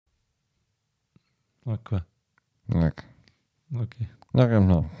Okei. Okei.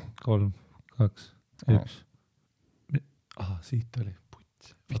 3, 2, 1. Siit oli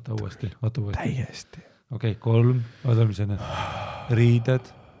puts. Vaata uuesti. Täiesti. Okei, 3. Vaata, mis on riided,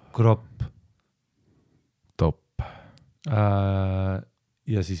 kropp. Top.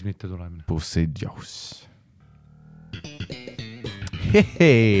 Ja siis mitte tulemine. Pussidios.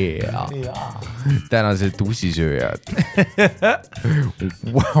 Tänased tussisööjad.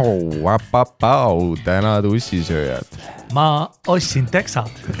 Wow, täna tussisööjad. Ma ostsin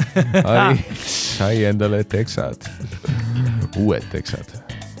teksad. Sai endale teksad. Uued teksad.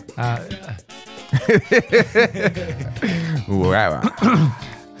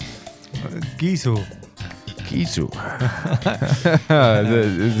 Kiisu.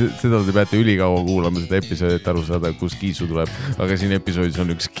 Seda te peate ülikaua kuulama seda episoodi, et aru saada, kus kiisu tuleb. Aga siin episoodis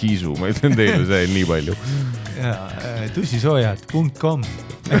on üks kiisu, ma ütlen teile see nii palju. Tussisoojad.com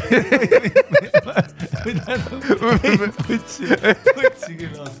Putsi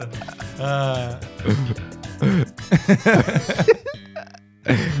küll oota.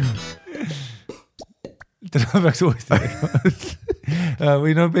 Täna peaks uuesti tegema.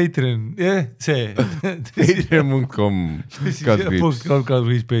 Või no Patreon, see. Patreon.com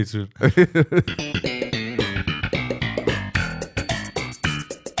Patreon.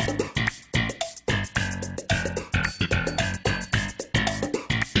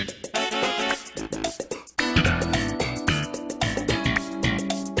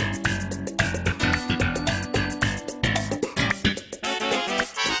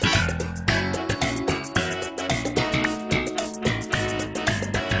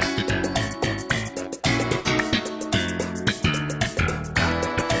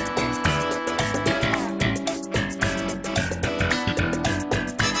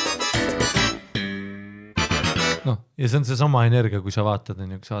 Ja see on see sama energia, kui sa vaatad,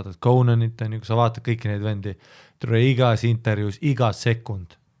 kui sa vaatad Conanit, kui sa vaatad kõiki neid vendi, tule igas intervjuus, iga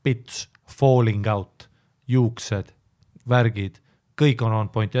sekund, bits, falling out, juuksed, värgid, kõik on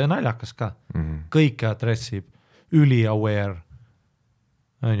point ja naljakas ka. Kõike adressib, üli aware,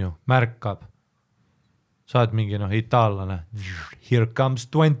 märkab. Sa oled mingi itaallane, here comes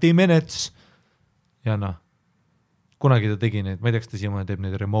 20 minutes. Ja kunagi ta tegi neid, ma ei tea, kas ta siiamaani teeb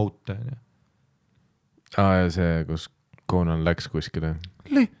neid remote. Ja see, kus Conan läks kuskile.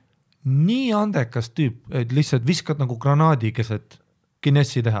 Nii andekas tüüp, et lihtsalt viskad nagu granaadi keset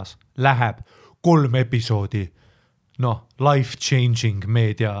Guinessi tehas. Läheb 3 episoodi, life-changing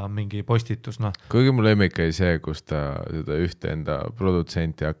meedia mingi postitus. Kuigi mul lemmik oli see, kus ta seda ühte enda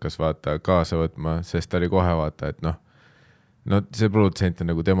produtsenti hakkas kaasa võtma, sest ta oli kohe vaata, et see produtsent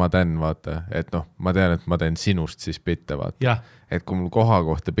on nagu tema tän, vaata, et ma tean, et ma teen sinust siis bitte, vaata. Ja. Et kui mul koha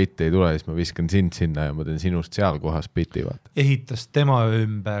kohta bitte ei tule, siis ma viskan sind sinna ja ma teen sinust seal kohas bitti, vaata. Ehitas tema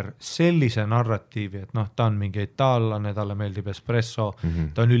ümber sellise narratiivi, et ta on mingi itaallane, talle meeldib espresso,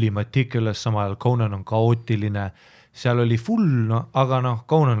 ta on üli meticulous, samal ajal Conan on kaootiline, seal oli full, aga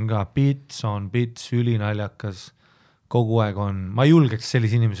Conan ka bits, üli naljakas, kogu aeg on, ma ei julgeks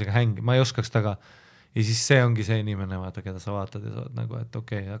sellise inimesega hängi, ma ei oskaks taga. Ja siis see ongi see inimene, vaata, keda sa vaatad ja sa oled nagu, et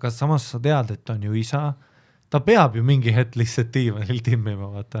okei, aga samas sa tead, et ta on ju isa, ta peab ju mingi hetk lihtsalt diivanil timmima,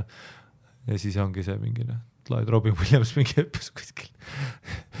 vaata. Ja siis ongi see mingi, loed Robin Williams mingi õppus kuskil,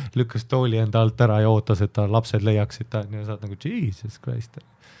 lükkas tooli enda alt ära ja ootas, et ta lapsed leiaksid ta ja sa oled nagu, Jesus Christ.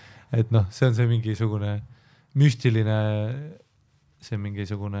 Et see on see mingisugune müstiline, see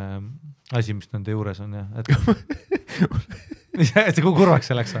mingisugune asi, mis nende juures on, et see kui kurvaks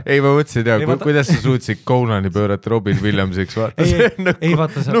see läks? Ei, ma mõtlesin, kuidas sa suutsid Conani pöörata Robin Williamsiks, vaata. Ei,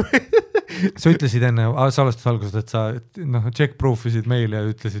 vaata, sa ütlesid enne salvestuse algusest, et sa check-proofisid meile ja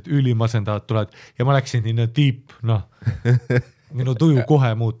ütlesid ülimasendavad tuled ja ma läksin nii deep, minu tuju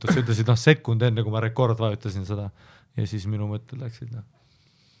kohe muutus, sa ütlesid sekund enne, kui ma rekord vajutasin seda ja siis minu mõtted läksid.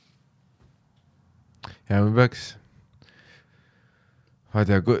 Ja me peaks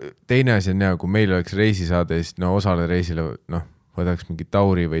teine asi on kui meil oleks reisisaade, siis osale reisile võtaks mingi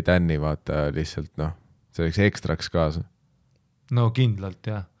Tauri või Tänni, vaata lihtsalt, see oleks ekstraks kaasa. No kindlalt,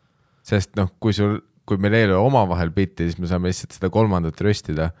 jah. Sest kui meil ei ole oma vahel bitti, siis me saame lihtsalt seda 3.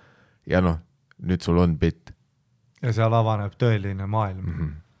 röstida ja nüüd sul on bitt. Ja seal avaneb tõeline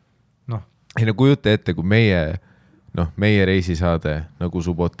maailm. Ei kujuta ette, kui meie reisisaade nagu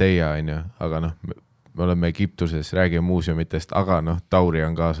Suboteia, aga me oleme Egiptuses, räägime muuseumitest, aga Tauri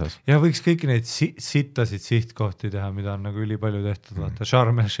on kaasas. Ja võiks kõiki neid sittasid sihtkohti teha, mida on nagu üli palju tehtud, vaata,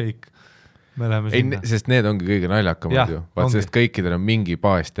 Sharm el Sheikh. Sest need ongi kõige naljakamad ju. Sest kõikidel on mingi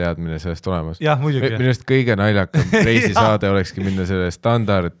baasteadmine sellest olemas. Jah, muidugi. Minust kõige naljakam reisisaade olekski minna selle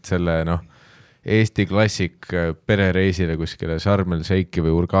standard, selle Eesti klassik perereisile kuskile Sharm el Sheikhi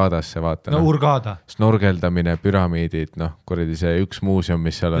või Urgadasse, vaata. No Urgada. Snorgeldamine, püramiidid, noh, kuradi see üks muuseum,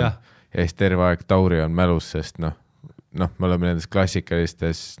 mis seal on. Ja siis terve aeg Tauri on mälus, sest noh, me oleme nendes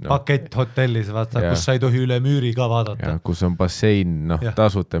klassikalistes pakett hotellis, vaata, kus sa ei tohi üle müüri ka vaadata. Ja, kus on bassein, noh,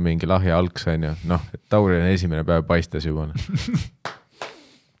 tasuta mingi lahja alks on ju, noh, et Tauri on esimene päev paistes juba.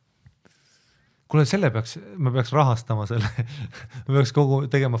 Kuule, me peaks rahastama selle, me peaks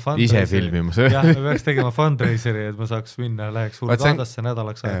tegema ise filmimus. Jah, me peaks tegema fundraiseri, et ma saaks minna, läheks Urgadasse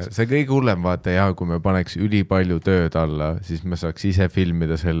nädalaks ajaks. See kõige hullem, vaata, kui me paneks ülipalju tööd alla, siis me saaks ise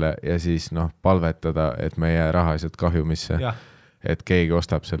filmida selle ja siis palvetada, et me ei jää rahaliselt kahjumisse, et keegi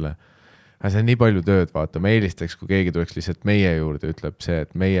ostab selle. Aga see on nii palju tööd, vaata, me eelistaks, kui keegi tuleks lihtsalt meie juurde, ütleb see,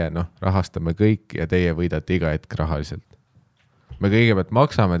 et meie rahastame kõik ja teie võidate iga hetk rahaliselt. Me kõigepealt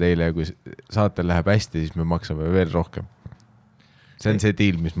maksame teile ja kui saatel läheb hästi, siis me maksame veel rohkem. See on see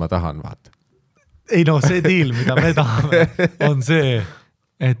deal, mis ma tahan, vaata. Ei see deal, mida me tahame, on see,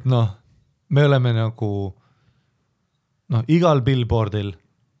 et me oleme nagu igal billboardil,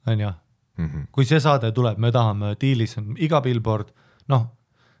 on ju, kui see saade tuleb, me tahame, dealis on iga billboard,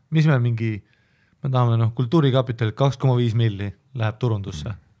 mis me tahame, Kultuurikapitalilt 2,5 milli läheb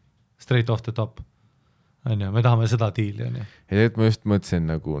turundusse, straight off the top. Me tahame seda diili. Ja tegelikult ma just mõtlesin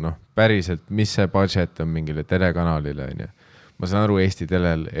nagu päriselt, mis see budget on mingile telekanalile. Ma saan aru, Eesti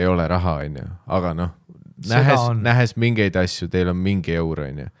telel ei ole raha, aga nähes mingeid asju, teil on mingi euro.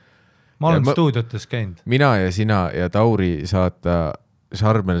 Ma olen stuudiotes käinud. Mina ja sina ja Tauri saata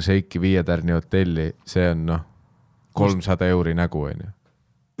Sharm el Sheikhi 5 tärni hotelli, see on 300 euri nägu.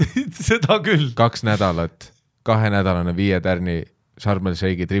 Seda küll. 2 nädalat, 2-nädalane 5 tärni Sharm el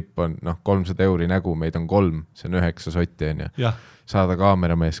Sheikhi trip on 300 euri nägu, meid on 3, see on 9 sotti. Saada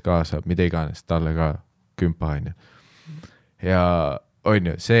kaameramees kaasa, mida iganes, talle ka 10. Ja on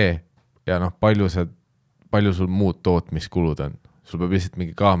ju, see ja palju sul muud tootmiskulud on. Sul peab lihtsalt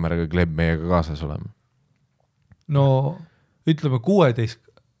mingi kaameraga kleeb meiega kaasas olema. No ütleme 16,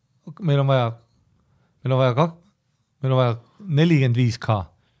 meil on vaja 45K.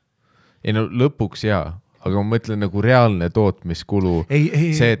 Ei lõpuks jaa. Aga ma mõtlen nagu reaalne tootmiskulu.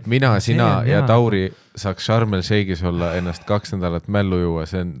 See, et mina, sina ja Tauri saaks Sharm el Sheikhis olla ennast 2 nädalat mällu juua,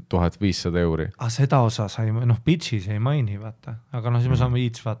 see on 1500 euri. Seda osa sai, pitchis ei maini, vaata. Aga siis me saame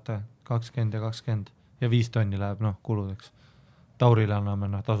each, vaata, 20 ja 20 ja 5 tonni läheb kuludeks. Taurile anname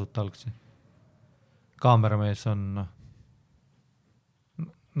tasuta algsi. Kaameramees on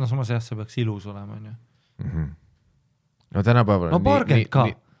samas see peaks ilus olema. No tänapäeval on pargent ka.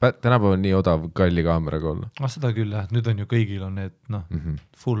 Tänapäeval on nii odav kalli kaameraga olla. Seda küll, nüüd on ju kõigil on need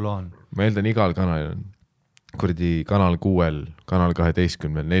full on. Ma eeldan igal kanalil on. Kurdi kanal 6, kanal 12,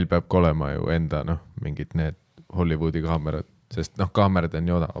 neil peab olema ju enda mingid need Hollywoodi kaamerad, sest kaamerad on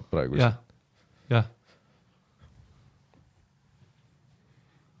nii odavad praegu. Jah.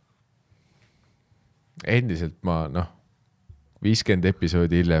 Endiselt ma 50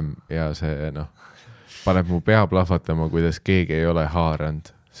 episoodi hiljem ja see paneb mu pea plahvatama, kuidas keegi ei ole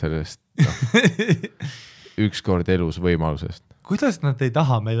haaranud sellest ükskord elus võimalusest. Kuidas nad ei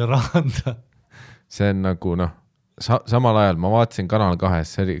taha meile rahanda? See on nagu samal ajal ma vaatasin Kanal 2,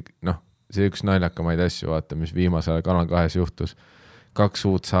 see oli see üks naljakamaid asju, vaata, mis viimasel Kanal 2 juhtus. 2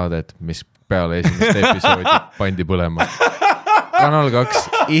 uut saadet, mis peale esimest episoodi pandi põlema. Kanal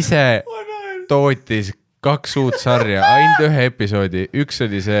 2 ise tootis 2 uut sarja, ainult 1 episoodi. Üks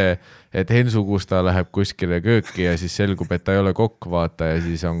oli see, et Hensu Kusta läheb kuskile kööki ja siis selgub, et ta ei ole kokk, vaata, ja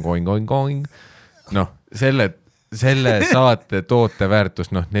siis on going. Selle saate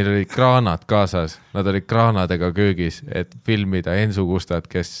tooteväärtus, neil oli kraanad kaasas, nad olid kraanadega köögis, et filmida Hensu Kustat,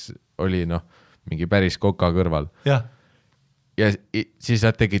 kes oli mingi päris koka kõrval. Ja siis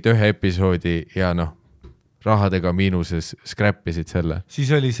nad tegid 1 episoodi ja rahadega miinuses scrappisid selle. Siis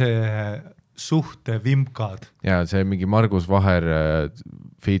oli see suhte vimkad. Ja see mingi Margus Vaher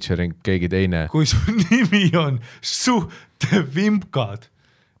featuring keegi teine. Kui su nimi on suhte vimkad,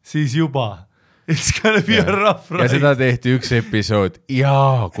 siis juba it's gonna be a rough ride. Ja seda tehti 1 episood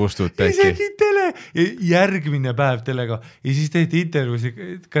ja kustutati. Isegi tele, järgmine päev telega ja siis tehti intervjuusi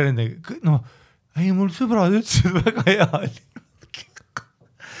ka nendega, mul sõbrad ütlesid väga hea oli.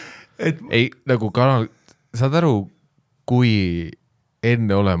 Ei, nagu kanal, saad aru, kui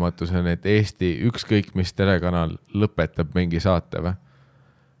enneolematus on, et Eesti ükskõik mis telekanal lõpetab mingi saate või?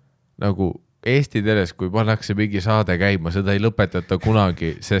 Nagu Eesti teles, kui pannakse mingi saade käima, seda ei lõpetata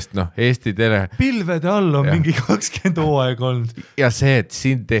kunagi, sest Eesti tele... Pilvede all on mingi 20 hooaeg olnud. Ja see, et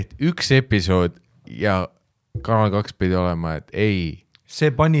siin tehti 1 episood ja Kanal 2 pidi olema, et ei.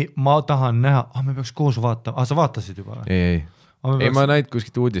 See pani, ma tahan näha, me peaks koos vaatama. Sa vaatasid juba? Ei. ei, ma näid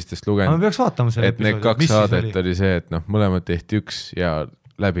kuskilt uudistest lugenud. Ma peaks vaatama selle episoodi. Et need 2 saadet oli see, et noh, mõlemad tehti 1 ja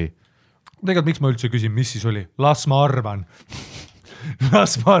läbi. Tegelikult miks ma üldse küsin, mis siis oli? Las ma arvan.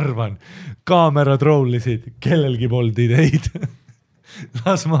 Kaamerad roolisid, kellelgi polnud ideid.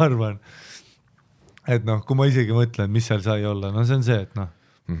 Las ma arvan. Et noh, kui ma isegi mõtlen, mis seal sai olla, no see on see, et noh.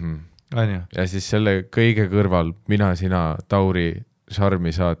 Ja siis selle kõige kõrval mina, sina, Tauri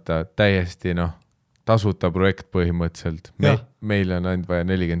Šarmi saata täiesti noh, tasuta projekt põhimõtteliselt. Meil on ainult vaja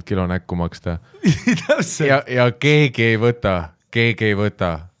 40 kilo näkku maksta. ja keegi ei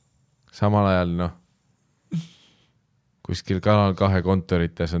võta. Samal ajal noh, kuskil Kanal 2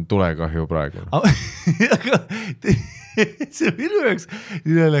 kontorites on tulekahju praegu. See minu jaoks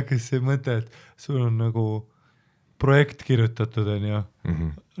ülelakas see mõte, et sul on nagu projekt kirjutatud, on ju,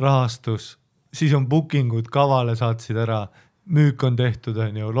 rahastus, siis on bookingud, kavale saatsid ära, müük on tehtud,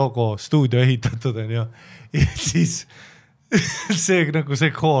 on ju, logo, stuudio ehitatud, on ju, ja siis see nagu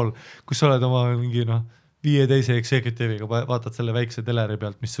see call, kus sa oled oma mingi noh, 5 executive'iga, vaatad selle väikse teleri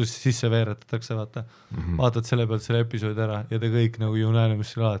pealt, mis sisse veeretatakse, vaatad selle pealt selle episoodi ära ja te kõik nagu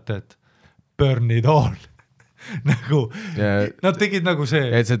unanimous laate, et burn it all. Nagu, nad tegid nagu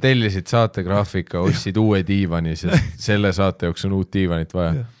see. Et sa tellisid saategraafika, ostsid uue diivani, sest selle saate jooksul on uut diivanit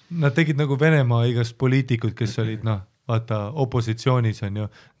vaja. Nad tegid nagu Venemaa igast poliitikud, kes olid noh, vaata opositsioonis on ju,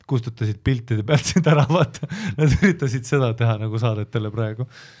 kustutasid piltide pealt sind ära, vaata. Nad üritasid seda teha nagu saadetele praegu.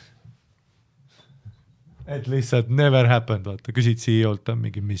 Et lihtsalt never happened, vaata, küsid CEO-lt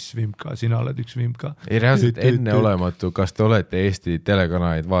mingi, mis Vimka, sina oled üks Vimka. Ei reaalselt enne olematu, kas te olete Eesti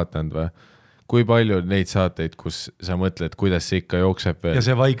telekanaleid vaatanud või? Kui palju neid saateid, kus sa mõtled, kuidas see ikka jookseb veel? Ja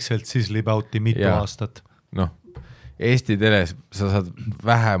see vaikselt sizzlib outi mitu aastat. Noh, Eesti teles sa saad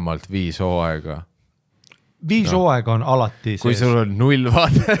vähemalt 5 hooaega. 5 hooaega on alati sees. Kui sul on 0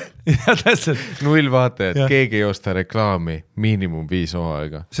 vaate, ja täpselt. 0 vaate, et keegi ei osta reklaami, miinimum 5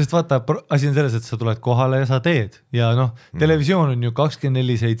 hooaega. Sest vaata, asi on selles, et sa tuled kohale ja sa teed. Ja noh, televisioon on ju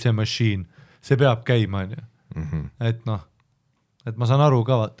 24/7 machine. See peab käima, on ju. Et noh, et ma saan aru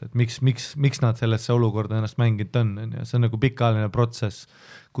ka vaata, et miks nad sellesse olukorda ennast mänginud on. See on nagu pikaajaline protsess,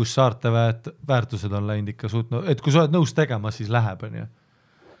 kus saarte väärtused on läinud ikka suutnud, et kui sa oled nõus tegema, siis läheb. On ju.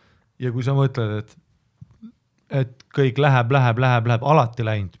 Ja kui sa mõtled, et kõik läheb, alati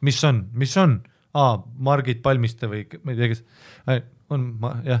läinud, mis on? Margit Palmiste või ma ei tea, kes on,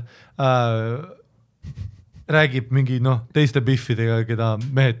 räägib mingi teiste biffidega, keda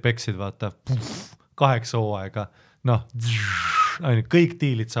mehed peksid, vaata, 8 hooaega, kõik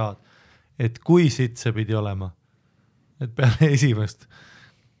diilid saad, et kui siit see pidi olema, et peale esimest,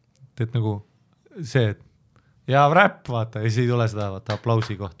 et nagu see, et ja räpp, vaata, ja siis ei tule seda, vaata,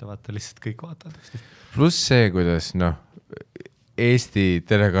 aplausi kohta, vaata, lihtsalt kõik vaatavad. Pluss see, kuidas, Eesti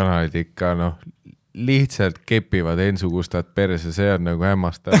telekanalid ikka, lihtsalt kepivad Ensu Gustat perse, see on nagu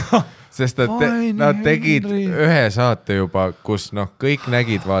hämmastav. Sest nad tegid ühe saate juba, kus, kõik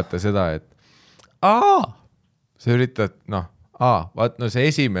nägid, vaata seda, et sa üritad, vaat, see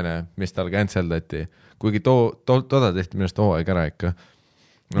esimene, mis tal canceldati, kuigi toda tehti minust hooaeg ära ikka.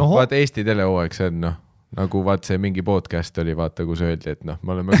 Vaata, Eesti telehooaeg, see on, nagu vaat see mingi podcast oli, vaata, kus öeldi, et me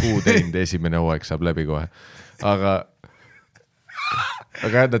oleme kuu teinud, esimene hooaeg saab läbi kohe. Aga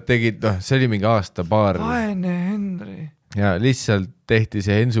nad tegid, see oli mingi aasta-paar. Vaene Henri. Ja lihtsalt tehti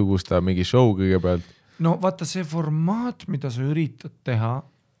see Ensu Gusta mingi show kõigepealt. No vaata, see formaat, mida sa üritad teha,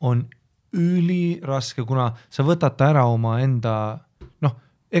 on üliraske, kuna sa võtad ära oma enda,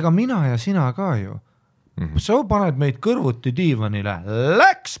 ega mina ja sina ka ju. Sa paned meid kõrvuti diivanile.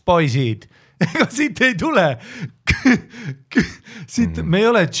 Läks, poisid! Ega siit ei tule. Me ei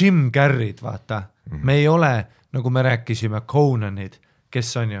ole Jim Carrey'd, vaata. Me ei ole, nagu me rääkisime, Conanid,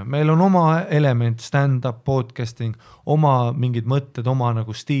 kes on ju. Meil on oma element, stand-up, podcasting, oma mingid mõtted, oma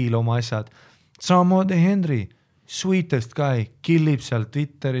nagu stiil, oma asjad. Samamoodi Henry, sweetest guy, killib seal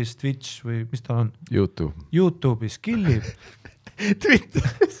Twitteris, Twitch või mis tal on? YouTube'is killib.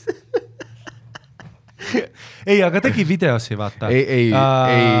 Twitteris. Ei, aga tegi videosi, vaata.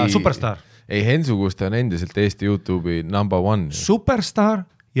 Superstar. Ei, Ensu Gusta on endiselt Eesti YouTube'i #1. Superstar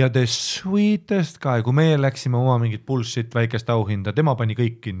ja the sweetest guy, kui meie läksime oma mingit bullshit väikest auhinda, tema pani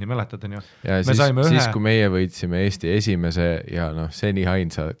kõik kinni, mäletad on ju? Ja siis kui meie võitsime Eesti esimese ja seni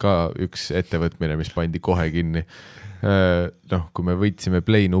ainsa ka üks ettevõtmine, mis pandi kohe kinni. Kui me võitsime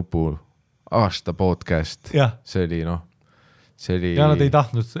Play nupu aasta podcast, see oli ja nad ei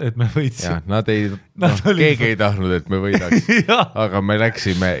tahtnud, et me võitsime. Keegi ei tahtnud, et me võidaks, aga me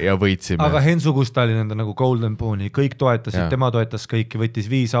läksime ja võitsime. Aga Ensu Gusta oli nende nagu Golden Pony, kõik toetasid, tema toetas kõiki, võttis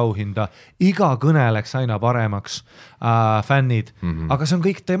 5 auhinda, iga kõne läks aina paremaks, fännid, aga see on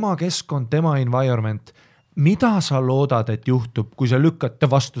kõik tema keskkond, tema environment, mida sa loodad, et juhtub, kui sa lükkad ta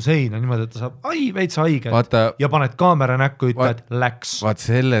vastu seina niimoodi, et ta saab veits haiget ja paned kaamera näkku, ütled läks. Vaat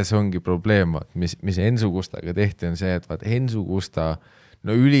selles ongi probleem, mis Ensu Gustaga tehti, on see, et vaat Ensu Gusta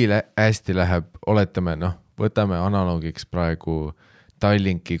no hästi läheb, oletame, võtame analoogiks praegu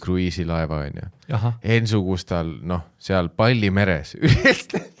Tallinki kruiisilaeva, on ju. Ensu Gustal, seal Pallimeres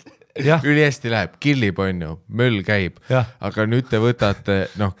ülihästi läheb, killib, on ju, möll käib, aga nüüd te võtate,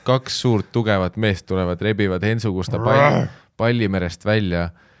 2 suurt tugevat meest tulevad, rebivad Ensu Gusta Pallimerest välja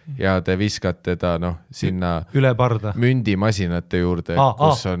ja te viskate ta, sinna üle parda mündimasinate juurde,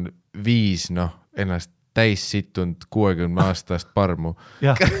 kus on 5, ennast täis situnud 60-aastast parmu.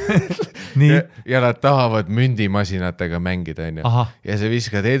 Ja nad tahavad mündimasinatega mängida, on ju. Ja sa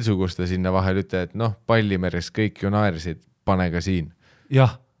viskad Ensu Gusta sinna vahel, ütle, et Pallimeres kõik ju naersid, pane ka siin.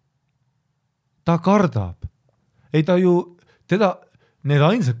 Jah, ta kardab. Ei ta ju, need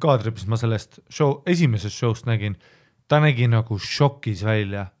ainsad kaadrid, mis ma sellest esimesest showst nägin, ta nägi nagu šokis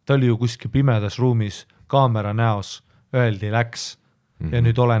välja. Ta oli ju kuskil pimedas ruumis, kaamera näos, öeldi läks ja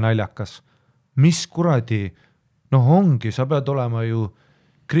nüüd ole naljakas. Mis kuradi, ongi, sa pead olema ju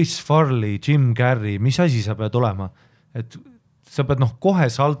Chris Farley, Jim Carrey, mis asi sa pead olema? Et sa pead kohe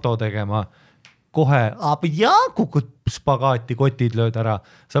salto tegema, kohe spagaati kotid lööd ära,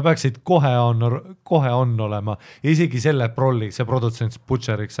 sa peaksid kohe on olema ja isegi selle prolli, see produtsent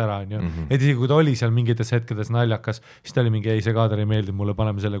butcheriks ära, on ju. Et isegi kui ta oli seal mingites hetkedes naljakas, siis ta oli mingi, see kaader ei meeldi mulle,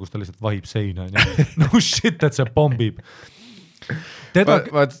 paneme selle, kus ta lihtsalt vahib seina, on ju. No shit, et see bombib.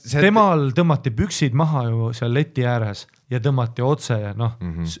 Temal tõmmati püksid maha ju seal leti ääres ja tõmmati otse ja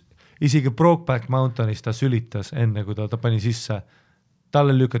isegi Brokeback Mountain'is ta sülitas enne, kui ta pani sisse.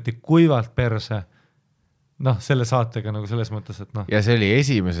 Talle lükati kuivalt perse selle saatega nagu selles mõttes, et Ja see oli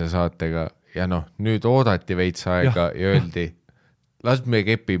esimese saatega ja nüüd oodati veits aega ja öeldi, las me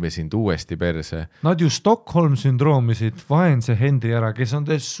kepime sind uuesti perse. Nad ju Stockholm sündroomisid vaense Henry ära, kes on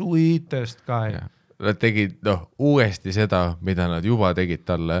the sweetest guy. Nad tegid uuesti seda, mida nad juba tegid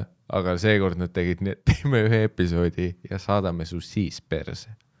talle, aga seekord nad tegid nii, et teeme ühe episoodi ja saadame su siis perse.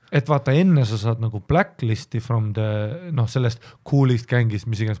 Et vaata, enne sa saad nagu blacklisti from the, sellest coolist gängist,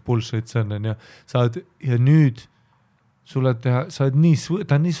 mis iganes bullshit see on, ja nüüd sulle teha, ta on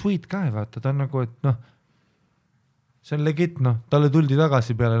nii sweet guy, vaata, ta on nagu, et see on legit, talle tuldi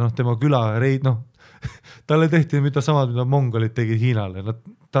tagasi peale, tema küla reid, talle tehti mida samad, mida mongolid tegid Hiinale,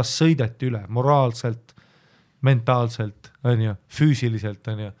 ta sõideti üle moraalselt, mentaalselt, on ju, füüsiliselt,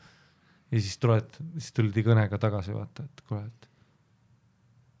 on ju, ja siis tuldi kõnega tagasi, vaata, et kuule, et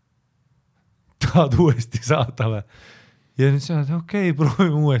tahad uuesti saadale. Ja nüüd sa oled, okei,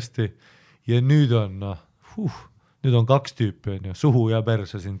 proovime uuesti. Ja nüüd on, nüüd on 2 tüüpi, on ju, suhu ja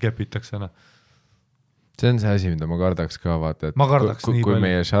perse siin kepitakse, See on see asi, mida ma kardaks ka, vaata, et kui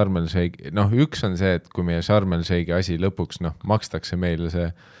meie Sharm el Sheikh, üks on see, et kui meie Sharm el Sheikhi asi lõpuks, makstakse meile see,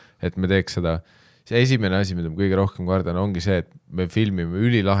 et me teeks seda. See esimene asi, mida ma kõige rohkem kardan, ongi see, et me filmime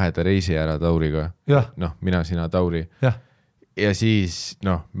ülilaheda reisi ära Tauriga. Mina, sina, Tauri. Ja siis,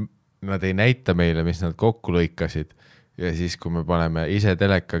 nad ei näita meile, mis nad kokku lõikasid. Ja siis, kui me paneme ise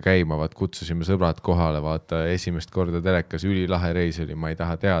teleka käima, kutsusime sõbrad kohale, vaata, esimest korda telekas ülilahe reis oli, ma ei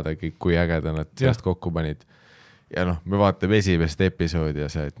taha teadagi, kui ägeda nad sellest kokku panid. Ja me vaatame esimest episoodi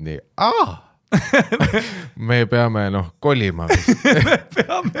ja see, et nii, me peame, kolima. Me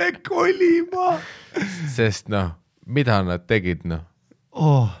peame kolima. Sest, mida nad tegid,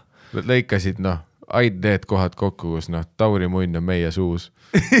 Nad lõikasid, aid need kohad kokku, kus Tauri munn on meie suus.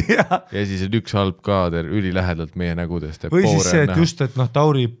 Ja siis on üks halb kaader ülilähedalt meie nägudest. Või siis see, et just, et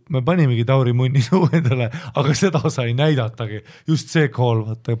Tauri, me panimegi Tauri munni suu endale, aga seda osa ei näidatagi. Just see kool,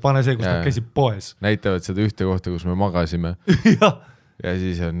 vaata, pane see, kus nad käisid poes. Näitavad seda ühte kohta, kus me magasime. Ja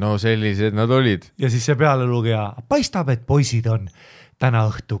siis on, sellised nad olid. Ja siis see pealelugeja, paistab, et poisid on täna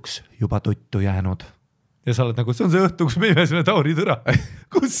õhtuks juba tuttu jäänud. Ja sa oled nagu, see on see õhtu, kus me imesime Tauri tõra.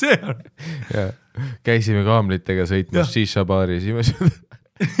 Kus see on? Ja, käisime kaamlitega sõitmas shisha baaris imesime.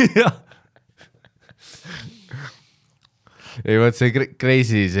 Ei, vaat see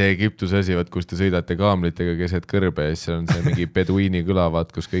crazy, see Egiptuse asi, kus te sõidate kaamlitega keset kõrbe ja siis on see mingi beduiini kõla,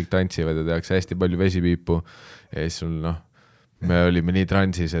 kus kõik tantsivad ja tehakse hästi palju vesipiipu ja siis sul, me olime nii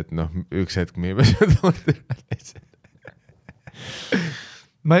transis, et üks hetk me imesime Tauri tõra.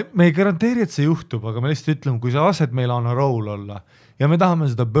 Me ei garanteeri, et see juhtub, aga me lihtsalt ütleme, kui sa lased meil on a roll olla ja me tahame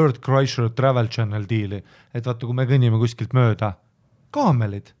seda Bert Kreischer Travel Channel diili, et vaata, kui me kõnnime kuskilt mööda,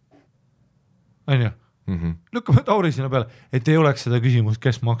 kaamelid, on ju, lükkame Tauri sinna peale, et ei oleks seda küsimust,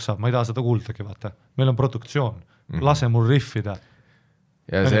 kes maksab, ma ei taha seda kuuldagi, vaata, meil on produktsioon, lase mul riffida.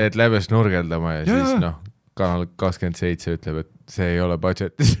 Ja see, et läbes nurgeldama ja siis Kanal 27 ütleb, et see ei ole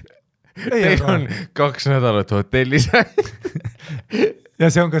budgetis. Teil on 2 nädalat hotellis. Ja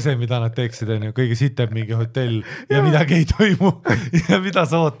see on ka see, mida nad teeksid, kõige sitem mingi hotell ja midagi ei toimu ja mida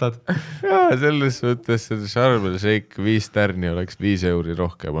sa ootad. Ja selles mõttes see Sharm el Sheikh 5 tärni oleks 5 euri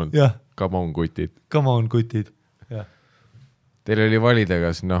rohkem olnud. Come on kutid. Come on kutid. Ja. Teil oli valida,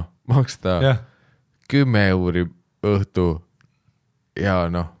 kas maksta 10 euri õhtu ja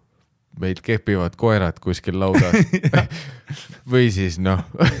meil kepivad koerad kuskil laudas või siis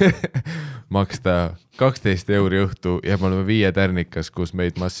maksta 12 euri õhtu ja me oleme 5 tärnikas, kus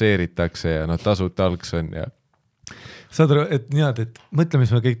meid masseeritakse ja tasuta algs on ja. Saad aru, et niimoodi, et mõtleme,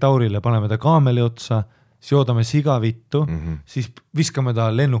 me kõik Taurile paneme ta kaameli otsa, siis joodame sigavittu, siis viskame ta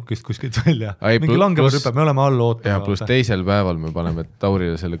lennukist kuskilt välja. Mingi langevad rüpe, me oleme all ootama. Ja pluss teisel päeval me paneme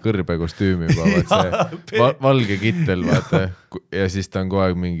Taurile selle kõrbe kostüümi juba, see valge kittel, vaata, ja siis ta on kogu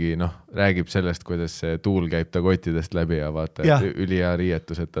aeg mingi, räägib sellest, kuidas see tuul käib ta kottidest läbi ja vaata, et ülihea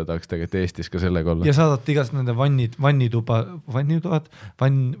riietus, et ta tahaks tegelikult Eestis ka sellega olla. Ja saadate igast nende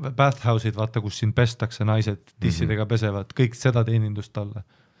bathhouse'id, vaata, kus siin pestakse naised tissidega pesevad, kõik seda teenindust alla.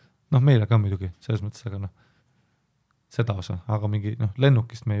 Meile ka muidugi, selles mõttes, aga seda osa, aga mingi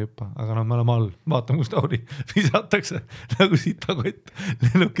lennukist me ei hüppa, aga me oleme all, vaatame, kus Tauri visatakse nagu sitakott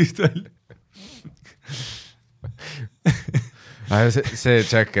lennukist välja. See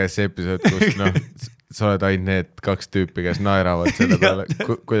Jackass episood, kus sa oled ainult need 2 tüüpi, kes naeravad selle peale,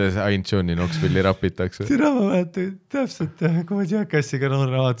 kuidas ainult Johnny Knoxville'i rapitakse. Sina ma mäletan, täpselt, kui ma Jackassiga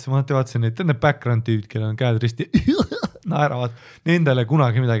vaatasin, ma vaatasin neid, need background tüüd, kellel on käed risti naeravad, nendele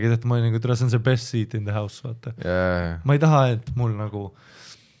kunagi midagi, et ma olin see on see best seat in the house, vaata. Ma ei taha, et mul nagu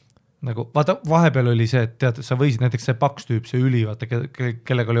vaata, vahepeal oli see, et tead, sa võisid näiteks see paks tüüp, see üli, vaata,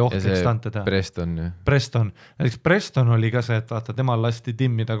 kellega oli ohtlik stante teha. Preston. Näiteks Preston oli ka see, et vaata, tema lasti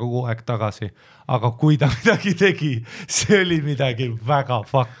timmida kogu aeg tagasi, aga kui ta midagi tegi, see oli midagi väga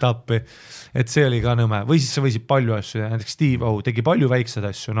fucked up'i, et see oli ka nõme. Või siis sa võisid palju asju, näiteks Steve O tegi palju väiksed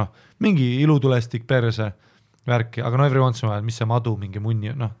asju, mingi ilutulestik perse värki, aga every once in a while, mis see madu, mingi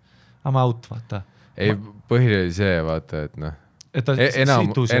munni, I'm out, vaata. Ei, põhil oli see, vaata, et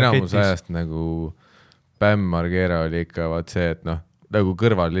enamus ajast nagu Bam Margera oli ikka see, et nagu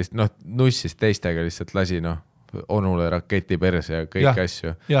kõrval lihtsalt, nussis teistega lihtsalt lasi, onule raketi perse ja kõik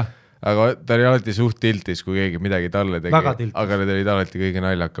asju. Aga ta oli alati suht tiltis, kui keegi midagi talle tegi, aga need olid alati kõige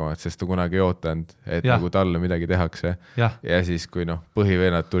naljakamad, sest ta kunagi ei ootanud, et nagu talle midagi tehakse. Ja siis, kui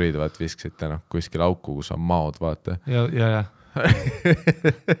põhiveenad tulid, vaat visksid kuskil auku, kus on maod, vaata. Ja.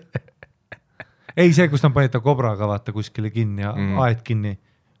 Ei see, kus nad panid ta kobraga vaata kuskile kinni ja aed kinni.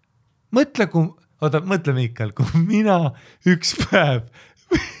 Mõtle Miikal, kui mina üks päev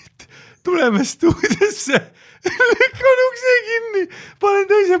tuleme stuudiosse, lükkan ukse kinni, panen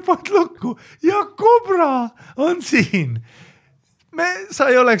teise poolt lukku ja kobra on siin.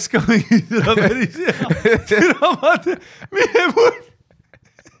 Sa ei oleks ka mingi seda päris hea. Mine mul.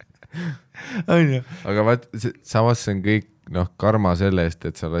 Aga vaat, samas see on kõik karma selle eest,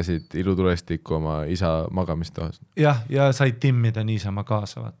 et sa lasid ilutulestiku oma isa magamistohas. Ja said timmida niisama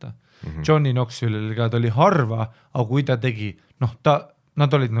kaasa, vaata. Johnny Knoxville ka, ta oli harva, aga kui ta tegi,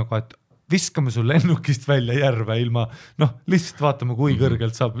 nad olid nagu, et viskame sul lennukist välja järve ilma, lihtsalt vaatame, kui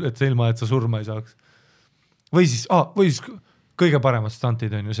kõrgelt saab, et ilma, et sa surma ei saaks. Või siis kõige paremad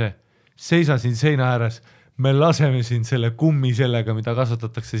stantid on ju see, seisa siin seina ääres, me laseme siin selle kummi sellega, mida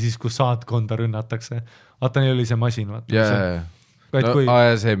kasutatakse siis, kui saatkonda rünnatakse. Vaata, neil oli see masin.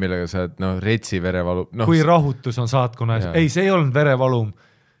 See, millega sa oled retsi verevalum. Kui rahutus on saatkonna ees. Ei, see ei olnud verevalum.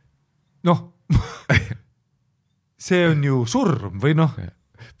 See on ju surm või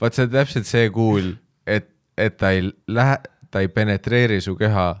Vaat see on täpselt see kuul, et ta ei penetreeri su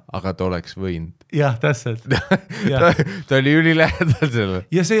keha, aga ta oleks võinud. Jah, täpselt. Ta oli ülilähedal selle.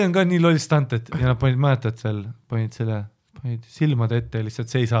 Ja see on ka nii loll stant, et ja nad panid silmad ette ja lihtsalt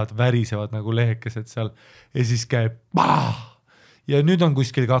seisavad, värisevad nagu lehekesed seal ja siis käib ja nüüd on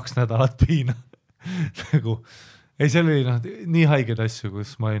kuskil 2 nädalat piina. Ei, seal oli nii haiged asju,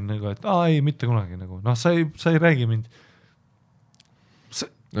 kus ma olin nagu, et ei, mitte kunagi nagu. Sa ei räägi mind.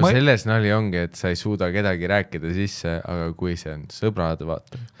 Selles nali ongi, et sa ei suuda kedagi rääkida sisse, aga kui see on sõbrad,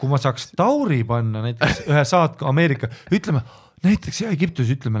 vaata. Kui ma saaks Tauri panna näiteks ühe saatka Ameerika, ütleme, näiteks Egiptus,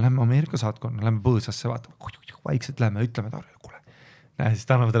 ütleme, lähme Ameerika saatkonna, lähme põõsasse, vaatame, vaikselt lähme, ütleme Tauri, kuule. Siis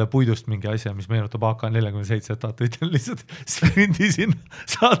ta anname talle puidust mingi asja, mis meenutab AK-47, et vaata, ütlen lihtsalt sprindi sinna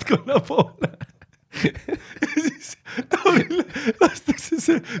saatkonna poole. Ja siis Taurile lastakse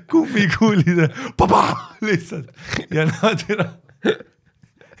see kummikuulide lihtsalt ja nad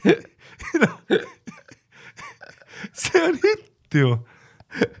see on hitt ju.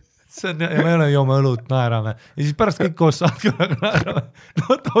 see on, ja me joome õlut, naerame ja siis pärast kõik koos saatkonnaga naerame. No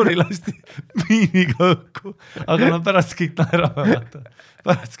Tauri lasti miiniga õhku, aga no pärast kõik naerame, vaata.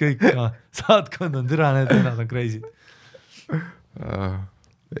 Pärast kõik, no, saatkond on türa, need vennad on crazy.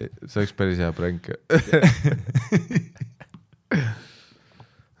 See oleks päris hea prank.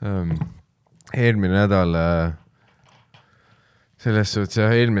 Eelmine nädal selles suhtes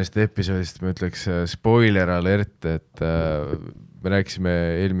eelmisest episoodist ma ütleks spoiler alert, et me rääkisime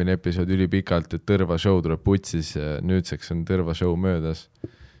eelmine episood ülipikalt, et Tõrva show tuleb putsis, nüüdseks on Tõrva show möödas.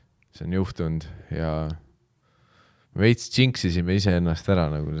 See on juhtunud ja veits jinksisime ise ennast ära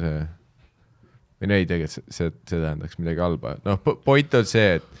nagu see või ei, tegelikult see tähendaks midagi halba. Noh, point on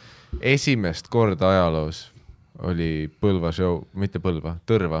see, et esimest korda ajaloos oli Põlva show, mitte Põlva,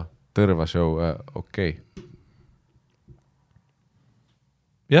 Tõrva show okei.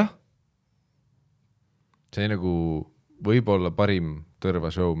 Jah. See nagu võib-olla parim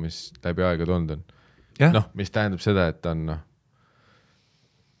Tõrva show, mis läbi aegad olnud on. Noh, mis tähendab seda, et ta on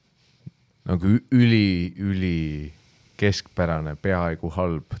nagu üli keskpärane, peaaegu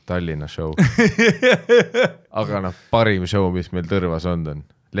halb Tallinna show. Aga noh, parim show, mis meil Tõrvas on.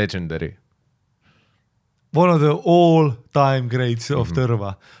 Legendary. One of the all-time greats of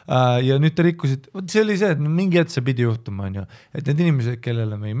Tõrva. Ja nüüd te rikkusid, see oli see, et mingi hetk see pidi juhtuma, on ju. Et need inimesed,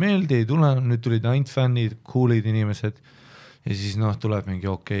 kellele me ei meeldi, ei tule, nüüd tulid ainult fännid, coolid inimesed ja siis noh, tuleb mingi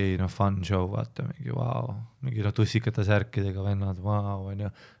okei, fun show, vaata, mingi vau, mingi tussikate särkidega vennad, vau, on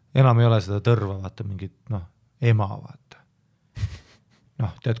ju. Enam ei ole seda Tõrva, vaata, mingit ema, vaata.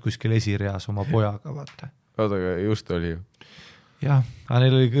 Noh, tead kuskil esireas oma pojaga, vaata. Oota, aga just oli ju. Jah, aga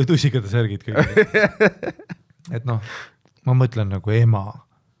neil oli tussikad ja särgid kõik. Et noh, ma mõtlen nagu ema.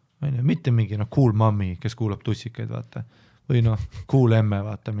 Mitte mingi cool mommi, kes kuulab tussikaid, vaata. Või cool emme,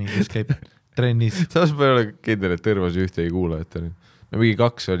 vaata, mingi, kes käib trennis. Samas ma ei ole kindel, et Tõrvas ühte ei kuula. No mingi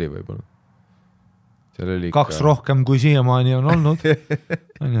 2 oli võib-olla. 2 rohkem kui siiamaani on olnud.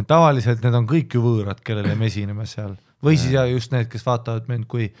 Tavaliselt need on kõik ju võõrad, kellele me esineme seal. Või siis just need, kes vaatavad meid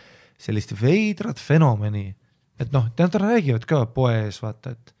kui sellist veidrat fenomeni. Et noh, nad räägivad ka poes,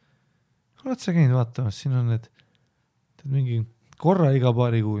 vaata, et oled sa käinud vaatamas, siin on need mingi korra iga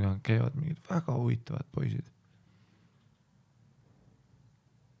paari kuu käivad mingid väga huvitavad poisid.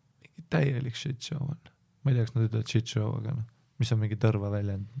 Mingi täielik shit show on. Ma ei tea, kas nad ütlevad shit show, aga mis on mingi Tõrva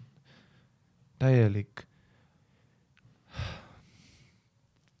väljend. Täielik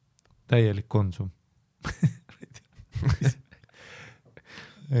konsum.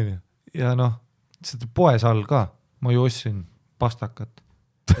 Ja noh, seda poes all ka, ma ju ostsin pastakat.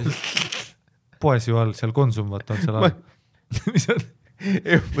 Poes ju all, seal konsum vaata on seal all. Mis on?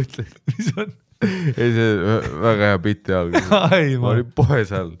 Mis on? Ei, see väga hea bitti all. Ma olin poes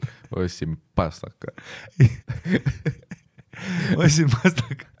all, ostsin pastakat. Ostsin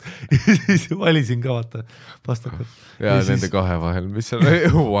pastakat ja siis valisin ka vaata pastakat. Ja nende siis... 2 vahel, mis seal oli,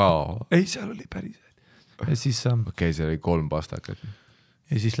 wow. Ei, seal oli päris. Ja siis okei, seal oli 3 pastakat.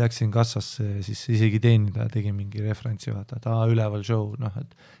 Ja siis läksin kassasse ja siis isegi teenida tegi mingi referentsi vaata, ta üleval show, noh,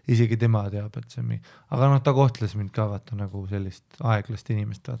 et isegi tema teab, et see mingi, aga noh, ta kohtles mind ka vaata nagu sellist aeglast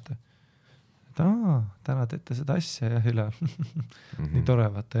inimest vaata. Et täna teete seda asja ja üle. Nii tore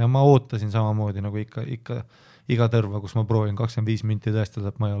vaata ja ma ootasin samamoodi nagu iga Tõrva, kus ma proovin 25 minti tõestada,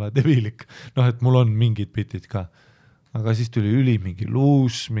 et ma ei ole debiilik. Noh, et mul on mingid bitid ka. Aga siis tuli mingi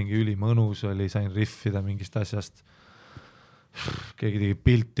luus, mingi mõnus oli, sain riffida mingist asjast. Keegi tegi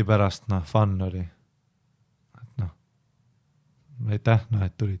pilti pärast, fun oli. Et aitäh,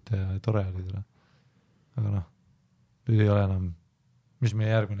 et tulite ja tore oli tule. Aga nüüd ei ole enam, mis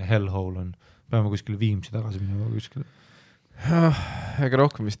meie järgmine hellhole on. Peame kuskil Viimsi tagasi minema kuskil. Ega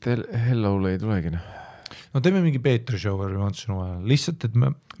rohkem vist hellhole ei tulegi. No teeme mingi Peetri show või lihtsalt, et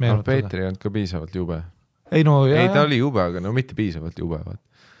me Peetri on ka piisavalt jube. Ei, ta oli jube, aga mitte piisavalt jube.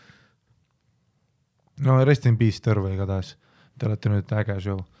 No rest in peace Tõrva igatahes. Te olete nüüd äge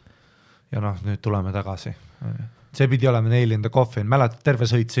show. Ja nüüd tuleme tagasi. See pidi olema Nail in the Coffin. Mäletad terve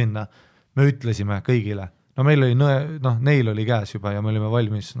sõit sinna. Me ütlesime kõigile. No meil oli neil oli käes juba ja me olime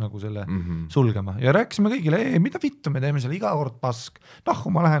valmis nagu selle sulgema. Ja rääkisime kõigile, mida vittu me teeme seal iga kord pask.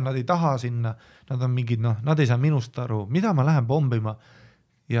 Kui ma lähen, nad ei taha sinna. Nad on mingid, nad ei saa minust aru. Mida ma lähen bombima?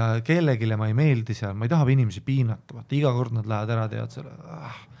 Ja kellegile ma ei meeldi seal. Ma ei taha inimesi piinata. Vaata, iga kord nad lähevad ära, teavad selle.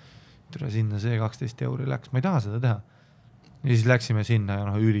 Tule sinna, see 12 euri läks. Ma ei taha seda teha. Ja siis läksime sinna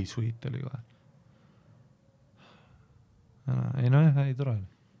ja ülisuit oli kohe. Ei tore.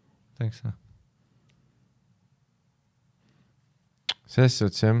 Thanks. Selles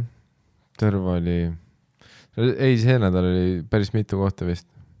suhtes jah, Tõrva oli, see nädal oli päris mitu kohta vist.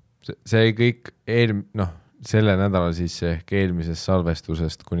 See kõik selle nädala siis ehk eelmisest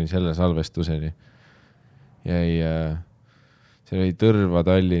salvestusest kuni selle salvestuseni jäi, seal oli Tõrva,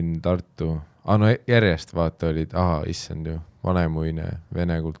 Tallinn, Tartu, no järjest vaata olid, issand ju, Vanemuine,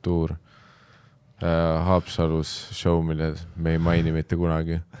 vene kultuur, Haapsalus show, mille me ei maini mitte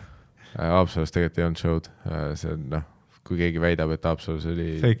kunagi. Haapsalus tegelikult ei olnud show'd, see on kui keegi väidab, et Haapsalus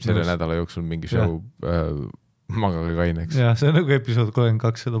oli fake selle nädala jooksul mingi show magage kaineks. Jah, see on nagu episood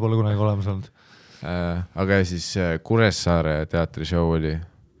 32, seda pole kunagi olemas olnud. Aga siis Kuressaare teatri show oli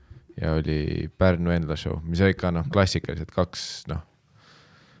ja oli Pärnu Endla show, mis oli ikka klassikalised 2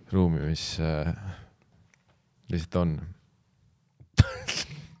 ruumi, mis lihtsalt on.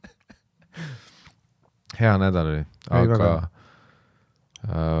 Hea nädal oli, aga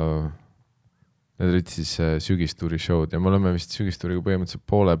need olid siis sügistuuri show'd ja me oleme vist sügistuuriga põhimõtteliselt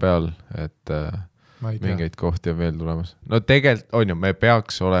poole peal, et mingeid kohti on veel tulemas. No tegelikult on ju, me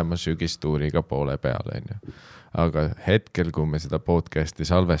peaks olema sügistuuriga poole peal, on ju. Aga hetkel, kui me seda podcasti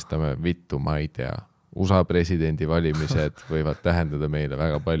salvestame, vittu, ma ei tea, USA presidendi valimised võivad tähendada meile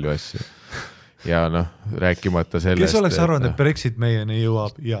väga palju asju. Ja rääkimata sellest... Kes oleks arvanud, et Brexit meieni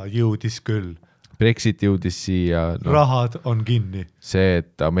jõuab ja jõudis küll? Brexit jõudis siia... Rahad on kinni. See,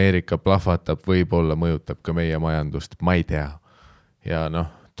 et Ameerika plahvatab, võib-olla mõjutab ka meie majandust, ma ei tea. Ja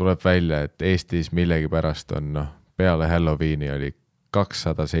tuleb välja, et Eestis millegipärast on peale Halloweeni oli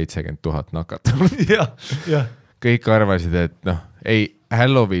 270 000 nakatunud. Ja. Kõik arvasid, et ei,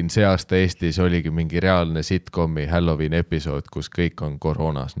 Halloween see aasta Eestis oligi mingi reaalne sitcomi Halloween episood, kus kõik on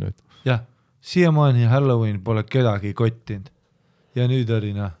koroonas nüüd. Jah, siiamaani Halloween pole kedagi kottinud. Ja nüüd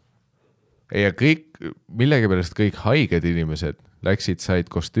oli Ja kõik, millegipärast kõik haiged inimesed läksid, said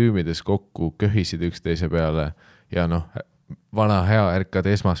kostüümides kokku, köhisid üksteise peale ja vana hea ärkad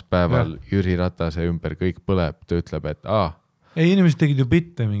esmaspäeval Jüri Ratase ümber kõik põleb, ta ütleb, et Ei, inimesed tegid ju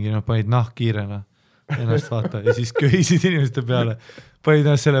bitte mingi, panid nahkkiirena ennast vaata ja siis köhisid inimeste peale, panid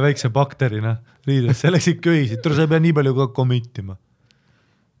ennast selle väikse bakterina riides, selleksid köhisid, sa ei pea nii palju ka komittima.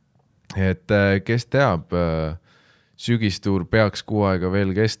 Et kes teab, sügistuur peaks kuu aega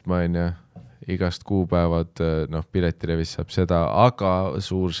veel kestma, igast kuupäevad, piletirevis saab seda, aga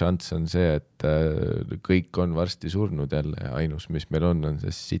suur šanss on see, et kõik on varsti surnud jälle ja ainus, mis meil on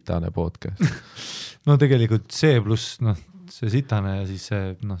see sitane podcast. No tegelikult see pluss, see sitane ja siis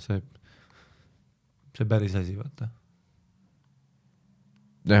see päris asi, vaata.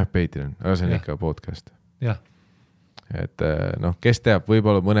 Jah, Patreon, aga see on ikka podcast. Jah. Et kes teab,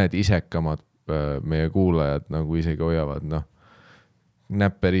 võib-olla mõned isekamad meie kuulajad nagu isegi hoiavad,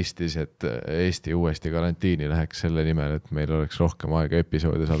 näppe ristis, et Eesti uuesti karantiini läheks selle nimel, et meil oleks rohkem aega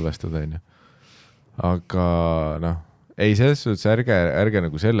episoode salvestada. Aga ei, selles suhtes ärge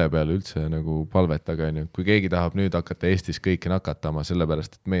nagu selle peale üldse nagu palvetage. Kui keegi tahab nüüd hakata Eestis kõiki nakatama,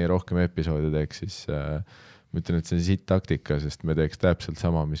 sellepärast, et meie rohkem episoode teeks, siis ma ütlen, et see on siit taktika, sest me teeks täpselt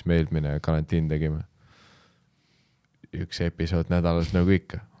sama, mis me eelmine karantiin tegime. Üks episood nädalas nagu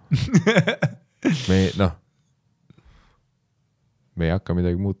ikka. Me ei hakka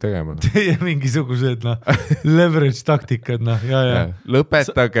midagi muud tegema. Teie mingisugused leverage taktikad. Ja.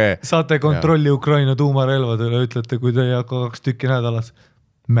 Lõpetage. Saate kontrolli Ukraina tuumarelvade üle, ütlete, kui te ei hakka 2 tükki nädalas.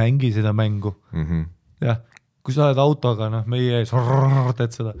 Mängi seda mängu. Jah, kui sa oled autoga, meie ees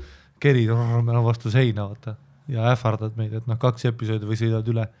teed seda, kerid vastu seina vaata, ja ähvardad meid, et 2 episoodi või sõidad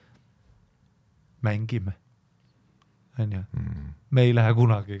üle. Mängime. Me ei lähe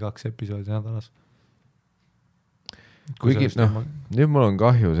kunagi 2 episoodi nädalas. Kuigi, nüüd mul on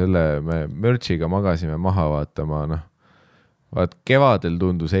kahju selle, me merchiga magasime maha vaatama, vaat kevadel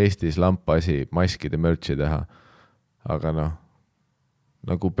tundus Eestis lampasi maskide merchi teha, aga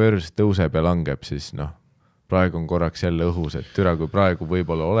nagu börs tõuseb ja langeb, siis praegu on korraks jälle õhus, et türa, kui praegu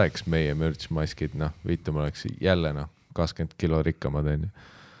võib-olla oleks meie merch maskid, viitu ma oleks jälle 20 kilo rikkamad.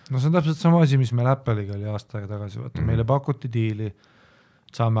 See on täpselt sama asi, mis meil Apple'iga oli aasta aega tagasi, vaata, meile pakuti diili,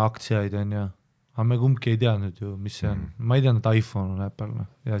 saame aktsiaid, aga me kumbki ei teadnud ju, mis see on. Ma ei teadnud, et iPhone on Apple,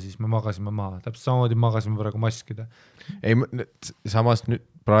 ja siis me magasime maha. Täpselt samamoodi magasime praegu maskida. Ei, samas nüüd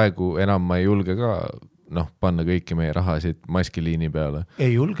praegu enam ma ei julge ka panna kõiki meie rahasid maskiliini peale.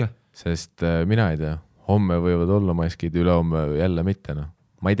 Ei julge. Sest mina ei tea, homme võivad olla maskid, ülehomme jälle mitte.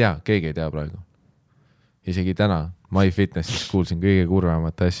 Ma ei tea, keegi ei tea praegu. Isegi täna MyFitnessis kuulsin kõige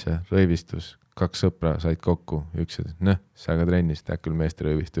kurvemat asja, rõivistus, 2 sõpra said kokku, üks ütles, sa ka trennist, äkki meeste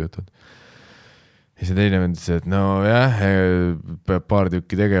rõivistu jutud. Ja see teine mõtles, et peab paar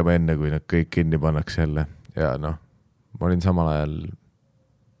tükki tegema enne, kui nad kõik kinni pannakse jälle. Ja ma olin samal ajal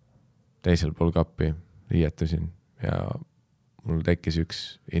teisel pool kappi, riietusin ja mul tekkis üks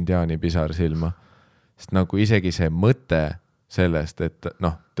indiaani pisar silma. Sest nagu isegi see mõte sellest, et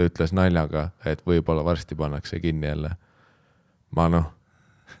noh, ta ütles naljaga, et võib-olla varsti pannakse kinni jälle. Ma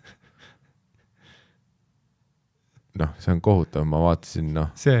see on kohutav, ma vaatasin,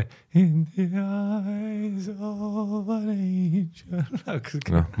 see In the eyes of an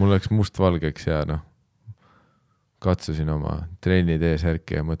angel. Mul läks mustvalgeks ja katsusin oma trenni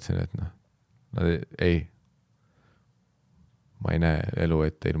T-särki ja mõtlesin, et ei, ma ei näe elu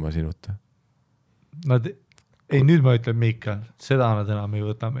ette ilma sinuta. Ei, nüüd ma ütlen Miikal, seda nad enam ei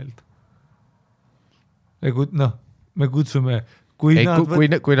võta meilt. Me kutsume, kui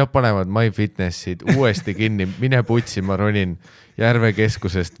nad panevad MyFitnessid uuesti kinni, mine putsi, ma ronin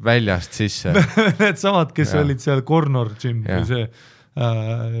Järvekeskusest väljast sisse. Need samad, kes olid seal Cornor Gym või see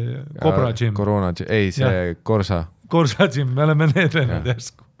Cobra Gym. Corona Gym, ei see Corsa. Corsa Gym, me oleme need vennad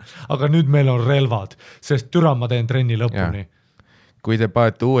järsku. Aga nüüd meil on relvad, sest türa ma teen trenni lõpuni. Kui te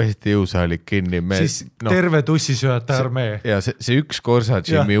panete uuesti jõusaalig kinni, siis terve tussisööjate armee. Ja see üks Corsa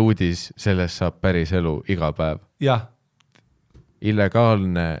Gymi uudis, sellest saab päris elu iga päev. Jah.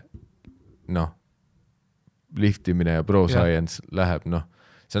 Illegaalne, liftimine ja pro science läheb,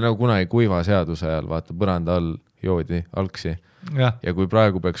 see on nagu kunagi kuiva seaduse ajal, vaata põranda all joodi algsi. Ja kui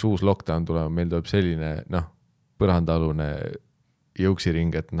praegu peaks uus lockdown tulema, meil tuleb selline, põrandaalune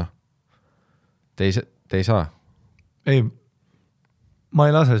jõuksiring, et te ei saa. Ei, ma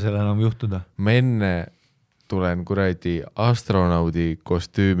ei lase selle enam juhtuda. Ma enne tulen kuradi astronaudi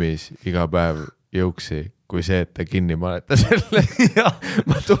kostüümis iga päev jõuksi, kui see, et ta kinni maneta selle.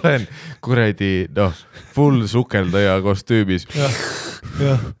 Ma tulen kuradi, full sukeldaja kostüümis.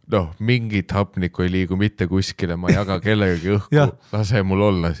 Mingit hapnikku ei liigu mitte kuskile, ma jaga kellegagi õhku, lase mul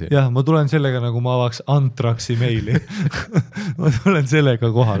olla siin. Jah, ma tulen sellega, nagu ma avaks Antraxi meili. Ma tulen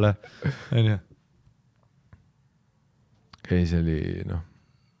sellega kohale. Ei, see oli,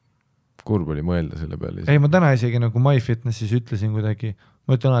 kurb oli mõelda selle peale. Ei, ma täna isegi nagu MyFitnessis ütlesin kuidagi,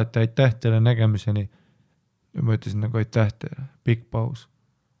 ma ütlen alati aitäh teile nägemiseni. Ja ma ütlesin nagu aitäh teile, big paus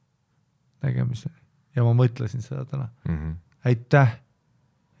nägemiseni. Ja ma mõtlesin seda täna. Aitäh,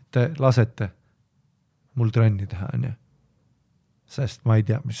 et te lasete mul trenni teha, sest ma ei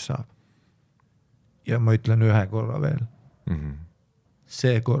tea, mis saab. Ja ma ütlen ühe korra veel.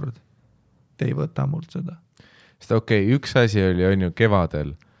 See kord te ei võta mult seda. Sest üks asi oli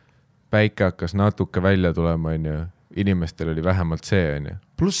kevadel, päike hakkas natuke välja tulema, inimestel oli vähemalt see,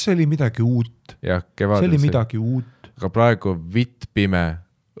 Plus see oli midagi uut. Jah, kevadel see oli midagi uut. Aga praegu vitt pime,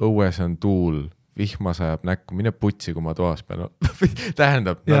 õues on tuul, vihma sajab näkku, mine putsi, kui ma toas pean.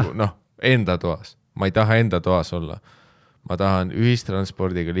 Tähendab, enda toas. Ma ei taha enda toas olla. Ma tahan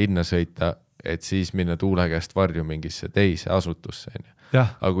ühistranspordiga linna sõita, et siis minna tuule käest varju mingisse teise asutusse.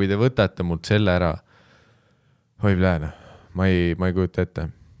 Aga kui te võtate mult selle ära, oi plääna, ma ei kujuta ette.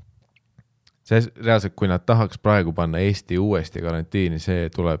 See reaalselt, kui nad tahaks praegu panna Eesti uuesti karantiini, see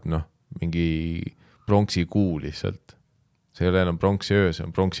tuleb mingi pronksi kuu lihtsalt. See ei ole enam pronksi öö, see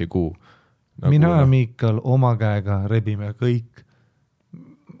on pronksi kuu. Mina ja Miikal oma käega rebime kõik.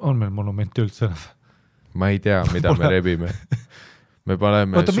 On meil monument üldse? Ma ei tea, mida me rebime. Me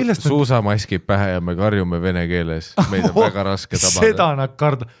paneme suusamaskid pähe ja me karjume vene keeles. Meid on väga raske tabada. Seda nad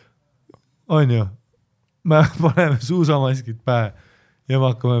karda. On ju? Me paneme suusamaskid pähe ja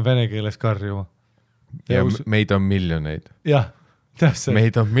me hakkame vene keeles karjuma. Ja meid on miljoneid. Jah, täpselt.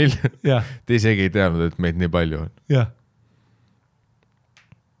 Meid on miljoneid. Te isegi ei teadnud, et meid nii palju on. Jah.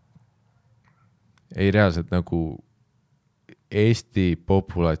 Ei reaalselt nagu Eesti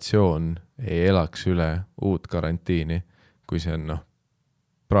populatsioon ei elaks üle uut karantiini, kui see on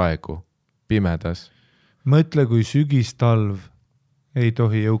praegu pimedas. Mõtle, kui sügistalv ei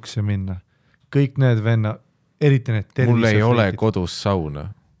tohi jõukse minna. Kõik need venna, eriti need tervise. Mul ei ole kodus sauna.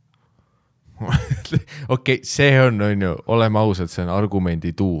 See on ju, oleme ausad, see on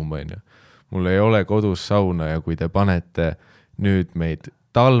argumendi tuum. Mul ei ole kodus sauna ja kui te panete nüüd meid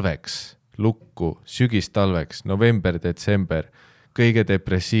talveks lukku, sügistalveks, november, detsember, kõige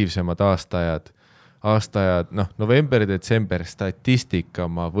depressiivsemad aastajad, november, detsember, statistika,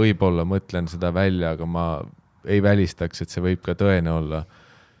 ma võib-olla mõtlen seda välja, aga ma ei välistaks, et see võib ka tõene olla.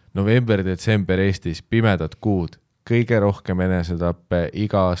 November, detsember Eestis, pimedad kuud, kõige rohkem enesetappe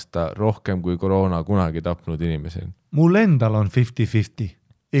iga aasta, rohkem kui koroona kunagi tapnud inimesi. Mul endal on 50-50,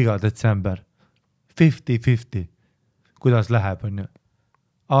 iga detsember. 50-50, kuidas läheb, on ju.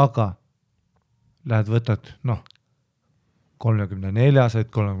 Aga lähed võtad, 34,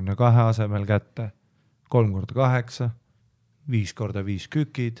 32 asemel kätte, 3x8, 5x5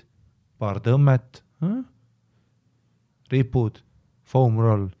 kükid, paar tõmmet, ripud, foam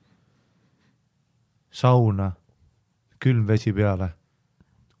roll, sauna, külm vesi peale,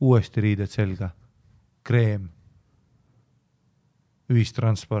 uuesti riided selga, kreem,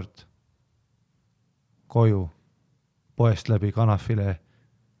 ühistransport, koju, poest läbi kanafilee,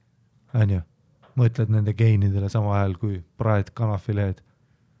 on ju, mõtled nende geenidele sama ajal kui praed kanafileed,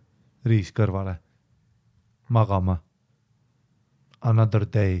 riis kõrvale, magama, another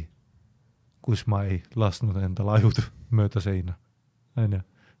day, kus ma ei lasknud endale ajuda mööda seina, on ju.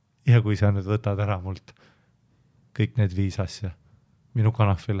 Ja kui sa nüüd võtad ära mult kõik need 5 asja, minu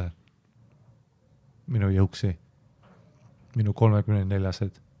kanafile, minu jõuksi, minu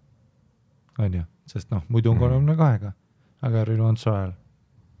 34-sed, on ju, sest noh, muidu on 32-ga, aga Rinu on soel.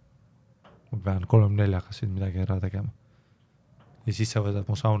 Ma pean 34-ga siin midagi ära tegema. Ja siis sa võtad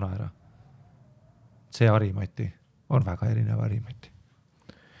mu sauna ära. See Harimati on väga erinev Harimati.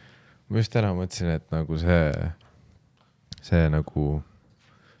 Ma just ära mõtlesin, et nagu see nagu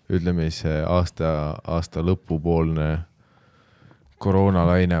ütleme see aasta lõpupoolne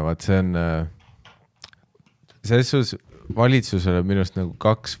koroonalaine, vaat see on selles suhtes valitsusele minust nagu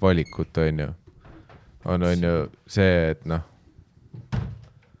 2 valikut on ju. On ju see, et noh,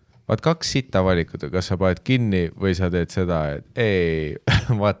 vaat 2 sita valikut, kas sa paned kinni või sa teed seda, et ei,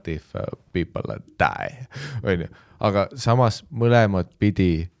 what if people die, on ju. Aga samas mõlemad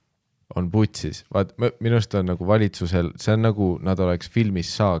pidi on putsis. Vaat minust on nagu valitsusel, see on nagu nad oleks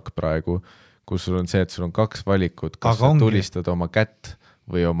filmis Saag praegu, kus sul on see, et sul on 2 valikut, kas sa tulistad oma kätt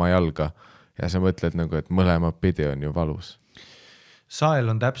või oma jalga ja sa mõtled nagu, et mõlemad pidi on ju valus. Sael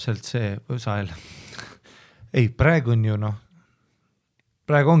on täpselt see, Sael ei, praegu on ju noh,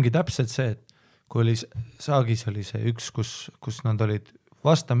 praegu ongi täpselt see, et kui oli Saagis oli see üks, kus nad olid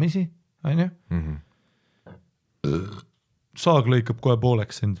vastamisi, on ju? Saag lõikab kohe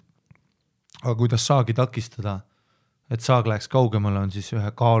pooleks sind. Aga kuidas Saagi takistada, et Saag läheks kaugemale, on siis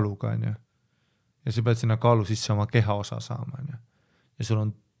ühe kaaluga, on ju? Ja sa pead sinna kaalu sisse oma keha osa saama, on ju? Ja sul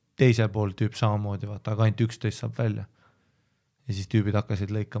on teise pool tüüp samamoodi, vaata, aga ainult 11 saab välja. Ja siis tüübid hakkasid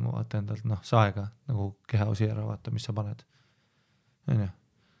lõikama, vaata endalt, noh, saega, nagu keha osi ära, vaata, mis sa paned. On ju?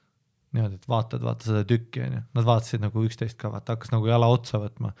 Niimoodi, et vaatad seda tükki, on ju. Nad vaatasid nagu 11 ka, vaata, hakkas nagu jala otsa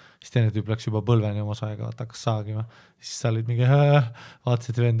võtma, siis teine tüüp läks juba põlveni oma saega, vaata, hakkas saagima, siis sa olid mingi,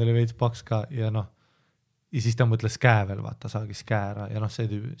 vaatasid vend oli veits paks ka ja noh, ja siis ta mõtles käe veel, vaata, saagis käe ära ja noh, see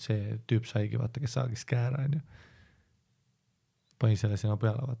tüüp saigi, vaata, kes saagis käe ära, on ju. Pani selle sinna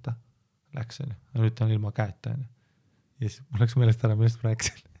peale, vaata, läks, on ju, nüüd ta on ilma käeta, on ju. Ja siis mul läks meelest ära, millest ma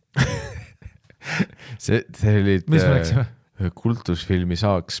rääkisin. see olid kultusfilmi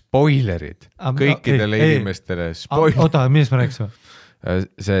Saag spoilerid kõikidele inimestele. Oota, millest ma rääkisime?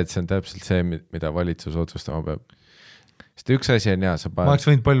 See, et see on täpselt see, mida valitsus otsustama peab. Sest üks asi on ma oleks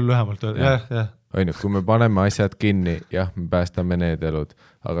võinud palju lühemalt öelda. On ju, kui me paneme asjad kinni, jah, me päästame need elud,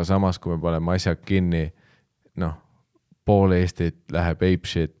 aga samas, kui me paneme asjad kinni, noh, pool Eestit läheb ape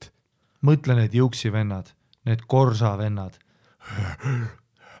shit. Mõtle need jõuksi vennad, need korsa vennad.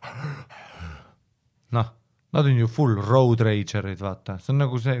 Noh, nad on ju full road ragerid, vaata. See on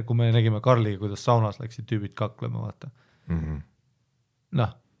nagu see, kui me nägime Karliga, kuidas saunas läksid tüübid kaklema, vaata.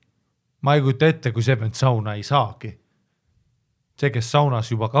 Noh, ma ei kujuta ette, kui see vend sauna ei saagi. See, kes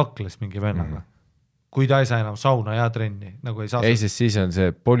saunas juba kakles mingi vennaga. Kui ta ei saa enam sauna ja trenni, nagu ei saa. Ei, sest siis on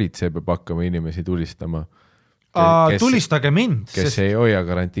see, politsei peab hakkama inimesi tulistama. Tulistage mind. Kes ei hoia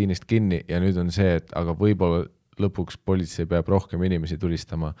karantiinist kinni ja nüüd on see, et aga võib-olla lõpuks politsei peab rohkem inimesi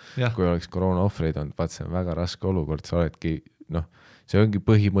tulistama, kui oleks koroona ohvreid on. Vaat see on väga raske olukord, sa oledki, noh, see ongi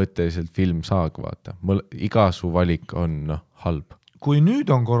põhimõtteliselt film Saag, vaata. Iga su valik on halb. Kui nüüd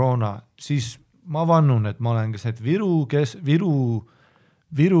on koroona, siis ma vannun, et ma olen kes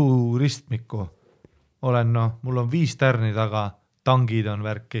Viru ristmiku. Olen, mul on 5 tärni taga, tangid on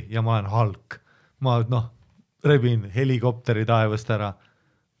värki ja ma olen Hulk. Ma, rebin helikopteri taevast ära.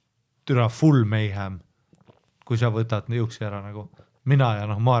 Türa full mayhem. Kui sa võtad jõuksi ära nagu. Mina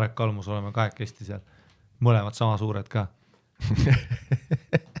ja Marek Kalmus oleme kahekesti seal. Mõlemad sama suured ka.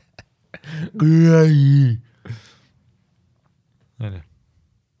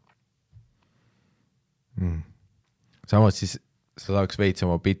 Samas siis sa saaks veits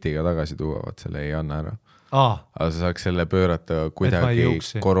oma bitiga tagasi tuua, vaat selle ei anna ära. Aga sa saaks selle pöörata kuidagi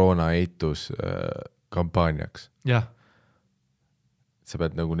koroona eitus kampaaniaks. Jah. Sa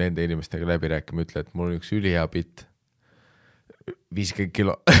pead nagu nende inimestega läbi rääkima, ütle, et mul on üks ülihea bitt, 50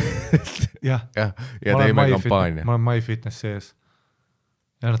 kilo. Jah. Ja teeme kampaania. Ma olen MyFitness sees.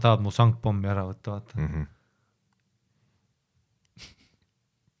 Ja nad tahavad mu sankpommi ära võtta, vaata.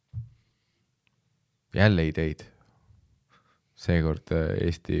 Jälle ideid. Seekord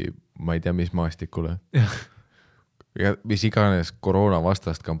Eesti, ma ei tea, mis maastikule. Ja mis iganes koroona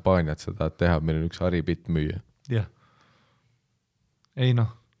vastast kampaaniat sa tahad teha, meil on üks haribitt müüa. Jah. Ei ma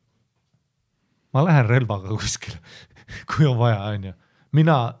lähen relvaga kuskile. kui on vaja, on ju.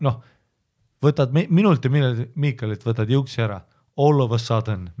 Mina, võtad minult ja Miikalilt võtad juuksi ära, all of a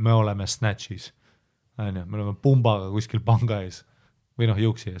sudden me oleme snatchis, on ju, me oleme pumbaga kuskil panga ees või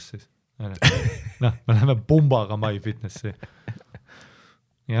juuksi ees siis, on ju. Me läheme pumbaga MyFitnessi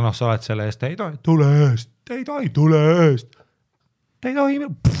ja sa oled selle eest, ei tohi tule eest,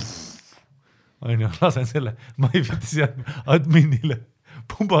 on ju, lasen selle MyFitnessi adminile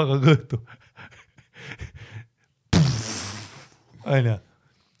pumbaga kõhtu. On ju.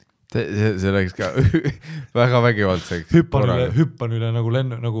 See läks ka väga vägivaldseks. Hüppan üle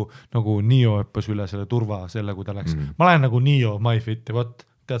nagu Nio hüppas üle selle turva, selle kui ta läks. Ma lähen nagu Nio MyFitti, võt,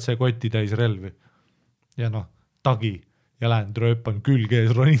 tead see koti täis relvi ja tagi ja lähen trööpan külge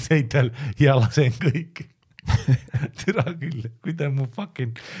ees, ronin seitel ja lasen kõik. Türa küll, kui ta mu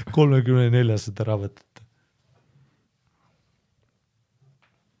fucking 34 ära võtate.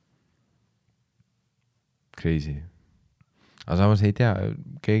 Crazy. Aga samas ei tea,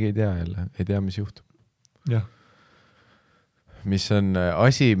 keegi ei tea jälle, ei tea, mis juhtub. Jah. Mis on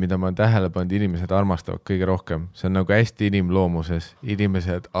asi, mida ma olen tähele pannud, inimesed armastavad kõige rohkem. See on nagu hästi inimloomuses.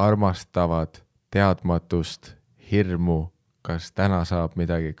 Inimesed armastavad teadmatust, hirmu, kas täna saab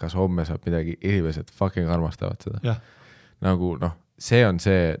midagi, kas homme saab midagi, inimesed fucking armastavad seda. Ja. Nagu see on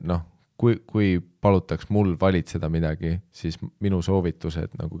see, kui palutaks mul valitseda midagi, siis minu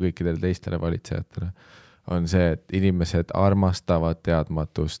soovitused nagu kõikidele teistele valitsejatele on see, et inimesed armastavad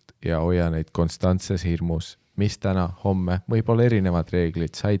teadmatust ja hoia neid konstantses hirmus, mis täna, homme, võib-olla erinevad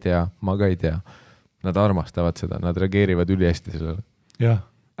reeglid, sa ei tea, ma ka ei tea. Nad armastavad seda, nad reageerivad ülihästi sellele. Jah,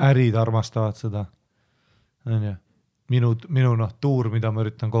 ärid armastavad seda. On ju. Minu tuur, mida ma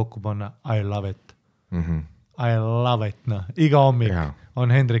üritan kokku panna, I love it. I love it, Iga hommik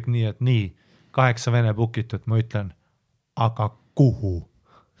on Hendrik nii, et 8 vene bukitud, ma ütlen, aga kuhu?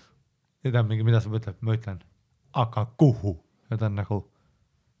 Ja ta on mingi, mida sa mõtled? Ma ütlen, aga kuhu? Ja ta on nagu,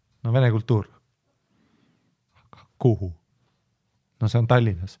 vene kultuur. Aga kuhu? See on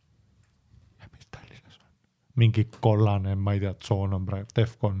Tallinnas. Ja mis Tallinnas on? Mingi kollane, ma ei tea, tsoon on praegu,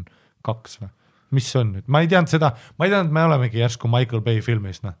 Defcon 2 või? Mis on nüüd? Ma ei teadnud seda, me olemegi järsku Michael Bay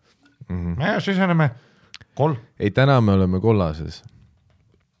filmis, Me siseneme Ei, täna me oleme kollases.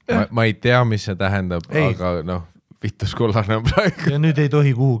 Ma ei tea, mis see tähendab, aga vittus kollane on praegu. Ja nüüd ei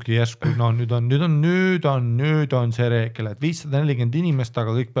tohi kuhugi järsku, nüüd on see reegel, et 540 inimest,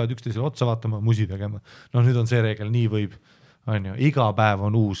 aga kõik peavad üksteisele otsa vaatama, musi tegema. Nüüd on see reegel, nii võib, on ju, iga päev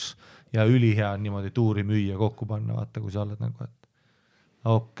on uus ja ülihea on niimoodi tuuri müüa kokku panna, vaata, kui sa oled nagu, et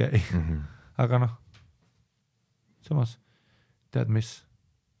okei. Aga samas, tead mis?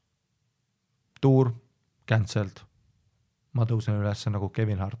 Tuur, cancelled. Ma tõusen üles nagu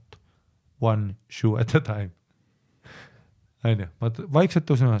Kevin Hart. One shoe at a time. On ju, ma vaikselt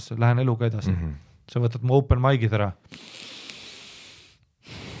tõusen üles, lähen eluga edasi. Sa võtad mu open mic'id ära.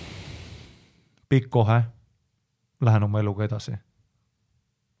 Pikk kohe, lähen oma eluga edasi.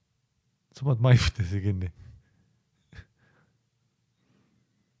 Sa paned MyFitnessi kinni.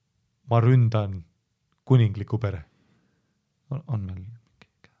 Ma ründan kuningliku pere. On meil?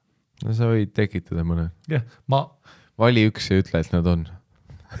 Sa võid tekitada mõne. Jah, Vali üks ja ütle, et nad on.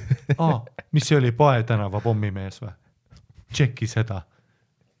 Mis see oli Pae tänava pommimees või? Tšeki seda.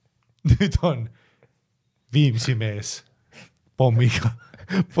 Nüüd on Viimsi mees pommiga.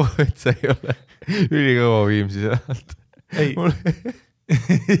 Poed sa ei ole ülikõva Viimsi sealt. Ei.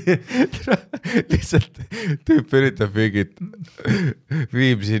 Lihtsalt tüüp üritab mingit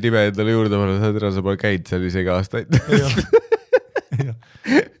Viimsi nime endale juurde panna, sa pole käinud seal isegi aastaid.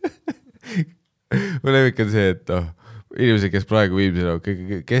 Mu lemmik on see, et inimesed, kes praegu Viimsi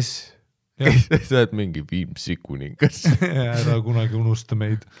kes sa oled mingi Viimsi kuningas. Ära kunagi unusta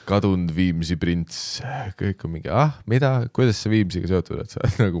meid. Kadunud Viimsi prints. Kõik on mingi, mida? Kuidas sa Viimsiga seotud, et sa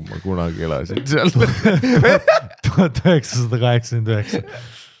oled nagu ma kunagi elasin seal? 1989.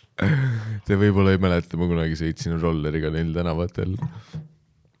 Te võib-olla ei mäleta, ma kunagi sõitsin rolleriga neil tänavatel.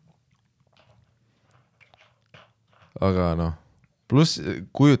 Aga pluss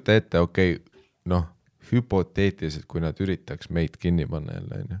kujuta ette, hüpoteetiliselt, kui nad üritaks meid kinni panna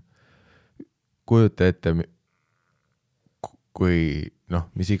jälle, kujuta ette, kui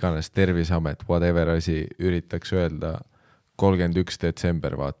mis iganes Tervisamet, whatever asi üritaks öelda 31.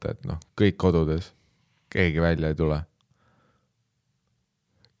 detsember, vaata, et kõik kodudes, keegi välja ei tule.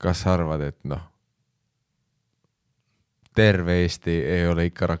 Kas sa arvad, et terve Eesti ei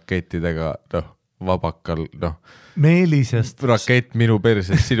ole ikka rakettidega, vabakal, Meelisest. Rakett minu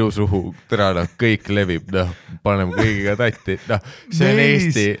perses, sinu suhu, kõik levib, paneme kõigiga tatti, see on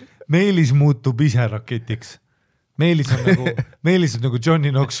Eesti. Meelis muutub ise raketiks. Meelis on nagu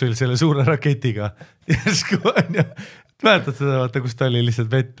Johnny Knoxville selle suure raketiga. mäletad seda, vaata, kus ta oli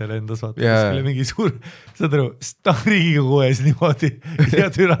lihtsalt vette lendas, vaata, kuskile mingi suur, saad aru, Riigikogu ees niimoodi ja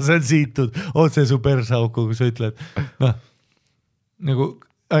türa see on siitud otse su persauku, kui sa ütled, noh, nagu,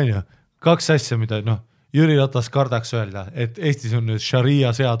 ainu, 2 asja, mida, noh, Jüri Ratas kardaks öelda, et Eestis on nüüd šaria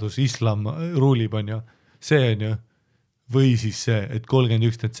seadus, islam ruulib, on ju, see on ju, või siis see, et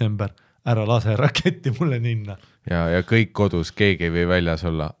 31. detsember ära lase raketti mulle ninna. Ja kõik kodus, keegi ei või väljas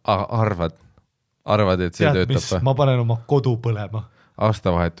olla, arvad, et see tead, töötab või? Ma panen oma kodu põlema.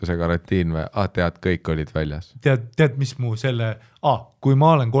 Aastavahetuse karantiin või? Tead, kõik olid väljas. Tead, mis mu selle, kui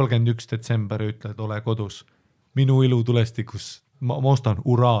ma olen 31. detsember, ütled, ole kodus, minu ilutulestikus, ma ostan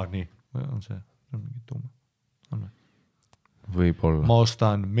uraani, on see mingi tuum. Võib-olla. Ma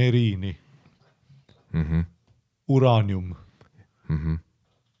ostan meriini. Uraanium.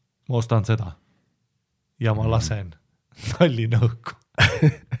 Ma ostan seda. Ja ma lasen Tallinna õhku.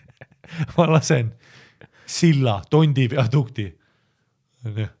 Ma lasen silla, Tondi viadukti.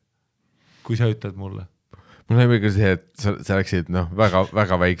 Kui sa ütled mulle. Mul on ikka see, et sa läksid väga,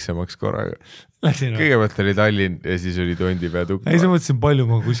 väga väiksemaks korraga. Kõigepealt oli Tallinn ja siis oli Tondi viadukt. Ei, sa mõtlesin palju,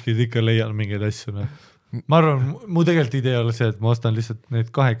 ma kuskil ikka leian mingeid asju. Ma arvan, mu tegelikult idee oli see, et ma ostan lihtsalt need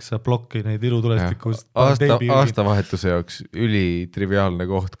 8 plokki, neid ilutulestikust. Aastavahetuse jaoks ülitriviaalne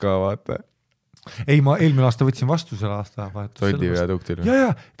koht ka, vaata. Ei, ma eelmine aasta võtsin vastu selle aastavahetuse. Tondi viaduktil.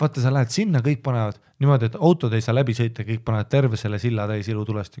 Ja, vaata, sa lähed sinna, kõik panevad niimoodi, et autod ei saa läbi sõita, kõik panevad terve selle silla täis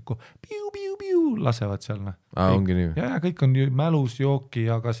ilutulestikku. Lasevad seal. Ongi nii. Ja, kõik on mälus, jooki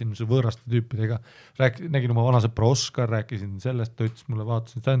ja ka siin võõraste tüüpidega. Nägin oma vanasõpra Oskar, rääkisin sellest, ta ütles mulle,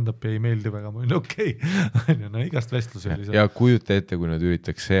 vaatasin stand-up ja ei meeldi väga. Ma olin okei. No, igast vestlusi oli seal. Ja kujuta ette, kui nad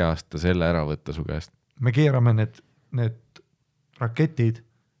üritaks see aasta selle ära võtta su käest. Me keerame need raketid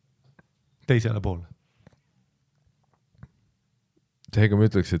teisele poole. Seega ma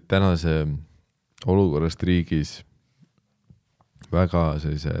ütleks, et tänase olukorrast riigis väga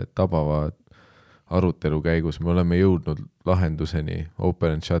sellise tabava arutelu käigus me oleme jõudnud lahenduseni,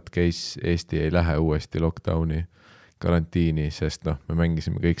 open and shut case, Eesti ei lähe uuesti lockdowni karantiini, sest me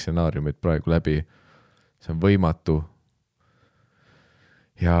mängisime kõik stsenaariumid praegu läbi, see on võimatu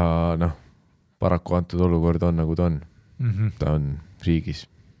ja paraku antud olukord on nagu ta on. Ta on riigis.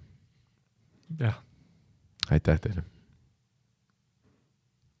 Jah. Aitäh teile.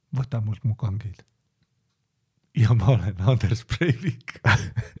 Võta mult mu kangeid. Ja ma olen Anders Breivik.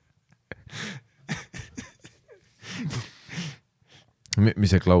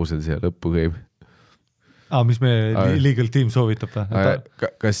 Mis see klausel siia lõppu käib? Mis me legal team soovitab?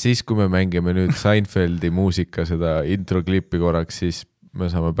 Kas siis, kui me mängime nüüd Seinfeldi muusika seda introklippi korraks, siis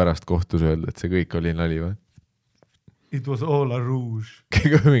me saame pärast kohtus öelda, et see kõik oli nali või? It was all a rouge.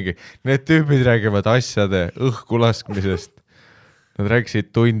 Need tüübid räägivad asjade õhku laskmisest. Nad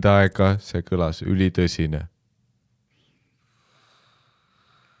rääkisid tund aega, see kõlas ülitõsine.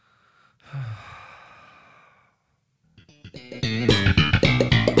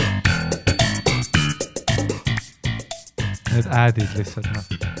 Need aadid lihtsalt,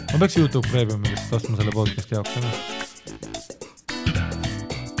 Ma peaks YouTube Premiumi lihtsalt ostma selle podcasti jaoks.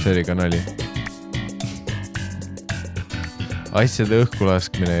 See oli ka nali. Asjade õhku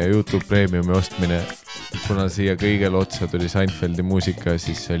laskmine ja YouTube Premiumi ostmine, kuna siia kõigel otsa tuli Seinfeldi muusika,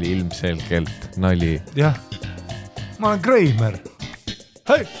 siis see oli ilmselgelt nali. Jah, ma olen Kreimer.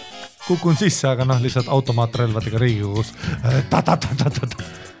 Hei, kukun sisse, aga lihtsalt automaatrelvadega Riigikogus.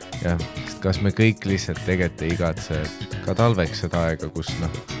 Jah, kas me kõik lihtsalt tegelikult ei igatse ka talveks seda aega, kus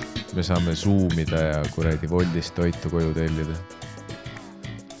me saame zoomida ja kuradi Woldist toitu koju tellida.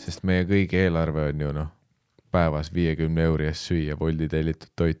 Sest meie kõigi eelarve on ju päevas 50 euri eest süüa Woldi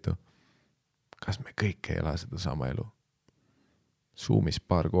tellitud toitu. Kas me kõik ei ela seda sama elu? Zoomis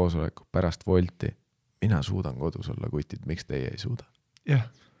paar koosolekut pärast Wolti. Mina suudan kodus olla kutid, miks teie ei suuda? Jah.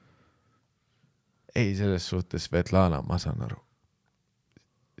 Ei, selles suhtes Svetlana, ma saan aru.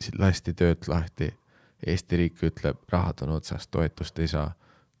 Lasti töölt lahti. Eesti riik ütleb, rahad on otsast, toetust ei saa.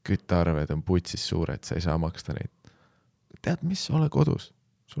 Küttearved on putsis suured, sa ei saa maksta neid. Tead, mis, ole kodus.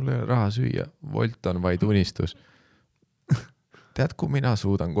 Sul ei ole raha süüa, Wolt on vaid unistus. Tead, kui mina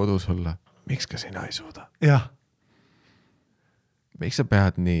suudan kodus olla, miks ka sina ei suuda? Jah. Miks sa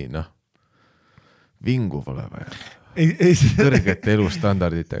pead nii, vinguv olema ja see... kõrgete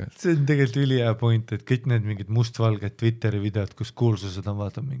elustandarditega? See on tegelikult ülihea point, et kõik need mingid mustvalged Twitteri videod, kus kuulsused on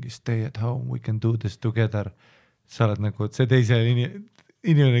vaata mingi stay at home, we can do this together. Sa oled nagu, et see teise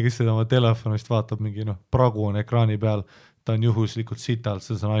inimene, kes seda oma telefonist vaatab mingi pragu on ekraani peal, ta on juhuslikult sitalt,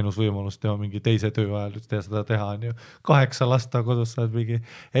 see on ainus võimalus teha mingi teise töö ajal, seda teha on ju 8 lasta kodus, saad mingi,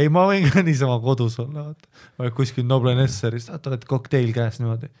 ei ma võin ka niisama kodus olla, või kuskil Noble Nesserist, oled kokteil käes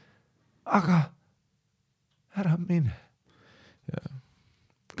niimoodi, aga ära mine.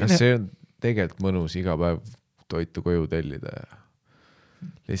 Kas see on tegelikult mõnus iga päev toitu koju tellida ja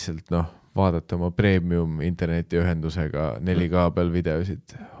lihtsalt vaadata oma premium internetiühendusega 4K peal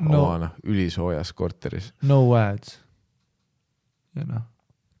videosid oma ülisoojas korteris. No ads. Ja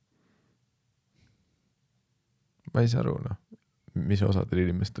ma ei saa aru, mis osadel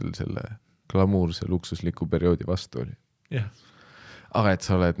inimestel selle glamuurse luksusliku perioodi vastu oli. Yeah. Aga et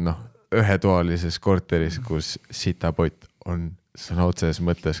sa oled ühetoalises korteris, kus sitapott on sõna otseses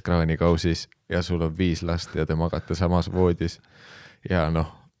mõttes kraanikausis ja sul on 5 last ja te magate samas voodis ja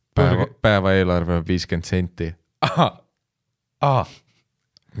päeva eelarve on 50 senti.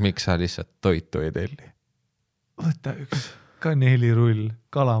 Miks sa lihtsalt toitu ei telli? Võta üks kaneelirull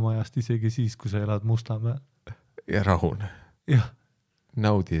kalamajast isegi siis, kui sa elad Mustamäe. Ja rahune. Jah.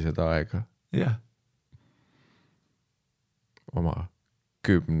 Naudi seda aega. Jah. Oma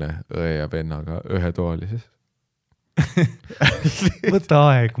 10 õe ja vennaga ühetoalises. Võta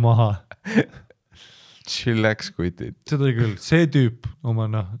aeg maha. Chillax kutid. Seda küll. See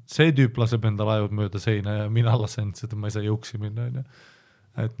tüüp laseb endal ajud mööda seina ja mina lasen seda, ma ei saa jõuksi minna.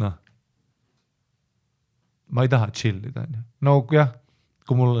 Et ma ei taha chillida. Jah,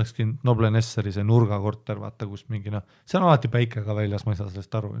 kui mul olekski Noble Nesseri see nurgakorter, vaata, kus mingi see on alati päikega väljas, ma ei saa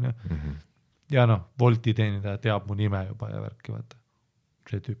sellest aru. Ja Wolti teenida teab mu nime juba ja värki, vaata.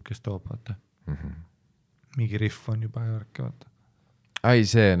 See tüüp, kes toob, vaata. Mingi riff on juba ja värki, vaata. Ai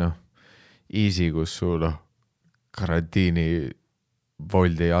see, easy, kus sul karantiini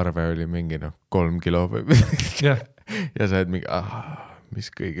Wolti arve oli mingi 3 kilo või ja sa oled mingi,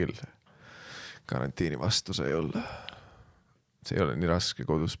 mis kõigil karantiini vastu sai olla. See ei ole nii raske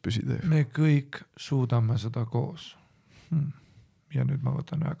kodus püsida. Me kõik suudame seda koos. Ja nüüd ma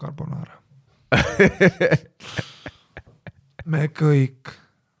võtan ühe carbonara. Me kõik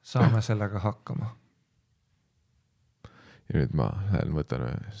saame sellega hakkama. Ja nüüd ma lähen võtan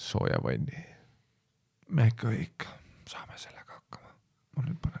ühe sooja vanni. Me kõik saame sellega hakkama. Ma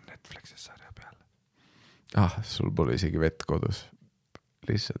nüüd panen Netflixis sarja peale. Sul pole isegi vett kodus.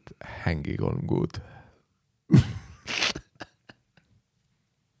 Lihtsalt hängi 3 kuud.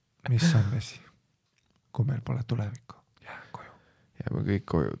 Mis on vesi? Kui meil pole tulevikku, jää koju. Jääme kõik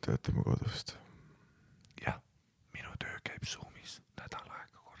koju, töötame kodust. Jah, minu töö käib Zoomis nädal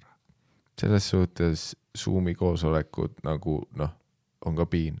aega korra. Selles suhtes Zoomi koosolekud on ka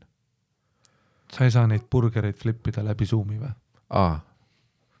piin. Sa ei saa neid burgereid flippida läbi Zoomi või?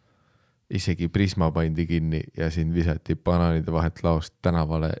 Isegi Prisma pandi kinni ja siin visati banaanide vahet laost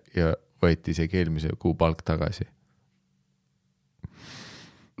tänavale ja võeti isegi eelmise kuu palk tagasi.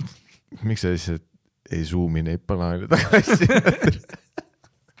 Miks sa lihtsalt ei Zoomi neid banaanide tagasi?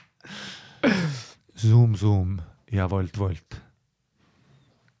 Zoom ja Volt.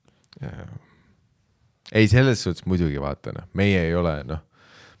 Ei, selles suhtes muidugi vaata, meie ei ole,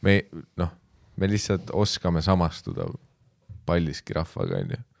 me lihtsalt oskame samastuda Paldiski rahvaga,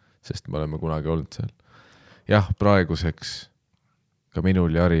 sest me oleme kunagi olnud seal. Jah, praeguseks ka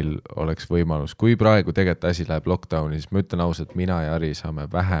minul ja Aril oleks võimalus, kui praegu tegelikult asi läheb lockdowni, siis ma ütlen ausalt, mina ja Ari saame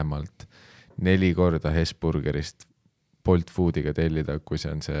vähemalt 4 korda Hesburgerist Bolt Foodiga tellida, kui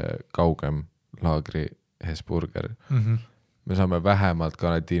see on see kaugem laagri Hesburger. Me saame vähemalt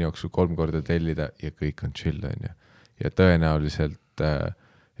karantiini jooksul 3 korda tellida ja kõik on chill, ja tõenäoliselt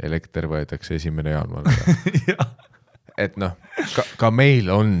elekter võetakse 1. jaanuar. Et ka meil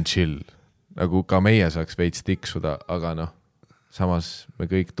on chill, nagu ka meie saaks veits tiksuda, aga samas me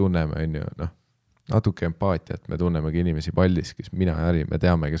kõik tunneme, natuke empaatiat, me tunnemegi inimesi Paldiskis, mina ja Ari, me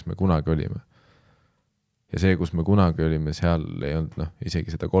teame, kes me kunagi olime. Ja see, kus me kunagi olime, seal ei olnud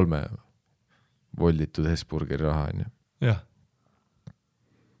isegi seda 3 volditud Hesburgeri raha. Jah.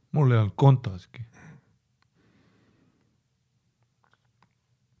 Mul ei olnud kontoski.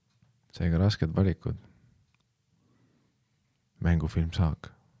 Seega rasked valikud. Mängufilm Saag.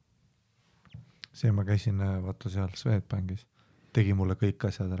 See ma käisin vaata seal Swedbankis. Tegi mulle kõik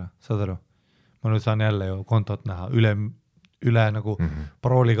asjad ära. Saad aru? Ma nüüd saan jälle ju kontot näha. Üle nagu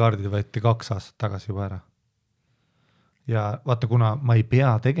parolikaardid võeti 2 aastat tagasi juba ära. Ja vaata, kuna ma ei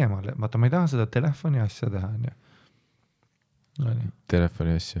pea tegema, vaata, ma ei taha seda telefoni asja teha.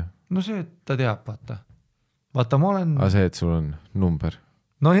 Telefoni asja? No see, et ta teab, vaata. Vaata, ma olen... see, et sul on number?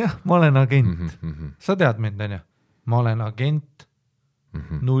 No jah, ma olen agent. Sa tead mind, on ju? Ma olen agent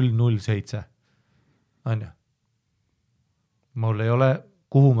 007. On ju? Mul ei ole,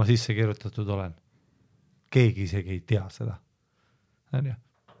 kuhu ma sisse kirjutatud olen. Keegi isegi ei tea seda. On ju?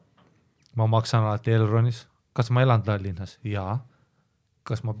 Ma maksan alati Elronis. Kas ma elan Tallinnas? Jaa.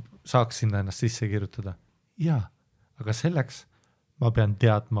 Kas ma saaksin ennast sisse kirjutada? Jaa. Aga selleks ma pean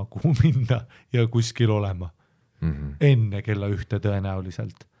teadma, kuhu minna ja kuskil olema. enne kella 1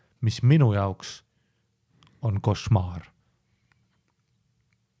 tõenäoliselt, mis minu jaoks on košmaar.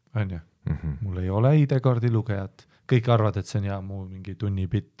 On ju? Mul ei ole ID-kaardi lugejat, kõik arvad, et see on mu mingi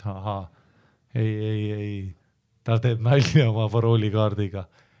tunnipitt, ei, ta teeb nalja oma parolikaardiga.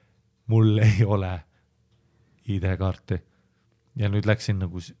 Mul ei ole ID-kaarti. Ja nüüd läksin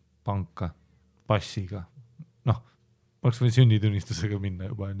nagu panka passiga. Oleks võin sünnitunnistusega minna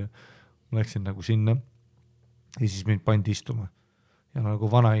juba. Ma läksin nagu sinna ja siis mind pandi istuma. Ja nagu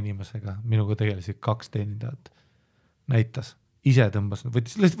vana inimesega, minuga tegelesid 2 teenindajat. Näitas, ise tõmbas,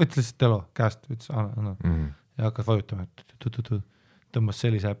 võttis lihtsalt telo käest, võttis, ja hakkas vajutama, tõmbas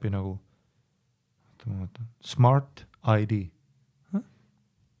sellise äpi nagu Smart ID.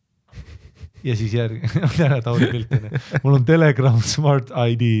 Ja siis Tauri pilt. Mul on Telegram, Smart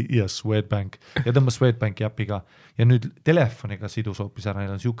ID ja Swedbank. Ja tõmbas Swedbanki äpi ka. Ja nüüd telefoniga sidus hoopis ära,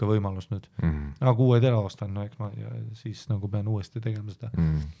 neil on siuke võimalus nüüd. Aga uue tele ostan, eks ma siis nagu pean uuesti tegema seda.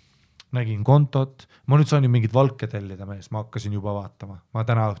 Nägin kontot. Ma nüüd saan ju mingid valke tellida mees. Ma hakkasin juba vaatama. Ma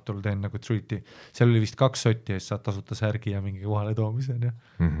täna õhtul teen nagu treati. Seal oli vist 2 sotti ja siis saad tasuta särgi ja mingi kohale toomiseni.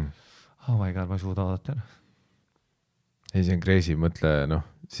 Oh my god, ma ei suuda oodata. Ei, see on crazy, mõtle,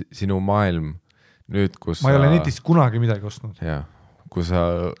 sinu maailm nüüd, kus ma ei ole netist kunagi midagi ostnud. Jah, kui sa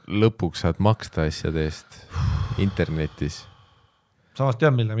lõpuks saad maksta asjade eest internetis. Samas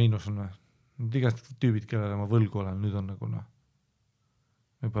tead, mille miinus on. Need igast tüübid, kellele ma võlgu olen, nüüd on nagu me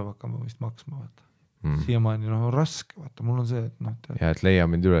peab hakkama vist maksma, vaata. Siiamaani raske, vaata, mul on see, et ja, et leia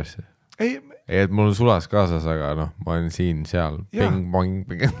mind üles. Ei, et mul on sulas kaasas, aga ma olen siin, seal.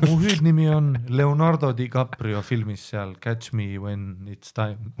 Mu hüüdnimi on Leonardo DiCaprio filmis seal Catch Me When It's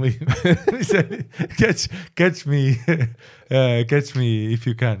Time või catch me if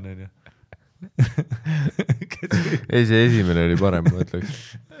you can. Ei, see esimene oli parem, ma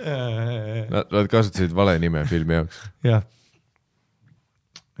ütleks. Nad kasutasid vale nime filmi jaoks. Jah.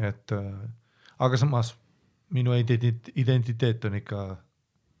 Et, aga samas minu identiteet on ikka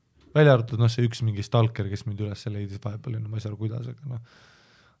välja arvatud, see üks mingi stalker, kes mind üles leidis vahepeal, ma ei saa kuidas,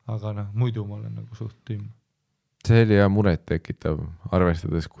 aga muidu ma olen nagu suht tiim. See oli muret tekitav,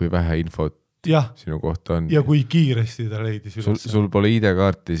 arvestades, kui vähe infot sinu kohta on. Ja kui kiiresti ta leidis üles. Sul pole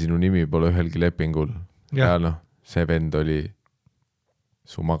ID-kaarti, sinu nimi pole ühelgi lepingul. Ja see vend oli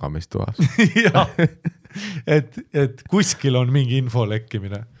su magamistoas. et kuskil on mingi info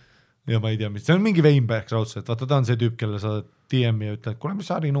lekkimine. Ja ma ei tea, mis. See on mingi Weinberg raudselt. Vaata, ta on see tüüp, kelle sa DM-i ja ütled, kuule, mis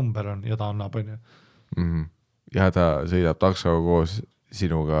sari number on ja ta annab, on ju. Ja ta sõidab taksoga koos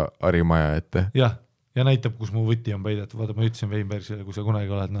sinuga harimaja ette. Ja näitab, kus mu võti on peidet. Vaata, ma ütlesin Weinbergsile, kui sa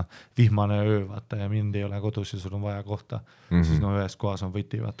kunagi oled vihmane öö, vaata, ja mind ei ole kodus ja sul on vaja kohta. Siis ühes kohas on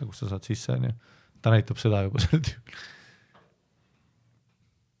võti, vaata, kus sa saad sisse. On ju. Ta näitab seda juba selle tüüp.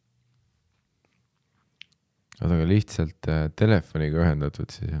 Aga lihtsalt telefoniga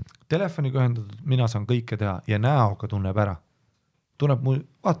ühendatud siis. Telefoniga ühendatud, mina saan kõike teha ja näoga tunneb ära. Tunneb mul,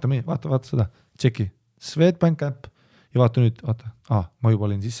 vaata seda, tšeki, Swedbank äpp ja vaata nüüd, ma juba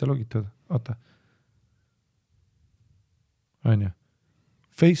olin sisse logitud, vaata. On ju.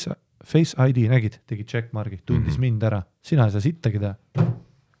 Face ID, nägid, tegi checkmargi, tundis mind ära, sina ei saa sittagi teha.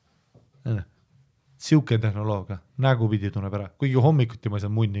 Siuke tehnoloogia, nägu pidi tunneb ära, kuigi hommikuti ma ei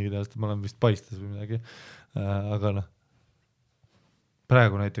saa munnigi teha, sest ma olen vist paistes või midagi, aga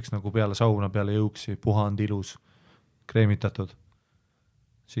praegu näiteks nagu peale sauna, peale jõuksi, puhand, ilus, kreemitatud,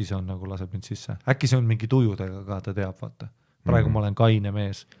 siis on nagu laseb mind sisse. Äkki see on mingi tujudega ka, ta teab, vaata. Praegu ma olen kaine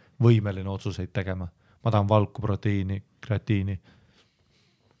mees, võimeline otsuseid tegema. Ma tahan valku, proteiini, kreatiini.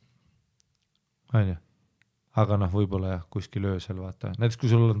 On ju? Aga võib-olla kuskil öösel, vaata. Näiteks kui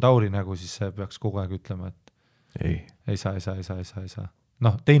sul on Tauri nägu, siis see peaks kogu aeg ütlema, et ei saa.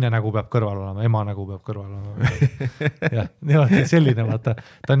 Teine nägu peab kõrval olema, ema nägu peab kõrval olema. ja selline, vaata,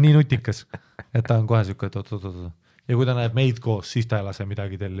 ta on nii nutikas, et ta on kohe siuke, et ja kui ta näeb meid koos, siis ta ei lase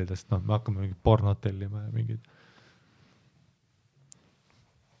midagi tellida, sest me hakkame mingid pornot tellima ja mingid.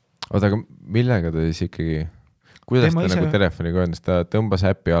 Oota, aga millega ta siis ikkagi, kuidas ta nagu telefoniga ühendas, ta tõmbas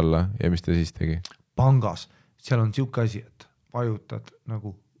äppi alla ja mis ta siis tegi? Pangas, seal on siuke asi, et vajutad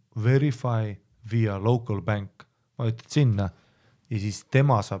nagu verify via local bank, vajutad sinna ja siis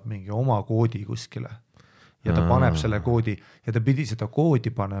tema saab mingi oma koodi kuskile ja ta paneb selle koodi ja ta pidi seda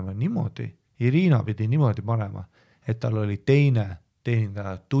koodi panema niimoodi, Irina pidi niimoodi panema, et tal oli teine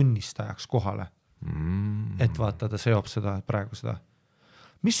teenindaja tunnistajaks kohale. Et vaata, ta seob seda praegu seda.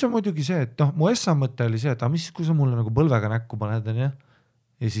 Mis on muidugi see, et mu essa mõte oli see, et mis kui sa mulle nagu põlvega näkku paned ja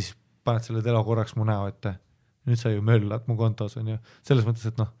siis paned selle telo korraks mu näo ette. Nüüd sa ju möllad mu kontos. On ju. Selles mõttes,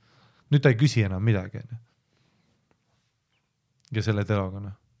 et nüüd ta ei küsi enam midagi. Ja selle teloga.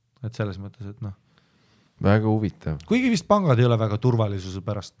 Et selles mõttes, et väga huvitav. Kuigi vist pangad ei ole väga turvalisuse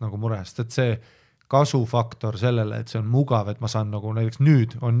pärast nagu murest, et see kasufaktor sellele, et see on mugav, et ma saan nagu näiteks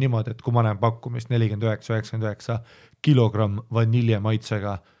nüüd on niimoodi, et kui ma näen pakkumist 49,99 kilogramm vanilje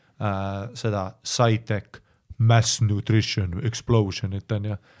maitsega seda Cytec Mass Nutrition Explosionit on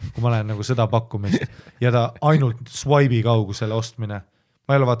ja kui ma näen nagu seda pakkumist ja ta ainult swipe'i kaugusele ostmine,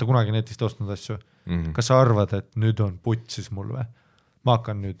 ma ei ole vaata kunagi netist ostnud asju, kas sa arvad, et nüüd on putsis mul või? Ma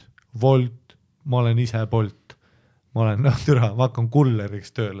hakkan nüüd Volt, ma olen ise Bolt, ma hakkan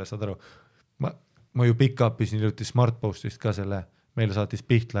kulleriks tööle, saad aru, ma ju pick-up'isin hiljuti Smartpostist ka selle, meile saatis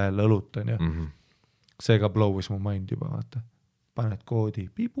Pihtla jälle õlut, on ju. See ka blowis mu mind juba, vaata. Paned koodi,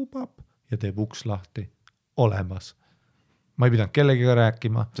 pipupap ja teeb uks lahti. Olemas. Ma ei pidanud kellegiga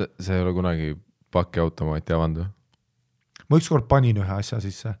rääkima. See ei ole kunagi pakiautomaati avandu? Ma ükskord panin ühe asja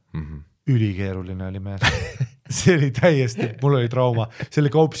sisse. Ülikeeruline oli mees. See oli täiesti, mul oli trauma. See oli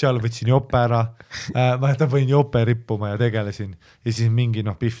kaupsi all, võtsin jope ära. Ma võin jope rippuma ja tegelesin. Ja siis mingi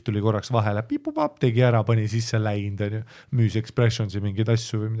Pihv tuli korraks vahele. Pipupap tegi ära, pani sisse läind. Müüs Expressionsi mingeid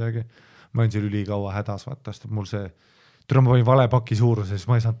asju või midagi. Ma olin seal ülikaua hädas, vaata. Mul see, ma panin vale paki suuruse, siis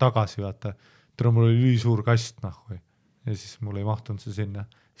ma ei saanud tagasi, vaata. Mul oli ülisuur kast nahku ja siis mul ei mahtunud see sinna.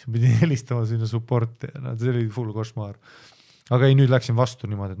 Siis ma pidin helistama sinna supporti ja see oli full košmaar. Aga ei, nüüd läksin vastu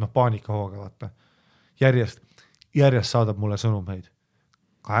niimoodi, et paanika hooga vaata. Järjest saadab mulle sõnumeid.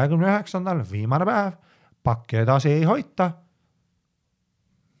 29. viimane päev, pakki edasi ei hoita.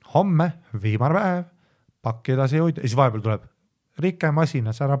 Homme, viimane päev, pakki edasi ei hoita. Ja siis vahepeal tuleb, Rike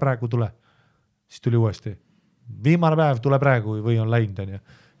masinas, ära praegu tule. Siis tuli uuesti. Viimane päev tule praegu või on läinud. Ja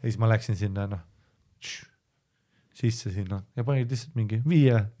siis ma läksin sinna sisse sinna ja panid lihtsalt mingi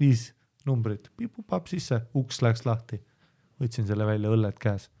 5 numbrit, pipupap sisse, uks läks lahti. Võtsin selle välja, õlled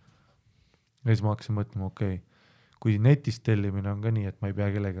käes. Ja siis ma hakkasin mõtlema, okei, kui netist tellimine on ka nii, et ma ei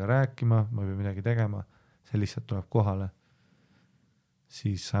pea kellega rääkima, ma ei pea midagi tegema, see lihtsalt tuleb kohale,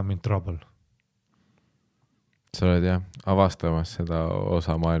 siis I'm in trouble. Sa oled avastamas seda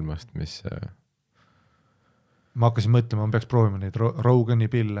osa maailmast, mis... Ma hakkasin mõtlema, ma peaks proovima neid Rogani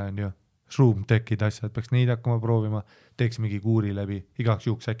pille on ju, Shroom Techid asjad, peaks neid hakkama proovima, teeks mingi kuuri läbi, igaks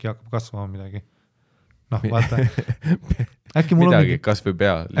juhuks äkki hakkab kasvama midagi. Vaata. Äkki mul midagi, on mingi, kas või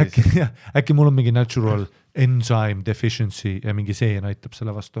pea. Äkki mul on mingi natural enzyme deficiency ja mingi see näitab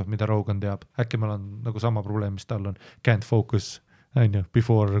selle vastu, mida Rogan teab. Äkki mul on nagu sama probleem, mis tal on. Can't focus, on ju,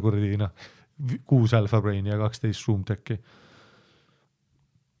 before kuradi 6 alpha brain ja 12 Shroom Techi.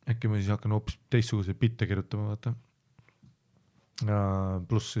 Äkki ma siis hakkan hoopis teistsuguseid bitte kirjutama, vaata.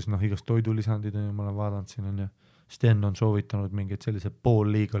 Pluss siis igast toidulisandid on ja ma olen vaadanud siin on ja Sten on soovitanud mingeid sellised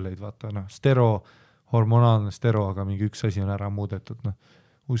poolliigaleid, vaata, hormonaalne stero, aga mingi üks asi on ära muudetud,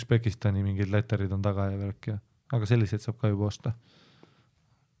 Usbekistani mingid letterid on taga ja värk ja, aga selliseid saab ka juba osta.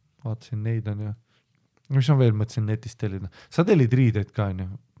 Vaatasin neid on ja, mis on veel mõtlesin netist tellida. Sa tellid riideid ka on ju,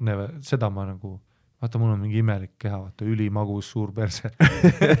 seda ma nagu, vaata mul on mingi imelik keha, vaata ülimagus suur perse.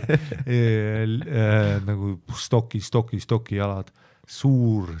 Nagu stoki jalad,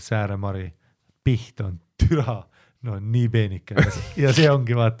 suur sääremari, piht on türa, nii peenike. Ja see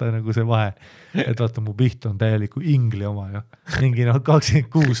ongi vaata nagu see vahe, et vaata mu piht on täieliku ingli oma ja mingi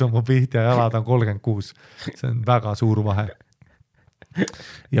 26 on mu piht ja jalad on 36. See on väga suur vahe.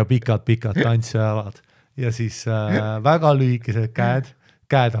 Ja pikad tantsija jalad ja siis väga lühikesed käed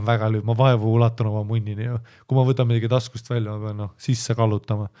on väga lühid, ma vaevu ulatun oma munnini ja kui ma võtan midagi taskust välja, ma pean sisse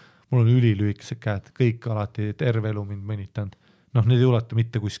kallutama. Mul on ülilühikesed käed, kõik alati terve elu mind mõnitanud. Need ei ulata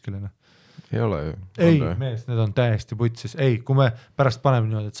mitte kuskile. Ei ole ju. Ei, mees, need on täiesti putsis. Ei, kui me pärast paneme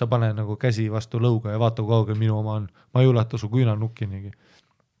niimoodi, et sa pane nagu käsi vastu lõuga ja vaata, kui kaugel minu oma on. Ma ei ulata su küünanukkinigi.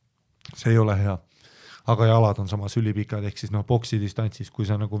 See ei ole hea. Aga jalad on samas ülipikad, ehk siis boksi distantsis, kui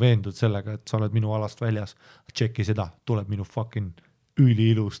sa nagu veendud sellega, et sa oled minu alast väljas, tšeki seda, tuleb minu fucking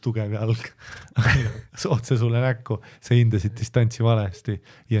üliilus tugev jalg. Otse sulle näkku, sa hindasid distantsi valesti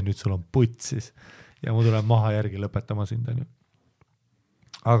ja nüüd sul on putsis ja mu tuleb maha järgi lõpetama sind.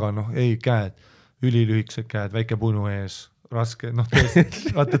 Aga ei käed, ülilühikesed käed, väike punu ees, raske,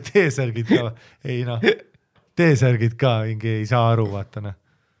 vaata T-särgid ka, T-särgid ka, ei saa aru, vaata.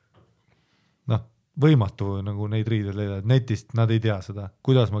 Võimatu nagu neid riided leida, netist nad ei tea seda,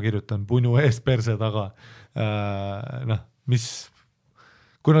 kuidas ma kirjutan punu ees perse taga, mis,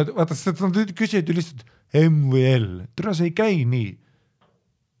 kui nad, vaata, nad küsivad ju lihtsalt M või L, türa see ei käi nii.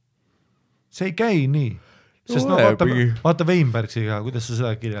 See ei käi nii. Sest vaata Weinbergsiga, kuidas sa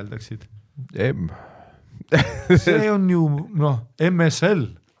seda kirjeldaksid? M. See on ju, MSL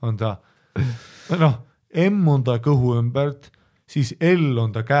on ta. M on ta kõhu ümbert, siis L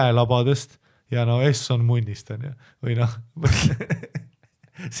on ta käelabadest ja S on munnist, on ju. Või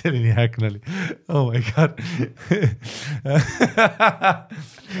see oli nii häknali, oh my god.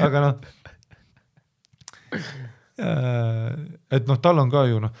 aga noh, et noh, tal on ka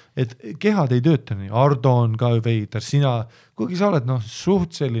ju noh, et kehad ei tööta nii, Ardo on ka veider, sina, kuigi sa oled noh,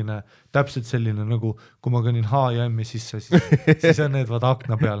 suht selline, täpselt selline nagu, kui ma kõnin H&M-i sisse, siis on need vaat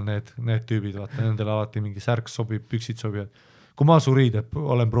akna peal need tüübid, vaata, nendel alati mingi särk sobib, püksid sobivad. Kui ma su riideb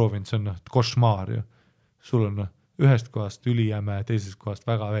olen proovinud, see on noh, košmaar ju, sul on noh, ühest kohast ülijäme, teisest kohast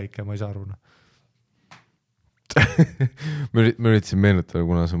väga väike, ma ei saa aru noh. ma üritasin meenutada,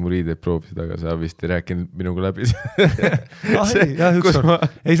 kuna sa mu riideid proovisid, aga sa vist ei rääkinud minuga läbi.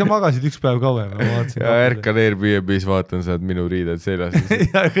 Ei, sa magasid üks päev kauem. Ja ärkan Airbnb's vaatan, saad minu riided seljas.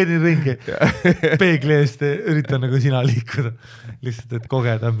 ja kõnin ringi, peegli eest üritan nagu sina liikuda. Lihtsalt, et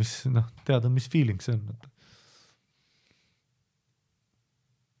kogeda, mis, noh, teada, mis feeling see on.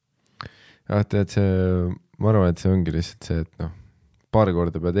 Ja, tead, ma arvan, et see ongi lihtsalt see, et noh, paar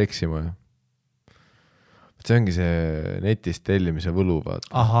korda pead eksima ja see ongi see netist tellimise võlu, vaata.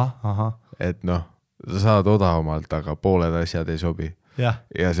 Aha. Et noh, sa saad odavamalt, aga pooled asjad ei sobi. Ja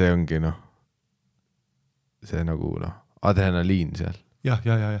see ongi noh, see nagu noh, adrenaliin seal. Ja.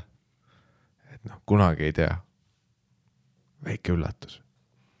 Et noh, kunagi ei tea. Väike üllatus.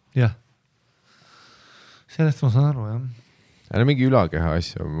 Jah. Sellest ma saan aru, jah. Ja mingi ülakeha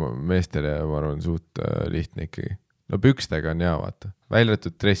asju, meestele ma arvan suht lihtne ikkagi. No pükstega on hea, vaata.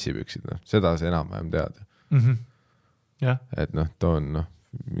 Väljatud dressipüksid, noh, seda see enam-vähem teada. Ja. Et noh, ta on noh,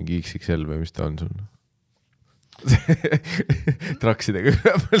 mingi XXL või mis ta on sul. Traksidega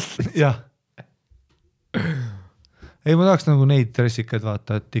üle pealt. Jah. Ei, ma tahaks nagu neid dressikaid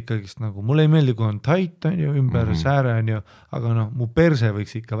vaata, et ikkagist nagu, mulle ei meeldi, kui on tight on ju, ümber sääre on ju, aga noh, mu perse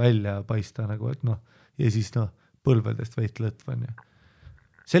võiks ikka välja paista nagu, et noh, ja siis noh, põlvedest veit lõtvan ja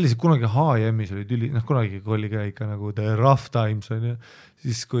sellised kunagi H&M-is olid kunagi oli ka ikka nagu The Rough Times on ju,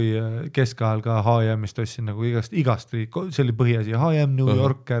 siis kui keskajal ka H&M-ist ostsin nagu igast see oli põhiasi H&M, New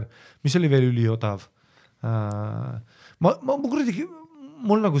Yorker, mis oli veel üliodav.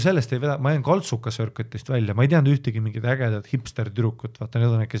 Mul nagu sellest ei veda, ma jäin kaltsukasörketist välja, ma ei teanud ühtegi mingid ägedad hipster tüdrukut, vaata,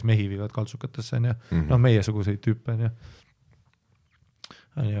 need on, kes mehi viivad kaltsukatesse on ju, noh, meiesuguseid tüüpe on ju.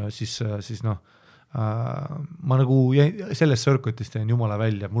 Ja siis noh, ma nagu sellest sörkutist jäin jumala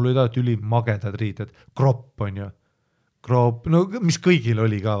välja, mul oli tahet üli magedad riided, kropp on ju, no mis kõigil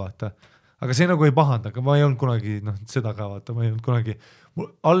oli ka vaata, aga see nagu ei pahanda, aga ma ei olnud kunagi seda ka vaata, ma ei olnud kunagi,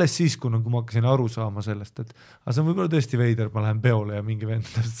 alles siis, kui ma hakkasin aru saama sellest, et aga see on võib-olla tõesti veider, ma lähen peole ja mingi vend,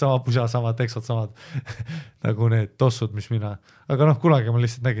 sama pusa, samad teksad, samad nagu need tossud, mis mina, aga noh, kunagi ma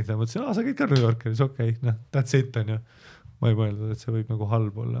lihtsalt nägin seda, mõtlesin, sa käid ka New Yorkeris, okei, noh, that's it on ju, ma ei mõelnud, et see võib nagu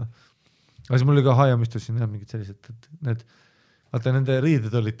halb olla. Aga siis mul oli ka H&M-ist siin mingid sellised, et vaata, nende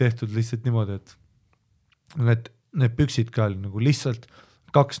riided olid tehtud lihtsalt niimoodi, et need püksid ka oli nagu lihtsalt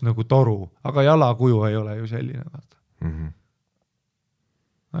kaks nagu toru, aga jalakuju ei ole ju selline, vaata.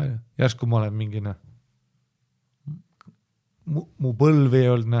 Järsku ma olen mingine, mu põlvi ei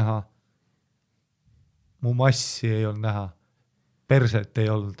olnud näha, mu massi ei olnud näha, perset ei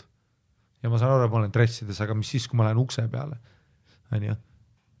olnud. Ja ma saan aru, et ma olen dressides, aga mis siis, kui ma lähen ukse peale, on ju.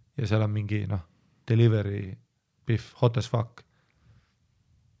 Ja seal on mingi, noh, delivery biff, hot as fuck.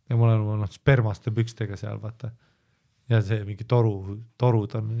 Ja mul on spermaste pükstega seal, vaata. Ja see mingi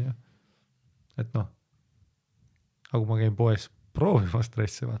torud on, ja. Et noh, aga kui ma käin poes proovimas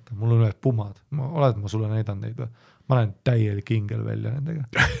dresse, vaata, mul on ühed pumad. Ma sulle näidan neid või? Ma olen täielik ingel välja nendega.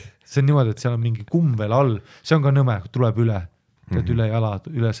 See on niimoodi, et seal on mingi kumm veel all. See on ka nõme, tuleb üle. Tead üle jala,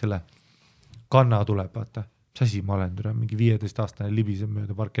 üle selle kanna tuleb, vaata. Mis asi ma olen, mingi 15-aastane libisem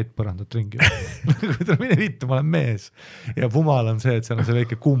mööda parkettpõrandat ringi. Mine vittu, ma olen mees. Ja pumal on see, et seal on see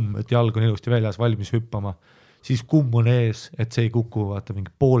väike kumm, et jalg on ilusti väljas valmis hüppama. Siis kumm on ees, et see ei kuku, vaata,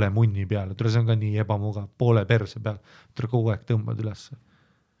 mingi poole munni peale. See on ka nii ebamugav, poole perse peal. Kogu aeg tõmbad üles.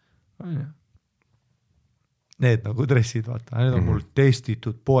 Need nagu dressid, vaata. Need on mul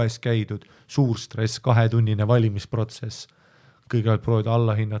testitud, poes käidud, suur stress, 2-tunnine valimisprotsess. Kõigepealt proovid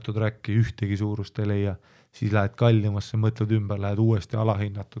allahinnatud räkki, ühtegi suurust ei leia. Siis lähed kallimasse, mõtled ümber, lähed uuesti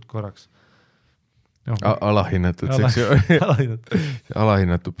alahinnatud korraks. Alahinnatud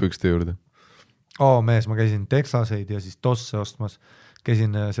alahinnatud pükste juurde. Mees, ma käisin Texaseid ja siis Tosse ostmas.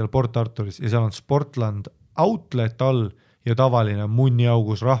 Käisin seal Port Arturis ja seal on Sportland outlet all ja tavaline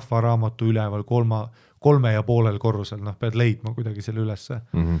munniaugus rahvaraamatu üleval 3,5 korrusel. Noh, pead leidma kuidagi selle ülesse.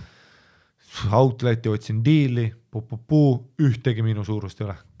 Outleti otsin diili, ühtegi minu suurust ei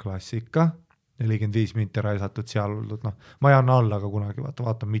ole. Klassika. 45 minti raisatud seal oldud, noh, ma ei anna alla ka kunagi,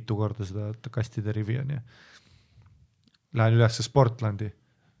 vaatan mitu korda seda kastide rivi on ja lähen ülesse Sportlandi,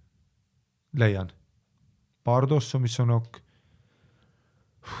 leian paar tossu, mis on ok,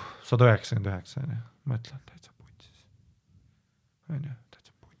 199, onju. Ma ütlen, täitsa putsis. Onju,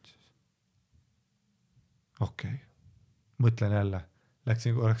 täitsa putsis. Okei. Mõtlen jälle.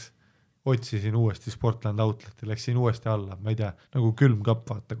 Läksin korraks, otsisin uuesti Sportland Outleti, läksin uuesti alla, ma ei tea, nagu külmkapp,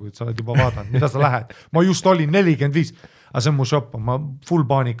 vaata, kui sa oled juba vaadanud, mida sa lähed. Ma just olin 45, aga see on mu shop, ma full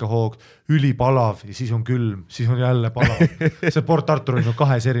paanikahoog, ülipalav ja siis on külm, siis on jälle palav. See Port Artur on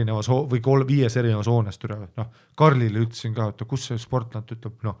 2 erinevas või 5 erinevas hoonest üle. No, Karlile ütlesin ka, et kus see Sportland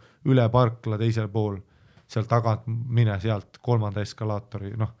ütleb, no, üle parkla teisel pool, seal tagant mine sealt 3.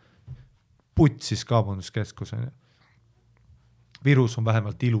 eskalaatori, noh, putsis kaubanduskeskus on ju. Virus on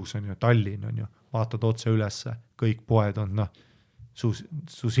vähemalt ilus, on ju, Tallinn on ju, vaatad otse ülesse, kõik poed on, noh,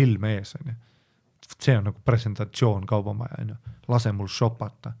 su silme ees, on ju. See on nagu presentatsioon kaubamaja, on ju, lase mul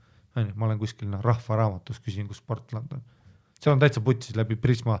shopata, on ju, ma olen kuskil rahvaraamatus, küsin, kus Sportland on. See on täitsa putsis läbi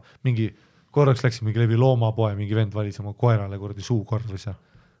Prisma, korraks läksin mingi läbi loomapoe, mingi vend valis oma koerale kuradi suukorvi seal.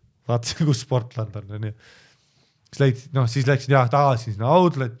 Vaatasin, kus Sportland on ju. Siis läksin tagasi sinna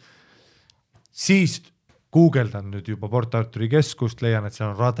outlet, siis Googledan nüüd juba Port Arturi keskust, leian, et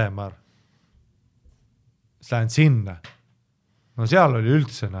seal on Rademar. Lähen sinna. No seal oli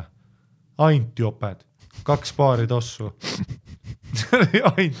üldsena ainult joped, 2 paari tossu.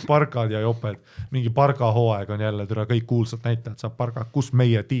 Ainult parkad ja joped. Mingi pargahooaeg on jälle, türa kõik kuulsad näitajad saab parga, kus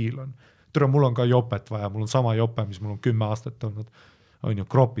meie diil on. Türa, mul on ka jopet vaja, mul on sama jope, mis mul on 10 aastat olnud. On ju,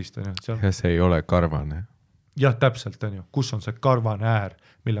 kropist on ju. Seal... Ja see ei ole karvane. Jah, täpselt on ju, kus on see karvane äär,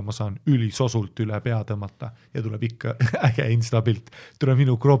 mille ma saan ülisosult üle pea tõmmata ja tuleb ikka äge instapilt. Tule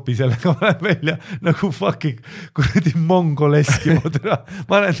minu kropi sellega ma lähen välja nagu fucking kuradi mongoleski.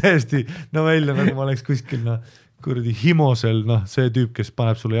 Ma olen täiesti välja nagu ma oleks kuskil kuradi himosel, see tüüp, kes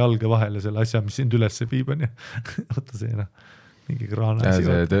paneb sulle jalge vahele selle asja, mis sind ülesse viib on ja oota see mingi kraanasi.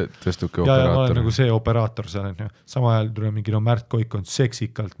 Ja see tõstuki operaator. Ja ma olen nagu see operaator seal on ju. Sama ajal tule mingi Märt Koik on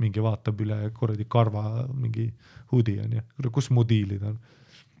seksikalt mingi vaatab üle kuradi karva mingi hudi on ju. Kus mu diilid on?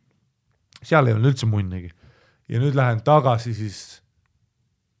 Seal ei olnud üldse munnigi. Ja nüüd lähen tagasi siis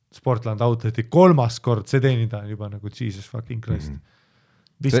Sportland Outleti 3. kord, see teeninda on juba nagu Jesus fucking Christ.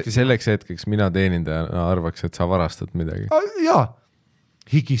 Selleks hetkeks mina teenindajana arvaks, et sa varastad midagi. Jaa,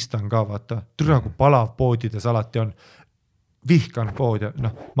 higistan ka vaata. Türa kui palav poodides alati on. Vihkan pood ja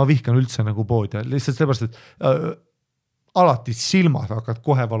ma vihkan üldse nagu pood ja lihtsalt sellepärast, et alati silmad hakkad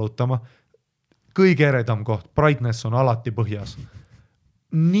kohe valutama. Kõige eredam koht, brightness on alati põhjas.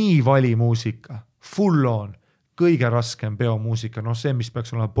 Nii vali muusika, full on, kõige raskem peomuusika, see, mis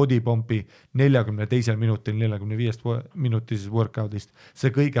peaks olema bodypompi 42 minutil, 45 minutises workoutist,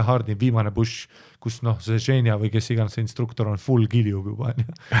 see kõige hardim viimane push, kus see Ženia või kes iganes see instruktor on full kiljub juba.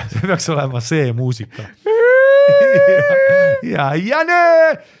 See peaks olema see muusika. ja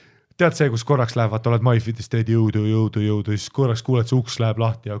tead see, kus korraks läheb, vaata oled Maifidis, teed jõudu, siis korraks kuuled, see uks läheb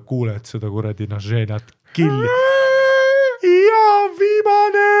lahti ja kuuled seda kuradi Ženiat killi ja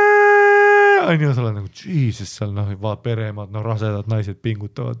viimane on ju, sa oled nagu Jesus seal, pereemad, rasedad naised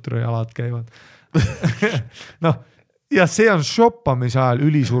pingutavad, jalad käivad ja see on shoppamise ajal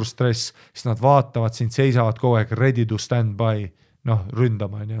ülisuur stress, siis nad vaatavad sind, seisavad kogu aeg ready to stand by,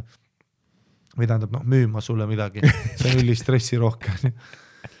 ründama on ju või tähendab, müüma sulle midagi, see on üli stressi rohkem.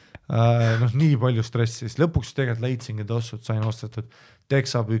 Nii palju stressi, siis lõpuks tegelikult leidsingi tossud, sain ostetud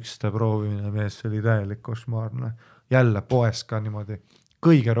teksapükste proovimine, mees, see oli täielik košmaarne. Jälle poes ka niimoodi,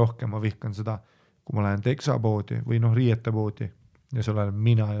 kõige rohkem ma vihkan seda, kui ma lähen teksapoodi või riietepoodi ja sul olen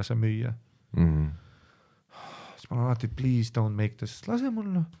mina ja see müüa. Siis ma olen alati, please don't make this, lase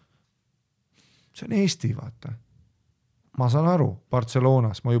mul see on Eesti, vaata. Ma saan aru,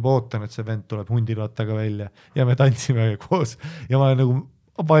 Barcelonas, ma juba ootan, et see vend tuleb hundirattaga välja ja me tantsime koos ja ma olen nagu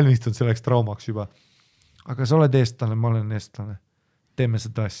valmistunud selleks traumaks juba. Aga sa oled eestlane, ma olen eestlane. Teeme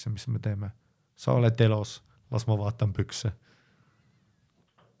seda asja, mis me teeme. Sa oled elos, las ma vaatan pükse.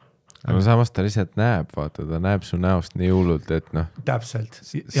 Aga samas ta lihtsalt näeb, vaata, ta näeb su näost nii hullult, et Täpselt,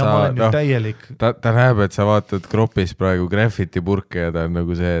 ja ma olen nüüd täielik. Ta näeb, et sa vaatad kropis praegu graffiti purke ja ta on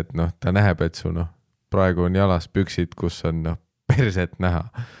nagu see, et ta näeb, et su praegu on jalas püksid, kus on perset näha,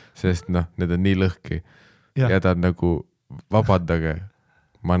 sest need on nii lõhki. Ja ta on nagu, vabandage,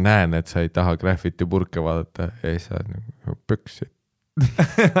 ma näen, et sa ei taha graffiti purke vaadata ja siis sa nagu püksid.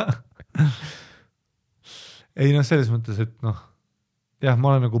 Ei selles mõttes, et jah,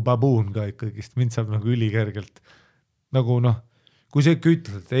 ma olen nagu babuun ka ikkagist, mind saab nagu ülikergelt. Nagu kui see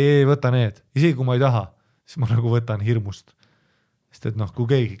kütled, et ei võta need, isegi kui ma ei taha, siis ma nagu võtan hirmust. Sest et kui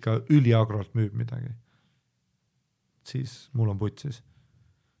keegi ikka üliagrolt müüb midagi, siis mul on putsis.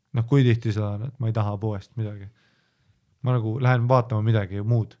 Kui tihti seda on, et ma ei taha poest midagi. Ma nagu lähen vaatama midagi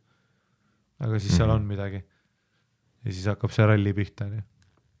muud, aga siis seal on midagi. Ja siis hakkab see ralli pihta.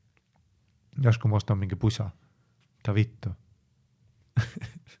 järsku ma ostan mingi pusa. Ta vittu.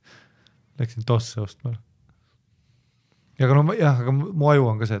 Läksin tosse ostma. Ja aga mu aju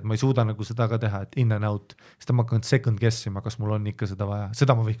on ka see, et ma ei suuda nagu seda ka teha, et in and out. Seda ma hakkan second guessima, kas mul on ikka seda vaja.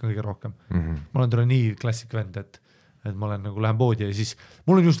 Seda ma vihkan kõige rohkem. Ma olen nii klassik vend, et ma olen nagu lähen poodi ja siis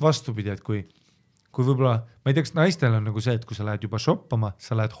mul on just vastupidi, et kui võib-olla, ma ei tea, kas naistel on nagu see, et kui sa lähed juba shoppama,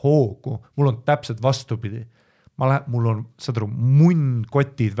 sa lähed hoogu, mul on täpselt vastupidi. Mul on, saad aru,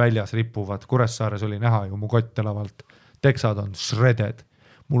 munnkotid väljas ripuvad, Kuressaares oli näha ju mu kott lavalt. Teksad on shredded,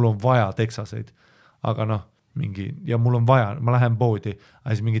 mul on vaja teksaseid, aga noh, ja mul on vaja, ma lähen poodi,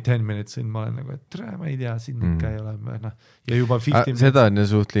 aga siis mingi 10 minutes ma olen nagu, et ma ei tea, siin ikka ei ole, noh, ja juba 15 seda on ju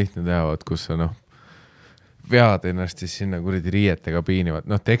suht lihtne teha, kus sa noh, vead ennast siis sinna kuradi riiete kabiini,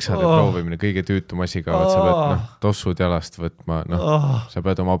 noh, teksade proovimine kõige tüütum asi ka, sa pead noh, tossud jalast võtma, noh, sa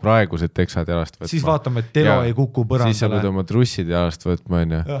pead oma praegused teksad jalast võtma. Siis vaatame, et telo ei kuku põrandale. Siis sa pead oma trussid jalast võtma,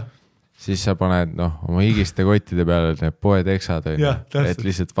 on ju. Siis sa paned noh, oma higiste kottide peale need poeteksad, on ju, et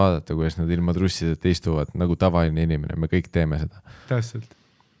lihtsalt vaadata, kuidas nad ilma trussideta istuvad, nagu tavaline inimene, me kõik teeme seda. Täpselt.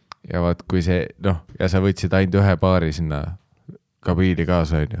 Ja vaat, kui see, noh, ja sa võtsid ainult ühe paari sinna kabiini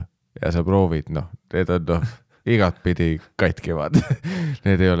kaasa, on ju, ja sa proovid, noh, need on, noh, igat pidi katkivad.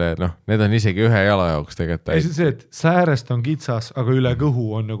 Need ei ole, noh, need on isegi ühe jala jaoks tegelikult. Ei see, et säärest on kitsas, aga üle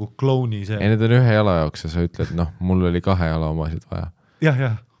kõhu on nagu klouni see. Ei, need on ühe jala jaoks ja sa ütled, noh, mul oli 2 jala omasid vaja.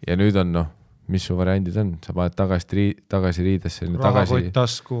 Ja. Ja nüüd on, noh, mis su variandid on? Sa paned tagasi riidesse, tagasi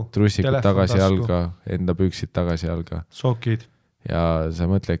tasku, trussikud tagasi jalga, enda püksid tagasi jalga. Sokid. Ja sa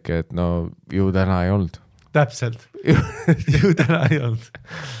mõtledki, et no ju täna ei olnud. Täpselt. Ju täna ei olnud.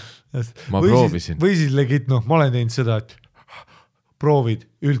 Ma proovisin. Või siis legit, noh, ma olen teinud seda, et proovid,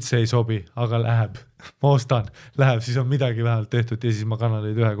 üldse ei sobi, aga läheb. Ma ostan, läheb, siis on midagi vähemalt tehtud ja siis ma kannan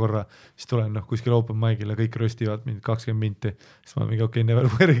neid ühe korra. Siis tulen noh, kuskil open mic'ile, kõik röstivad mind 20 minti. Siis ma mingi okei, never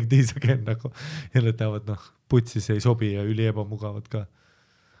wearing these again nagu. Ja need teavad, noh, putsis ei sobi ja üli ebamugavad ka.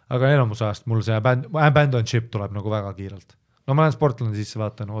 Aga enamus ajast mul see abandon ship tuleb nagu väga kiirelt. No ma lähen Sportlandi sisse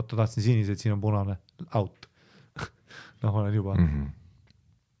vaatan, oota, tahtsin siniseid, siin on punane, out. Noh, olen juba.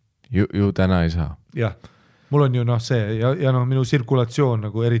 Ju täna ei saa. Jah, mul on ju noh see ja noh, minu sirkulatsioon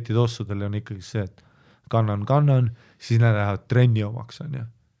nagu eriti tossudel on ikkagi see, et kannan, siis need lähevad trenni omaks on ja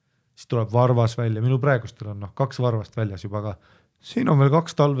siis tuleb varvas välja, minu praegustel on noh 2 varvast väljas juba, aga siin on veel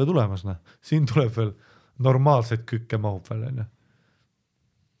 2 talve tulemas, noh. Siin tuleb veel normaalselt kükke mahub veel, on.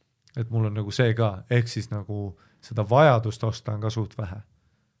 Et mul on nagu see ka, ehk siis nagu seda vajadust osta on ka suht vähe.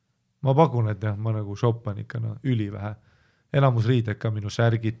 Ma pakun, et jah, ma nagu shoppan ikka no, üli vähe. Enamus riided ka minu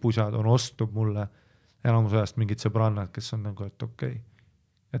särgid, pusad on ostub mulle, enamus ajast mingid sõbrannad, kes on nagu, et okei.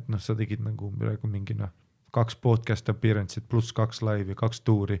 Et noh, sa tegid nagu mingi noh, 2 podcast appearance'id pluss 2 live'i, 2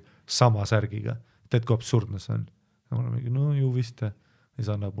 tuuri sama särgiga. Tead, kui absurdne see on. Ja ma olen mingi, no ju vist ja siis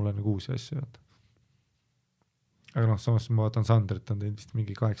annab mulle nagu uusi asju. Aga noh, samas ma vaatan Sandrit on teinud vist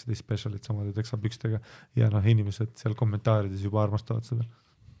mingi 18 specialit samade teksapükstega ja noh, inimesed seal kommentaarides juba armastavad seda.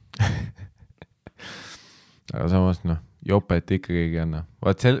 Aga samas noh, jopet ikka keegi anna.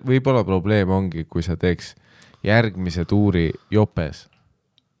 Vaat see võib-olla probleem ongi, kui sa teeks järgmise tuuri jopes.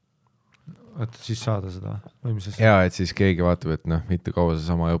 Et siis saada seda võimisest. Ja, et siis keegi vaatab, et noh, mitte kaua sa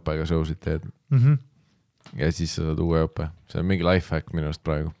sama jopega showsid teed. Ja siis sa saad uue jope. See on mingi lifehack minust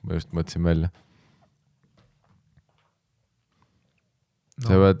praegu. Ma just mõtlesin välja. No.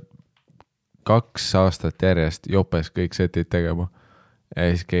 Sa pead 2 aastat järjest jopes kõik setid tegema.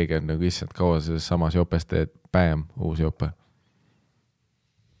 Ja siis keegi on nagu issand kaua selles samas jopes teed, bäm, uus jope.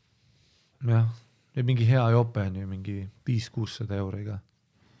 Jah, ja mingi hea jope on ju mingi 500-600 euriga.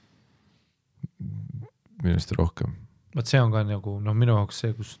 Minust rohkem. Vaat see on ka nagu, noh minu jaoks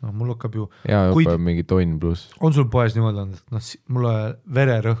see, kus noh, mul hakkab ju... Ja jope on mingi tonn pluss. On sul poes niimoodi olnud, et noh, mulle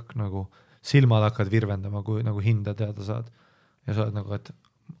vererõhk nagu, silmad hakkad virvendama, kui nagu hinda teada saad. Ja sa oled nagu, et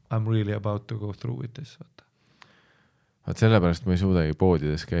I'm really about to go through with this. Vaat sellepärast ma ei suudagi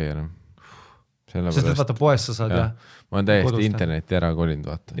poodides käia enam. Sest et vaata poes sa saad ja ma olen täiesti kodust, interneti ära kolinud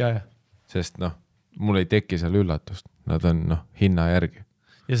vaata. Ja. Sest noh, mul ei teki seal üllatust. Nad on noh, hinna järgi.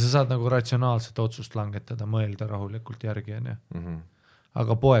 Ja sa saad nagu ratsionaalset otsust langetada, mõelda rahulikult järgi.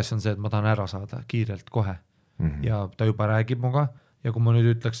 Aga poes on see, et ma tahan ära saada kiirelt kohe. Ja ta juba räägib muga. Ja kui ma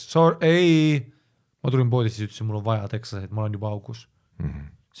nüüd ütleks, ei, ma tulin poodi, siis ütlesin, mul on vaja teksaseid, ma olen juba augus.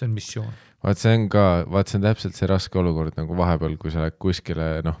 See on missioon. Vaat see on täpselt see raske olukord nagu vahepeal, kui sa lähed kuskile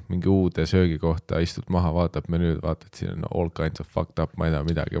noh, mingi uude söögi kohta, istud maha, vaatab menüüd, vaatad, siin on all kinds of fucked up, ma ei tea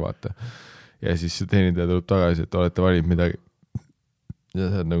midagi, vaata. Ja siis see teenindaja tuleb tagasi, et olete valinud midagi. Ja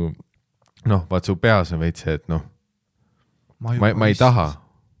see on nagu, noh, vaat su peas on veits see, et noh, ma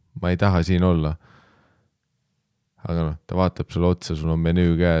ei taha siin olla. aga noh, ta vaatab sulle otsa, sul on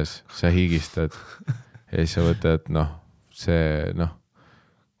menüü käes, sa higistad ja siis sa võtad, noh, see, noh,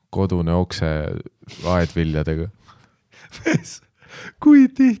 kodune okse aedviljadega. Kui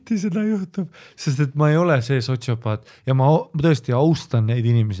tihti seda juhtub, sest et ma ei ole see sotsiopaat ja ma tõesti austan neid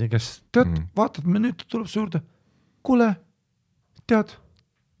inimesi, kes vaatad menüüd, tuleb suurde. Kuule, tead,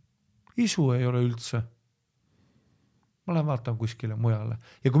 isu ei ole üldse. Ma lähen vaatan kuskile mujale.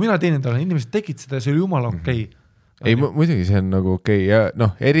 Ja kui mina teenindal, inimesed tegid seda ja see oli jumala okei. Ei, muidugi see on nagu okei. Ja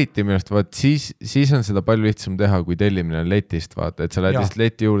noh, eriti minust, vaat siis on seda palju lihtsam teha, kui tellimine on letist, vaata, et sa lähed lihtsalt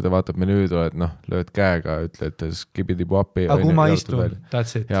leti juurde, vaatab menüüd, oled, noh, lööd käega, ütled, skibidi puapi. Aga kui ma istun,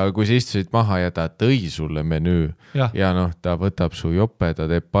 that's it. Ja kui sa istusid maha ja ta tõi sulle menüü ja noh, ta võtab su jope, ta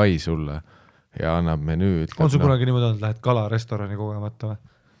teeb pai sulle ja annab menüü. On sul kunagi niimoodi olnud, lähed kalarestorani kogemata või?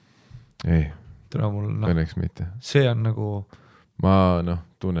 Ei. Mul, õnneks mitte. See on nagu... Ma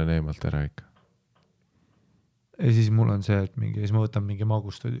tunnen eemalt ära ikka. Ja siis mul on see, et siis ma võtan mingi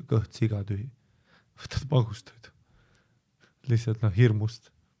magustoidu, kõht siga tühi. Võtad magustoidu. Lihtsalt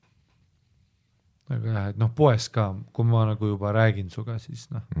hirmust. Aga jah, et poes ka, kui ma nagu juba räägin suga, siis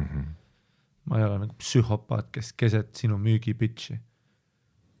ma ei ole nagu psühhopaat, kes keset sinu müügi pitchi.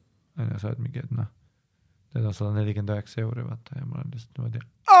 Ja sa oled mingi, et teed on 149 euri, vaata, ja ma olen lihtsalt niimoodi.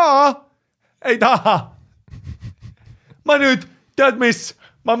 Ei taha! Ma nüüd, tead mis,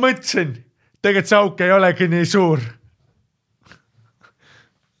 ma mõtlesin, tegelikult see auk ei olegi nii suur.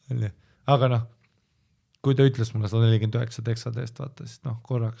 Aga kui ta ütles mulle 149 teksade eest, vaata, siis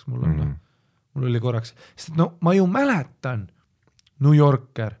korraks mul oli korraks. Sest ma ju mäletan New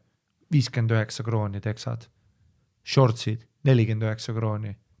Yorker 59 krooni teksad, shortsid 49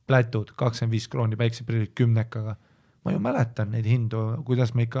 krooni, plätud 25 krooni, päikseprillid 10-kaga. Ma ju mäletan neid hindu,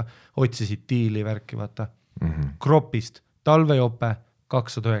 kuidas me ikka otsisid diili värki, vaata. Kropist, talvejope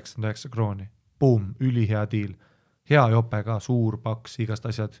 299 krooni. Boom, ülihea diil. Hea jope ka, suur paks, igast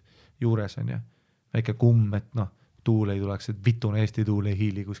asjad juures on ja väike kumm, et tuul ei tuleks, et vitune Eesti tuul ei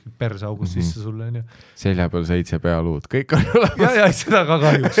hiili kuskil persaugus sisse sulle. Selja peal 7 pealuud, kõik on olemas. Ja, seda ka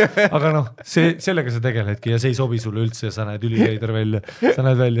kahjuks. Aga sellega sa tegeledki ja see ei sobi sulle üldse ja sa näed üliveider välja. Sa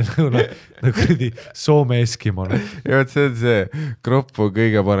näed välja nagu Soome Eskimone. Ja see on see, kropp on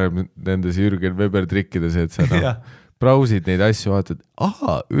kõige parem nendes Jürgen Weber trikkides, et sa brausid neid asju, vaatad,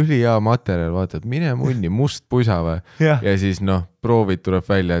 ülihea materjal, vaatad, mine munni, must pusa või? Ja siis proovid tuleb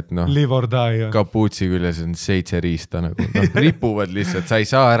välja, et live or die. Kapuutsi küljes on 7 riista, ripuvad lihtsalt, sa ei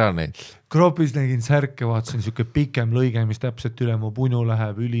saa ära neid. Kropis nägin särke, vaatasin siuke pikem lõige, mis täpselt üle mu punu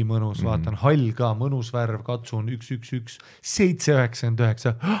läheb, ülimõnus, vaatan hall ka, mõnus värv, katsun 111,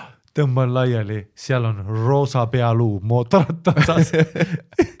 799, tõmban laiali, seal on roosa pealuu, mootorratasas,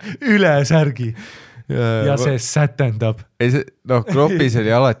 üle särgi. Ja see sätendab. Kropis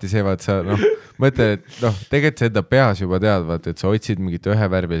oli alati see, vaat sa mõtled, et tegelikult sa enda peas juba tead, vaat, et sa otsid mingit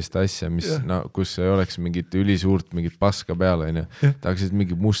ühevärvilist asja, mis, kus ei oleks mingit ülisuurt, mingit paska peale, tahaksid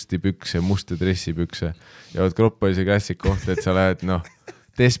mingi musti pükse, musti dressipükse ja vaat kropp oli see klassik koht, et sa lähed,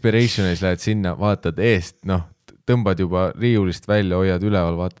 desperationis lähed sinna, vaatad eest, tõmbad juba riiulist välja, hoiad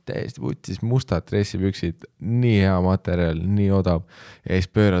üleval, vaatad täiesti võttis mustad dressipüksid, nii hea materjal, nii odav ja siis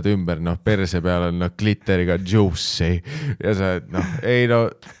pöörad ümber, perse peal on glitteriga juicy ja sa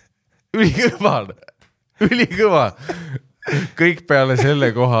ülikõva. Kõik peale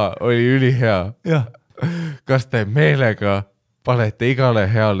selle koha oli ülihea. Kas te meelega panete igale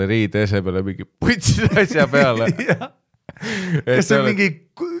heale riidese peale mingi putsi asja peale? Kas see on mingi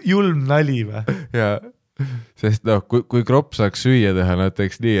julm nali või? Jaa. Sest kui kropp saaks süüa teha,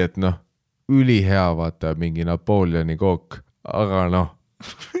 teeks nii, et ülihea vaata mingi Napoleoni kook, aga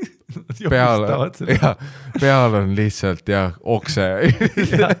peal on lihtsalt okse.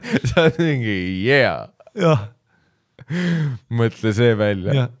 Sa oled mingi mõtle see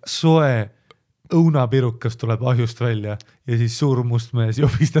välja. Soe õunapirukas tuleb ahjust välja ja siis suur must mees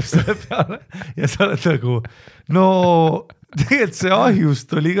jobistab selle peale ja sa oled nagu, tegelikult see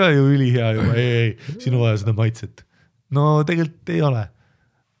ahjust oli ka ju ülihea juba, ei, sinu vaja seda maitset. Tegelikult ei ole.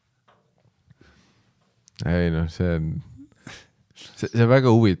 Ei, see on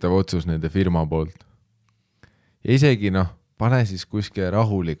väga huvitav otsus nende firma poolt. Ja isegi, pane siis kuskile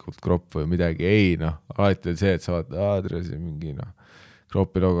rahulikult kropp või midagi, ei, alati on see, et sa vaatad, mingi,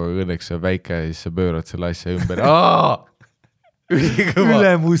 kroppi logoga õnneks on väike ja siis sa pöörad selle asja ümber. Üle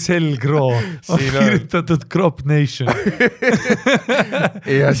mu selgroo on kirjutatud Crop Nation.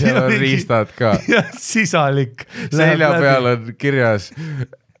 Ja seal on riistad ka. Ja sisalik. Selja peal on kirjas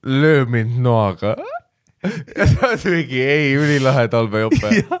löö mind noaga. Ja sa oled mingi, ei, ülilahe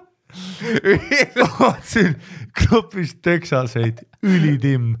talvejope. Vaatsin Kropis teksaseid,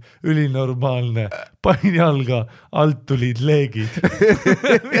 ülitimm, ülinormaalne, panin jalga, alt tulid leegid.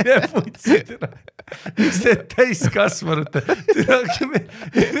 Mine putsi, see täiskasvanute,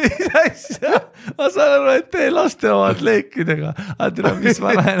 mis asja, ma saan aru, et te laste omad leekidega, aga mis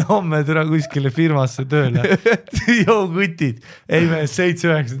ma lähen homme kuskile firmasse tööle, joo kutid, ei me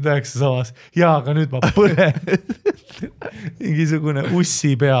 7-9 samas, jaa, aga nüüd ma põlen. Mingisugune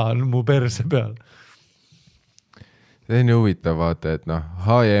ussi pea on mu perse peal. See on ju huvitav vaata, et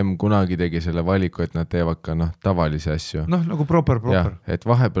H&M kunagi tegi selle valiku, et nad teevad ka tavalisi asju. Nagu proper. Et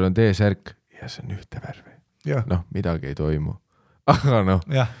vahepeal on T-särk ja see on ühte värvi. Midagi ei toimu.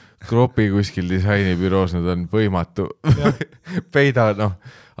 Aga Kropi kuskil disainibüroos nad on võimatu. Peida,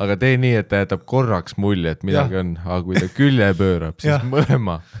 aga tee nii, et ta jätab korraks mulje, et midagi on, aga kui ta külje pöörab, siis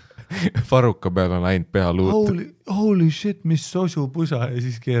mõlema faruka peal on ainult pealuut. Holy shit, mis sosupusa ja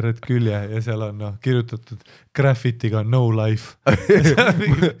siis keerad külje ja seal on kirjutatud graffitiga no life.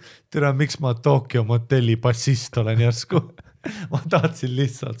 Tere, miks ma Tokyo motelli bassist olen järsku? Ma tahtsin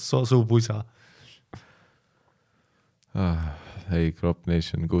lihtsalt sosupusa. Hey, Crop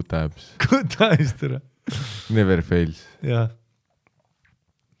Nation, good times. Good times, tere. Never fails. Jah.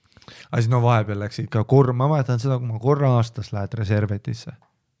 Aga siis vahepeal läksid ka ma mäletan seda, kui ma korra aastas lähed reservetisse.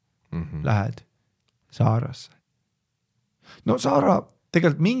 Lähed Saarasse. Saara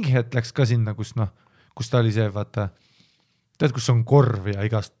tegelikult mingi hetk läks ka sinna, kus ta oli see, vaata, tead, kus on korv ja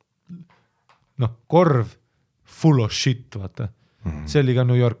igast, korv full of shit, vaata. See oli ka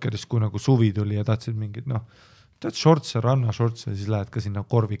New Yorkeris, kui suvi tuli ja tahtsid mingid, tead, shortse, ranna shortse, siis lähed ka sinna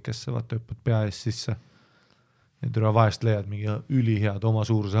korvikesse, vaata, õppad pea ees sisse. Ja tule vahest leiad mingi ülihead oma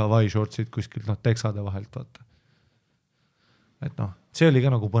suuruse Hawaii shortsid kuskilt, teksade vahelt, vaata. Et see oli ka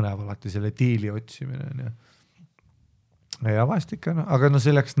põnev alati, selle diili otsimine. Ja vahest ikka, aga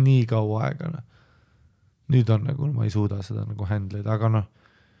see läks nii kaua aega. Nüüd on ma ei suuda seda handleid,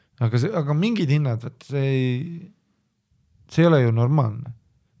 aga mingid hinnad, see ei ole ju normaalne.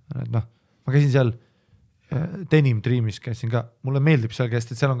 Ma käisin seal Denim Dreamis käisin ka, mulle meeldib seal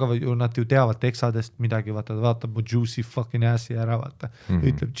käest, et seal on ka nad ju teavad teksadest midagi, vaatab mu juicy fucking assi ära, vaata.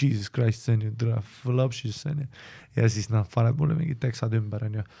 Ütleb Jesus Christ, see on ju voluptuous, see on ju. Ja siis paneb mulle mingid teksad ümber,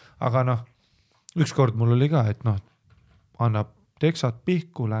 on ju. Aga ükskord mul oli ka, et annab teksad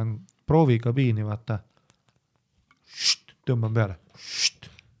pihku, lähen proovikabiini, vaata. Tõmban peale.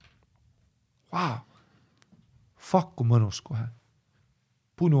 Wow. Fuck, kui mõnus kohe.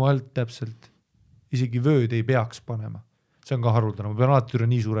 Punu alt täpselt. Isegi vööd ei peaks panema. See on ka haruldane. Ma pean alati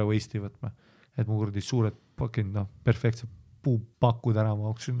nii suure võisti võtma, et mu kurdi suured perfektselt puupakud ära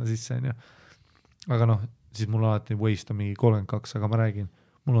mahuks sinna sisse. Aga siis mul alati võist on mingi 32, aga ma räägin,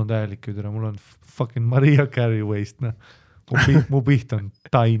 mul on täielik üdra, mul on fucking Maria Carey võist. Mu piht on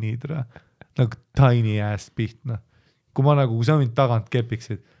tiny, nagu tiny ass piht. Kui ma kui sa mind tagant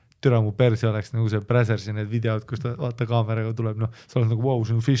kepiksid, türa mu persi oleks nagu see Brazzersi need videod, kus ta vaata kaameraga tuleb, sa oled wow,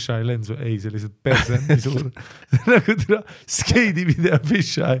 see on fisheye lens, ei, see lihtsalt perse on nii suur. Nagu türa skeidi video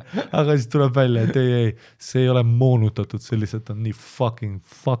fisheye, aga siis tuleb välja, et ei, see ei ole moonutatud, see lihtsalt on nii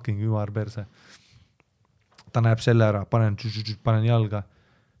fucking ümar perse. Ta näeb selle ära, panen jalga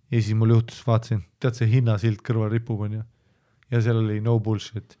ja siis mul juhtus, vaatasin, tead see hinnasilt kõrval ripub on ju ja seal oli no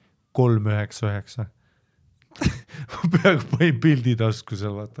bullshit 399. Ma peaaegu panin pildi tasku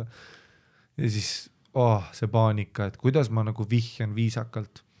seal, vaata. Ja siis, see paanika, et kuidas ma vihjan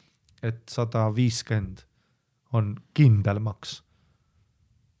viisakalt, et 150 on kindel maks.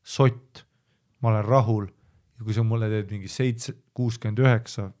 Sott, ma olen rahul ja kui sa mulle teed mingi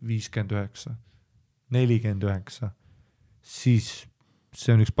 69, 59, 49, siis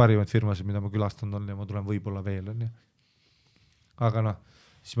see on üks parimaid firmasid, mida ma külastanud on ja ma tulen võib-olla veel. On, ja. Aga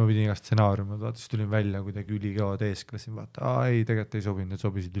siis ma pidin igast stsenaariumid, vaata, siis tulin välja kuidagi ülikõva teesklesin, vaata, ei, tegelikult ei sobinud, need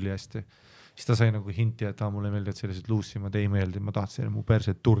sobisid üli hästi. Siis ta sai hinti, et mulle meeldib, et sellised luusimad ei meeldi, ma tahtsin, mu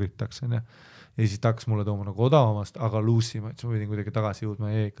perset turritaks. Ja siis ta hakkas mulle tooma odavamast, aga luusimad, siis ma pidin kuidagi tagasi jõudma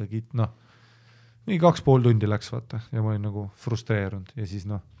ja ikkagi, nii 2,5 tundi läks, vaata, ja ma olin frustreerunud ja siis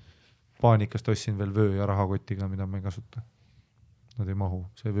paanikast ostsin veel vöö ja rahakotiga, mida ma ei kasuta. Nad ei mahu,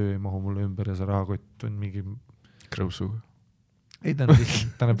 see vöö ei mahu mulle ümber ja see rahakott on mingi krõusuga. Ei, ta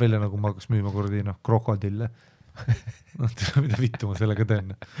näeb välja nagu ma hakkas müüma kordi krokodille. Mida vittu ma sellega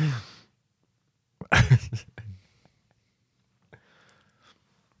teen.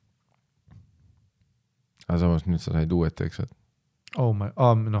 Aga samas nüüd sa said uued teksad.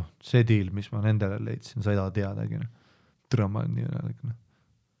 See deal, mis ma nendele leidsin, sa ei taha teadagi. Drama on nii õnnelik.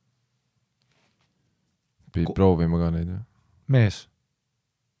 Pidid proovima ka neid? Mees.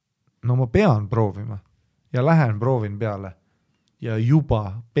 No ma pean proovima ja lähen proovin peale. Ja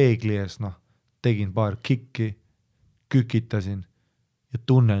juba peegli ees, tegin paar kikki kükitasin ja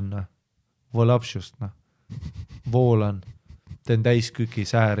tunnen volapšust, voolan, teen täisküki,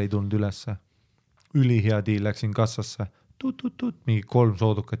 säär ei tulnud ülesse. Ülihea diil, läksin kassasse, mingi 3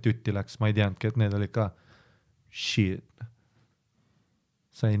 soodukat jutti läks, ma ei teadnudki, et need olid ka shit.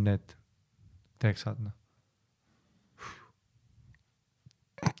 Sain need teksad.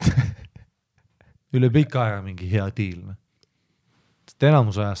 Üle pika aja mingi hea diil. Sest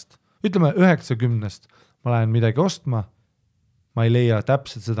enamus ajast, ütleme 90 ma lähen midagi ostma, ma ei leia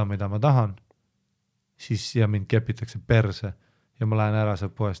täpselt seda, mida ma tahan, siis ja mind kepitakse perse ja ma lähen ära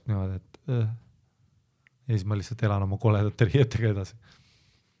seal poest niimoodi, et ja siis ma lihtsalt elan oma koledate riietega edasi.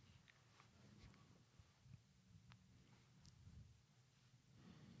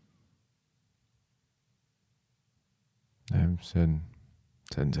 See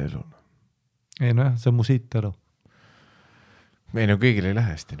on see elu. Ei jah, see on mu siit elu. Ei kõigil ei lähe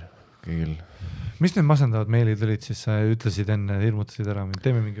hästi. Kõigil. Mis need masendavad meilid olid siis, sa ütlesid enne, hirmutasid ära,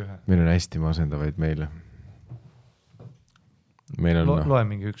 teeme mingi ühe. Meil on hästi masendavaid meile. Meil on loe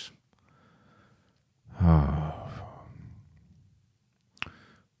mingi üks.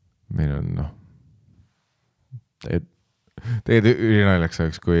 Meil on tegelikult ülinaljaks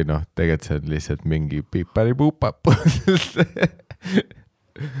oleks, kui tegelikult see on lihtsalt mingi pipari-pupap.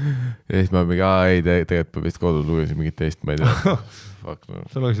 Ja siis ma mingi, ei, tegelikult ma vist kodus lugesin mingit teist, ma ei tea.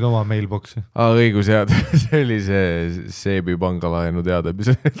 Sa lugesid oma mailboxi. Õigus head, see oli see Seebi pangalaenu teada,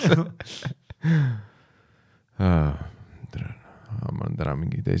 mis ma olen täna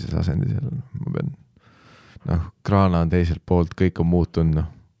mingi teises asendis ja ma pean, kraana on teiselt poolt, kõik on muutunud,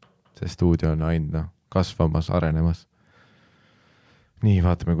 see stuudio on ainult kasvamas, arenemas. Nii,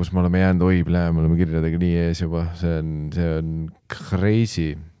 vaatame, kus me oleme jäänud, me oleme kirjadega nii ees juba, see on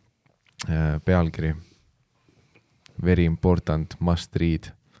crazy pealkiri. Very important, must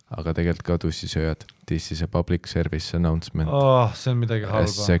read, aga tegelikult ka tussisööjad. This is a public service announcement. See on midagi halba.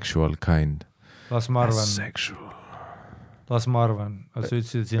 A sexual kind. Las ma arvan. Sa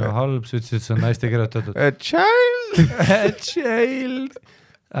ütlesid, et siin on halb, sa ütlesid, et see on naiste kirjutatud. A child! A child!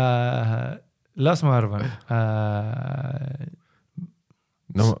 Las ma arvan.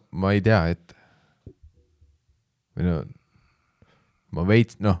 Ma ei tea, et ma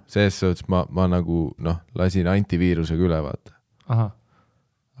veits, selles suhtes ma nagu, lasin antiviirusega üle, vaata. Aha.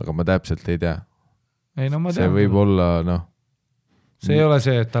 Aga ma täpselt ei tea. Ei, ma tean. See võib olla, See ei ole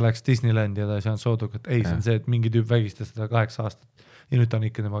see, et ta läks Disneyland ja ta ei saanud soodukat. Ei, see on see, et mingi tüüp vägistas seda 8 aastat ja nüüd ta on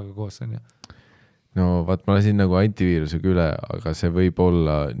ikka temaga koos. Vaat ma lasin nagu antiviirusega üle, aga see võib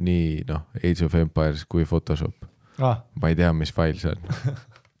olla nii, Age of Empires kui Photoshop. Ma ei tea, mis fail see on.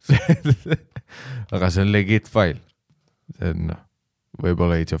 Aga see on legit fail. See on,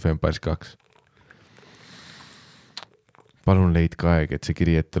 võib-olla Age of Empires 2. Palun leidke aeg, et see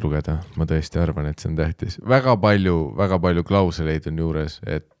kiri ette lugeda. Ma tõesti arvan, et see on tähtis. Väga palju klauseleid on juures,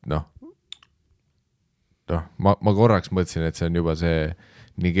 et ma korraks mõtlesin, et see on juba see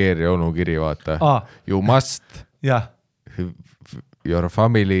Nigeeria onu kiri, vaata. You must. Your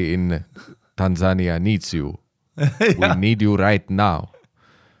family in Tanzania needs you. We need you right now.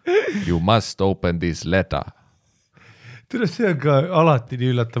 You must open this letter. Tere, see on ka alati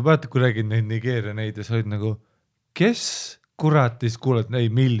nii üllatav. Vaata, kui räägid neid Nigeeria neid ja sa olid nagu, kes kuratis kuuled, ei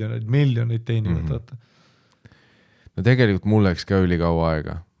miljoneid teenivad. Tegelikult mul läks ka ülikaua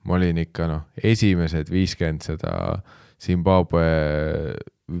aega. Ma olin ikka esimesed 50 seda Zimbabwe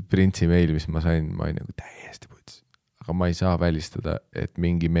printsi meil, mis ma sain, ma olin nagu täiesti puts. Aga ma ei saa välistada, et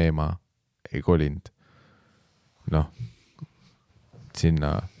mingi meema ei kolinud. Sinna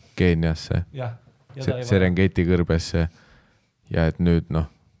Keeniasse, Serengeti kõrbesse ja et nüüd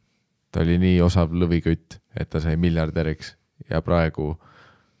ta oli nii osav lõvikütt, et ta sai miljardäriks ja praegu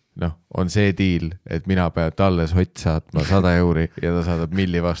on see diil, et mina pean talle sott saatma 100 euri ja ta saadab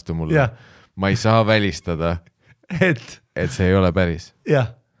milli vastu mulle. Ma ei saa välistada, et see ei ole päris.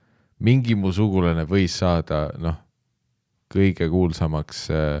 Mingi mu sugulane võis saada kõige kuulsamaks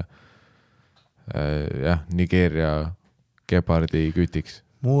Nigeeria gepardi kütiks.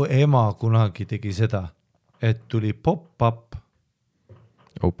 Mu ema kunagi tegi seda, et tuli pop-up.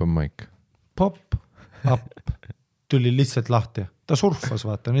 Open mic. Pop-up. Tuli lihtsalt lahti. Ta surfas,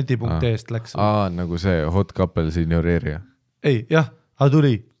 vaata, neti.eest läks. Nagu see Hot Couple Signoreeria. Ei, aga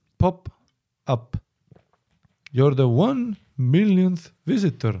tuli pop-up. You're the 1 millionth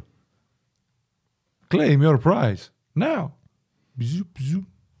visitor. Claim your prize. Now.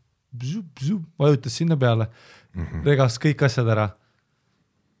 Vajutas sinna peale. Regas kõik asjad ära.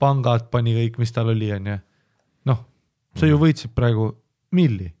 Pangad pani kõik, mis tal oli. Sa ju võitsid praegu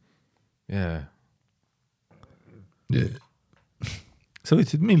milli. Sa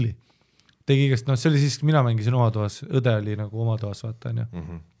võitsid milli. tegi igast, see oli siis, mina mängisin oma toas, õde oli nagu oma toas, vaata, on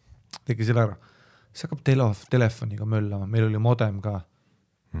ju. Tegi selle ära. See hakkab telefoniga möllama, meil oli modem ka.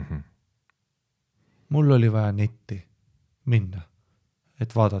 Mul oli vaja netti minna,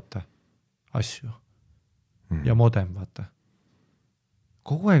 et vaadata asju. Ja modem, vaata.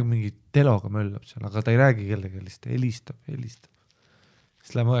 Kogu aeg mingi teloga möllab seal, aga ta ei räägi kellegi, ta helistab.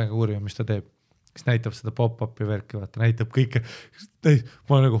 Siis läheme õega uurima, mis ta teeb. Kes näitab seda pop-upi värki, vaata, näitab kõike.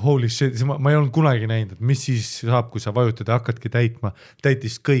 Ma olen nagu holy shit, ma ei olnud kunagi näinud, et mis siis saab, kui sa vajutad ja hakkadki täitma.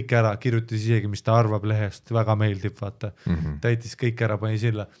 Täitis kõik ära, kirjutas isegi, mis ta arvab lehest, väga meeldib, vaata. Täitis kõik ära, pani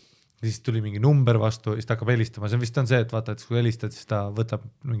silla. Siis tuli mingi number vastu, siis ta hakkab helistama. See vist on see, et vaata, et kui helistad, siis ta võtab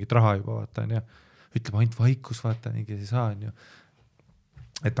mingit raha juba, vaata, on ju. Ütleb ainult vaikus, vaata, mingi see saa, on ju.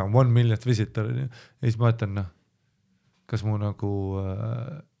 Et ta on 1 million visitor, on ju. Ja siis ma ütlen, kas mu nagu...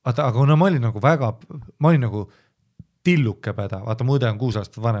 aga ma olin nagu tilluke päda, vaata mu õde on 6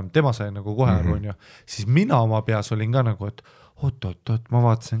 aastat vanem, tema sai nagu kohe aru, on ju. Siis mina oma peas olin ka nagu, et oot, ma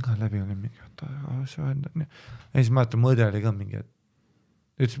vaatasin ka läbi, olin mingi, ja siis ma ütlen, mu õde oli ka mingi,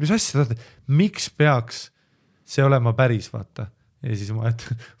 et ütles, mis asja, miks peaks see olema päris, vaata. Ja siis ma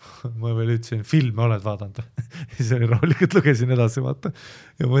veel ütlesin, filme oled vaadanud. Ja siis oli rahulikult, lugesin edasi, vaata.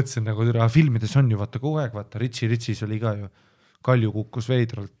 Ja mõtlesin nagu, filmides on ju, vaata, kogu aeg, vaata, Ritchis oli ka ju. Kalju kukkus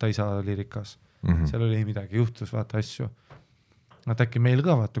veidralt, ta isa oli rikas. Seal oli midagi, juhtus, vaata asju. Nad äkki meil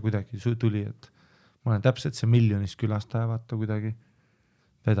ka, vaata, kuidagi tuli, et ma olen täpselt see miljonist külastaja, vaata, kuidagi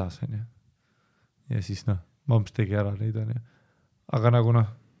vedas, on ju. Ja siis, mamps tegi ära neid, on ju. Aga nagu,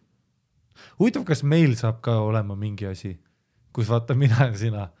 huvitav, kas meil saab ka olema mingi asi, kus vaata, mina ja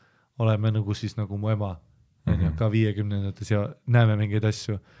sina oleme nagu siis nagu mu ema, on ju, ka 50-ndates ja näeme mingeid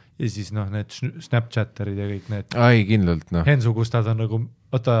asju. Ja siis need Snapchatterid ja kõik need. Ai, kindlalt, Hensu, kus ta on nagu,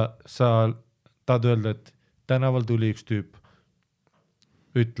 sa tahad öelda, et tänaval tuli üks tüüp,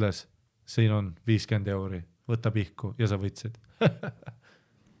 ütles, siin on 50 €, võta pihku ja sa võtsid.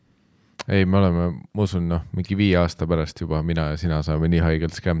 Ei, me oleme, ma usun, mingi 5 aasta pärast juba mina ja sina saame nii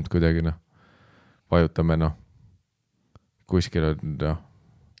haigelt skämd kuidagi, vajutame, kuskil on,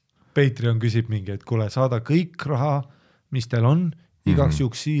 Patreon küsib mingi, et kuule, saada kõik raha, mis teil on, igaks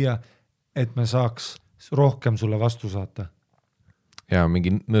juks siia, et me saaks rohkem sulle vastu saata. Ja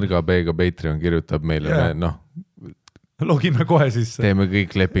mingi nõrga B-ga Patreon kirjutab meile, logime kohe sisse. Teeme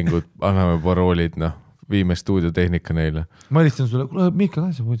kõik lepingud, anname paroolid, viime stuudiotehnika neile. Ma helistan sulle, kuule,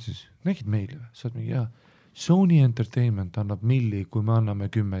 Miikal, sa mõtlesid, nägid meile või? Sa oled mingi, Sony Entertainment annab milli, kui me anname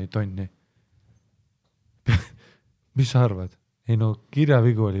 10 tonni. Mis sa arvad? Ei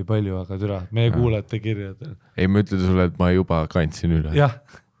kirjavigu oli palju, aga türa, meie kuulete kirjadel. Ei, ma ütlen sulle, et ma juba kandsin üle. Jah.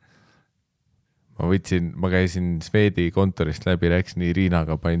 Ma käisin Sveedi kontorist läbi, rääks nii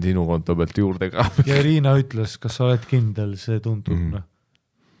Riinaga, panin sinu konto pealt juurde ka. Ja Riina ütles, kas sa oled kindel, see tundub.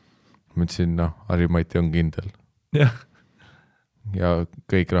 Ma ütlesin, Harimati on kindel. Jah. Ja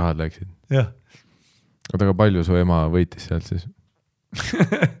kõik rahad läksid. Jah. Aga palju su ema võitis sealt siis?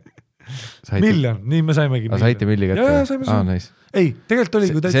 Miljon, nii me saimegi. Saite milli kätte? Ja, saime. Nice. Ei, tegelikult oli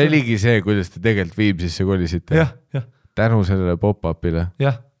kui see oligi see, kuidas te tegelikult Viimsisse kolisite. Jah. Tänu sellele pop-upile.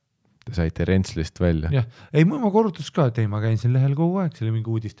 Jah. Te saite Rentslist välja. Jah. Ei, ma korrutas ka, et ei, ma käin siin lehel kogu aeg, see oli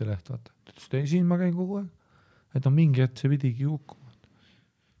mingi uudiste leht, vaata. Ei, siin ma käin kogu aeg. Et on mingi, et see pidigi hukkuma.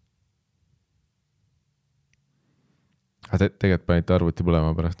 Tegelikult panite arvuti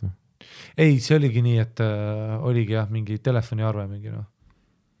põlema pärast? Ei, see oligi nii, et oligi mingi telefoniarve mingi,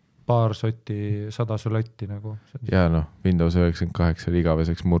 paar sotti, 100 sulatti nagu. Ja Windows 98 oli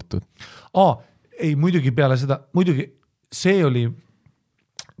igaveseks murtud. Ei, muidugi peale seda, muidugi see oli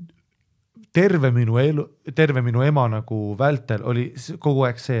terve minu ema nagu vältel oli kogu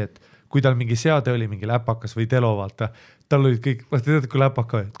aeg see, et kui tal mingi seade oli, mingi läpakas või telo, vaata, tal olid kõik, vaata tead, kui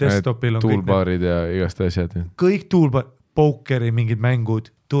läpaka desktopil on toolbarid ja igast asjad. Kõik toolbar, pokeri, mingid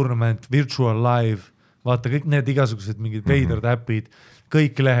mängud, tournament, virtual live, vaata kõik need igasugused mingid veiderd äpid,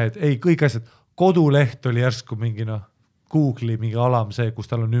 kõik lehed, ei, kõik asjad. Koduleht oli järsku mingi, Google'i mingi alam see, kus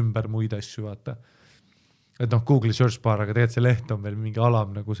tal on ümber muid asju, vaata. Et Google'i search bar, aga tegelikult see leht on veel mingi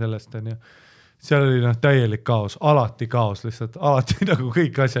alam nagu sellest, on ju. Seal oli täielik kaos, alati kaos lihtsalt, alati nagu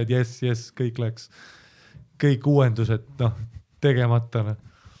kõik asjad, yes, kõik läks. Kõik uuendused, tegemata.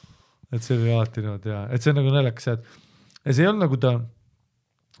 Et see oli alati ja et see on nagu näljakas, et see ei olnud nagu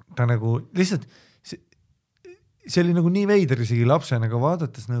ta nagu lihtsalt see oli nagu nii veider isegi lapsena nagu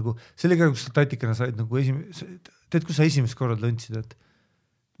vaadates nagu, see oli ka, kus sa tatikana said nagu tead, kus sa esimest korrad lõntsid, et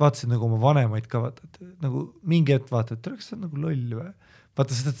vaatasid nagu oma vanemaid ka, vaata, et nagu mingi hetk vaata, et oleks see nagu loll või?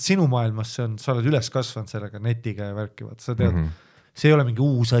 Vaata, seda sinu maailmas sa oled üles kasvanud sellega netiga ja värki, vaata, sa tead, see ei ole mingi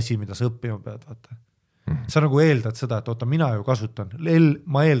uus asi, mida sa õppima pead, vaata. sa nagu eeldad seda, et oota, mina ju kasutan,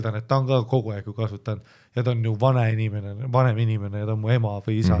 ma eeldan, et ta on ka kogu aeg ju kasutanud ja ta on ju vanem inimene ja ta on mu ema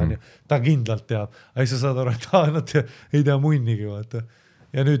või isa ta kindlalt teab, aga sa saad aru, et nad ei tea munnigi, vaata.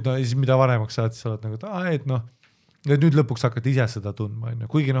 Ja nüüd siis mida vanemaks saad, siis sa oled nagu, et noh, ja nüüd lõpuks hakkad ise seda tundma,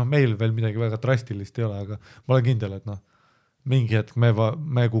 kuigi meil veel midagi väga drastilist ei ole, aga ma olen kindel, et mingi hetk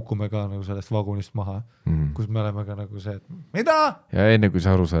me kukume ka nagu sellest vagunist maha, kus me oleme ka nagu see, et mida? Ja enne kui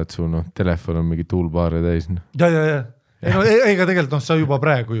sa aru saad, su telefon on mingi toolbar'e täis. Ja. Ega tegelikult sa juba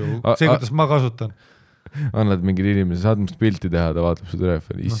praegu ju, see, kuidas ma kasutan. Annad mingile inimesele, saad must pilti teha, ta vaatab su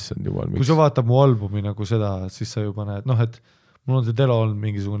telefoni, issand jumal. Kui sa vaatab mu albumi nagu seda, siis sa juba näed, et mul on see telo olnud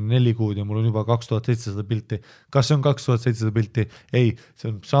mingisugune 4 kuud ja mul on juba 2700 pilti. Kas see on 2700 pilti? Ei,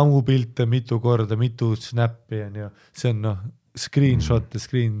 see on samu pilte mitu korda, mitu snappi ja see on screenshot ja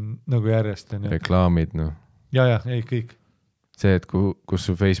screen nagu järjest. Reklaamid, Ja, ei kõik. See, et kus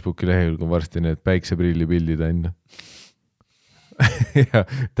su Facebooki lehekülg on varsti need päikseprilli pildid on. Ja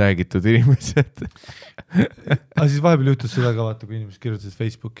täägitud inimesed. Aga siis vahepeal juhtus seda ka, vaata, kui inimesed kirjutasid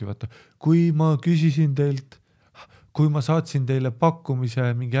Facebooki, vaata, kui ma küsisin teilt, kui ma saatsin teile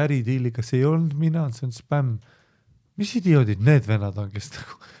pakkumise mingi äridiili, kas ei olnud mina, see on spämm. Mis idioodid need vennad on, kes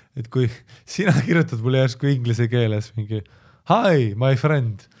nagu, et kui sina kirjutad mulle järsku inglise keeles mingi hi, my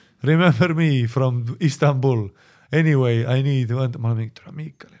friend, remember me from Istanbul. Anyway, I need, ma olen mingi, tule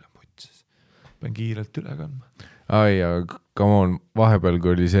Miikalil on putsis. Pean kiirelt üle kandma. Ai, aga come on, vahepeal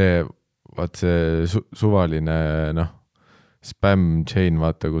kui oli see, vaat see suvaline, spam chain,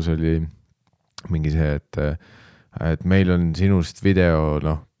 vaata, kus oli mingi see, et meil on sinust video,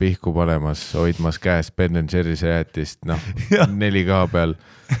 pihku panemas, hoidmas käes Ben & Jerry's jäätist, 4K peal,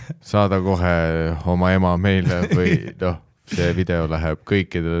 saada kohe oma ema meile või see video läheb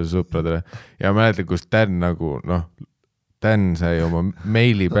kõikidele sõpradele. Ja mäletan, kus Dan nagu, Dan sai oma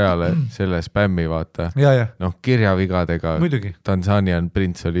meili peale selle spämmi, vaata. Kirjavigadega. Muidugi. Tanzanian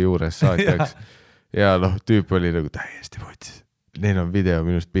prints oli juures saatjaks. Ja tüüp oli nagu täiesti võtsis. Neil on video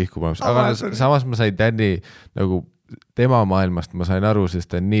minust pihku panemas. Aga samas ma sain Danny nagu tema maailmast ma sain aru,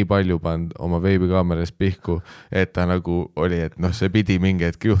 sest ta on nii palju pand oma veebikaameras pihku, et ta nagu oli, et see pidi mingi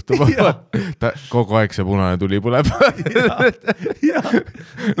hetk juhtuma. Ta kogu aeg see punane tuli põleb.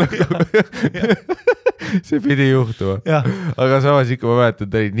 See pidi juhtuma. Aga samas ikka ma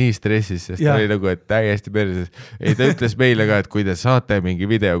mäletan, ta oli nii stressis, sest ta oli nagu, et täiesti perses. Ei, ta ütles meile ka, et kui te saate mingi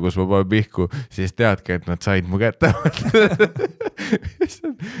video, kus ma panen pihku, siis teadke, et nad said mu kätte.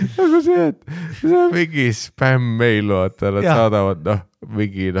 Nagu see, et see on mingi spam meil, vaata, nad saadavad,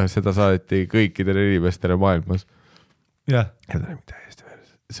 mingi, seda saadeti kõikidele inimestele maailmas. Ja ta oli täiesti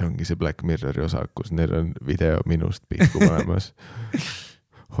versus. See ongi see Black Mirrori osa, kus neil on video minust pihku panemas,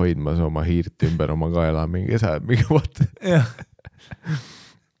 hoidmas oma hiirt ümber oma kaela, mingi vaata.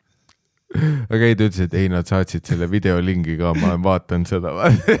 Aga ei, ta ütles, et ei, nad saatsid selle videolingi ka, ma olen vaatanud seda.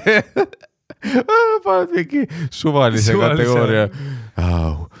 Paned mingi suvalise kategooria.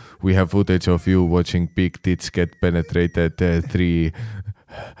 We have footage of you watching big tits get penetrated 3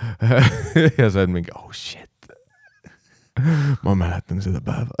 ja sa oled mingi, oh shit. Ma mäletan seda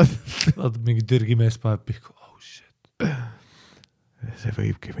päeva. Vaatad mingi Türgi mees paneb pihku, oh shit. See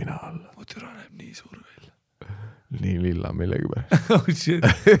võibki mina olla. Mu türa näeb nii suur välja. Nii lilla millegi pärast. Oh shit.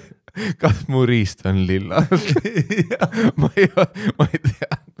 Kas mu riist on lilla? Ma ei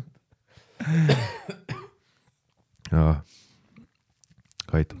tea.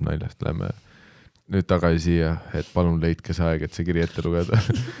 Kaitab naljast, lähme nüüd tagasi siia, et palun leidke see aeg, et see kiri ette lugeda.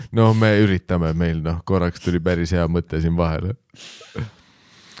 Me üritame, meil korraks tuli päris hea mõte siin vahele.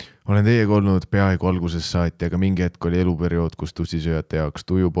 Olen teiega olnud peaaegu alguses saati, aga mingi hetk oli eluperiood, kus tussisööjate jaoks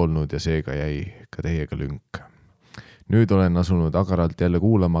tuju polnud ja seega jäi ka teiega lünk. Nüüd olen asunud agaralt jälle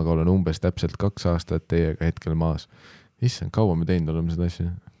kuulama, aga olen umbes täpselt 2 aastat teiega hetkel maas. Issand, kaua me teinud oleme seda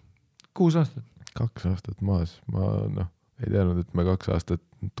asja? 6 aastat. 2 aastat maas. Ma ei teadnud, et me 2 aastat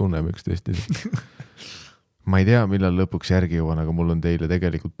tunneme üksteist. Ma ei tea, millal lõpuks järgi jõuan, aga mul on teile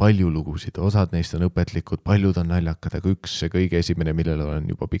tegelikult palju lugusid. Osad neist on õpetlikud, paljud on naljakad, aga üks see kõige esimene, millele olen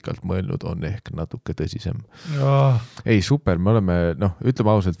juba pikalt mõelnud, on ehk natuke tõsisem. Ei, super, me oleme,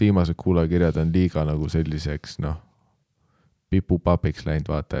 ütleme ausalt, viimased kuulajakirjad on liiga nagu selliseks, pipu-papiks läinud,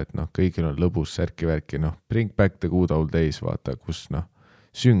 vaata, et kõigil on lõbus särki-värki, bring back the good old days, vaata, kus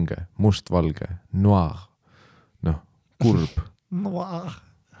sünge, must-valge, noir, kurb. Noir.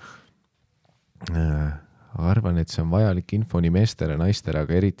 Arvan, et see on vajalik info nii meestele, naistele,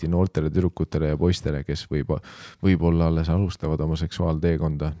 aga eriti noortele tüdrukutele ja poistele, kes võib-olla alles alustavad oma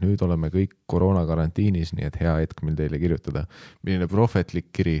seksuaalteekonda. Nüüd oleme kõik koroonakarantiinis, nii et hea hetk meil teile kirjutada. Milline prohvetlik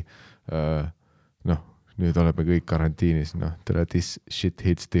kiri, nüüd oleme kõik karantiinis, this shit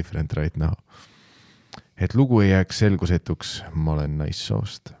hits different right now. et lugu ei jääks selgusetuks, ma olen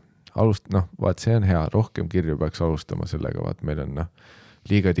naissoost. Vaat see on hea, rohkem kirju peaks alustama sellega, vaat meil on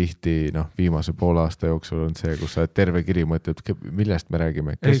liiga tihti viimase poole aasta jooksul on see, kus sa terve kiri mõtled, millest me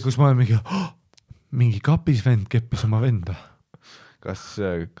räägime. Ei, kus ma olen mingi kapis vend keppis oma venda. Kas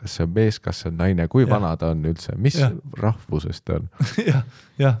see on mees, kas see on naine, kui vana ta on üldse, mis rahvusest ta on?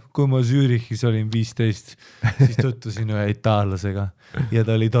 jah, kui ma Zürichis olin 15, siis tutvusin ühe itaallasega ja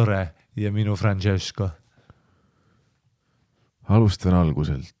ta oli tore ja minu Francesco. Alustan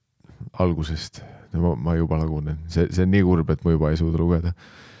algusest. Ma juba lagunen. See on nii kurb, et ma juba ei suuda lugeda.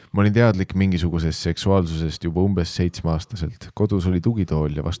 Ma olin teadlik mingisugusest seksuaalsusest juba umbes 7-aastaselt. Kodus oli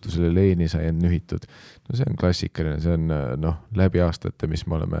tugitool ja vastu selle leeni sai end nühitud. No see on klassikaline, see on läbi aastate, mis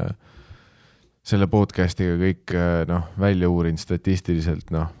me oleme selle podcastiga kõik välja uurin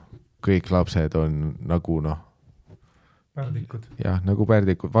statistiliselt, kõik lapsed on nagu pärdikud. Jah, nagu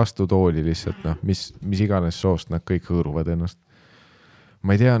pärdikud, vastu tooli lihtsalt, mis iganes soost nad kõik hõõruvad ennast.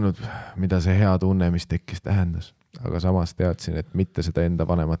 Ma ei teadnud, mida see hea tunne, mis tekkis tähendas, aga samas teadsin, et mitte seda enda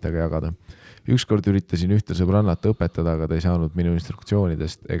vanematega jagada. Ükskord üritasin ühte sõbrannat õpetada, aga ta ei saanud minu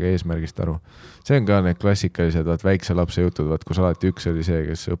instruktsioonidest ega eesmärgist aru. See on ka need klassikalised, väikse lapse jutud, kus alati üks oli see,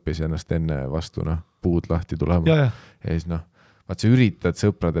 kes õppis ennast enne vastu, puud lahti tulema. Ja siis vaat sa üritad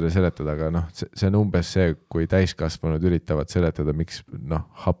sõpradele seletada, aga see on umbes see, kui täiskasvanud üritavad seletada, miks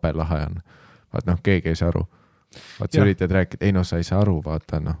hape lahe on. Vaat keegi ei saa aru. Vaat sa üritad rääkida, sa ei saa aru,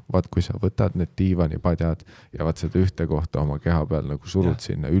 vaata, kui sa võtad need diivanipadjad ja vaat seda ühte kohta oma keha peal surud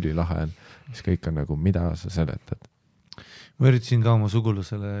sinna, ülilahe on, siis kõik on mida sa seletad. Ma üritasin ka oma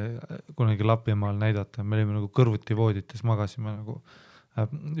sugulusele kunagi Lapimaal näidata, me olime kõrvuti voodites, magasime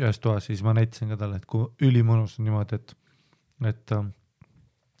ühes toas, siis ma näitasin ka talle, et kui ülimõnus on niimoodi, et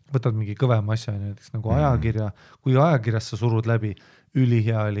võtad mingi kõvem asja, näiteks ajakirja, kui ajakirjas sa surud läbi,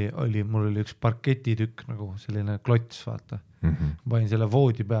 ülihea mul oli üks parketitükk, selline klots, vaata. Panin selle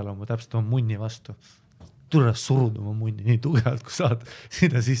voodi peale täpselt oma munni vastu. Tule surud oma munni nii tugevalt, kui saad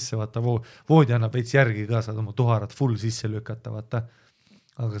sinna sisse, vaata. Voodi annab veits järgi ka, saad oma tuharat full sisse lükata, vaata.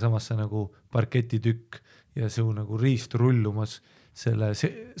 Aga samas see parketitükk ja su riist rullumas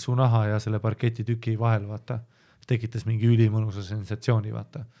su naha ja selle parketitüki vahel, vaata. Tekitas mingi ülimõnusa sensatsiooni,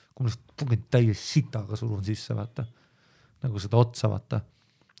 vaata. Kui ma täies sitaga surun sisse, vaata. Seda otsa, vaata.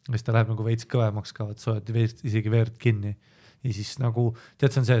 Ja siis ta läheb veits kõvemaks ka, vaat soojad isegi veerd kinni. Ja siis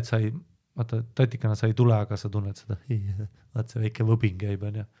tead, see on see, et sa ei, vaata, tatikana sa ei tule, aga sa tunned seda, vaat see väike võbing käib,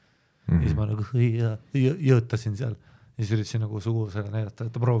 on ja. Ja siis ma jõõtasin seal. Ja siis üritasin sugusele näidata,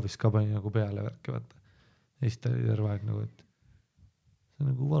 et ta proovis ka pani peale värki, vaata. Ja siis ta oli terve aeg, et see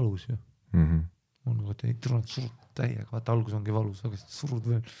on valus ju. Ma ei tulnud surud täiega, vaata, algus ongi valus, aga surud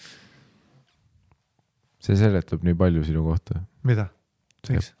veel. See seletab nii palju sinu kohta. Mida?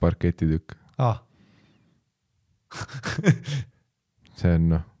 See parketitükk. See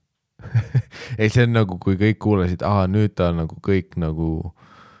on ei, see on kui kõik kuulasid, nüüd ta on kõik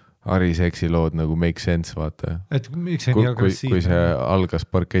Ari Seksi lood make sense, vaata. Et miks see nii agressiivne? Kui see algas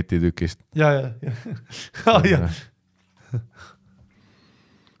parketitükist. Ja.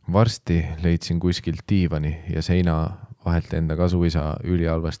 Varsti leidsin kuskilt diivani ja seina vahelt enda kasuisa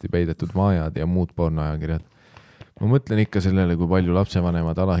ülihalvasti peidetud maajad ja muud pornoajakirjad. Ma mõtlen ikka sellele, kui palju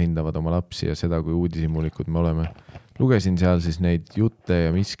lapsevanemad alahindavad oma lapsi ja seda, kui uudisimulikud me oleme. Lugesin seal siis neid jutte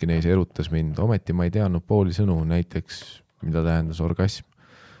ja miski neis erutas mind. Ometi ma ei teadnud pooli sõnu, näiteks mida tähendas orgasm.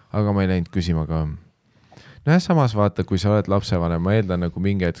 Aga ma ei läinud küsima ka. Samas vaata, kui sa oled lapsevanem, ma eeldan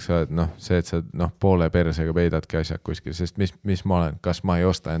mingi hetk sa oled, see, et sa poole persega peidadki asjad kuskil, sest mis ma olen, kas ma ei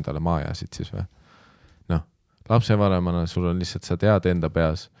osta endale maajasid siis või? Lapsevanemana sul on lihtsalt, sa tead enda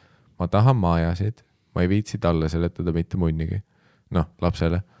peas, ma tahan maajasid, ma ei viitsi talle seletada mitte munnigi,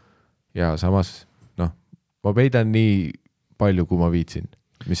 lapsele. Ja samas, ma peidan nii palju, kui ma viitsin,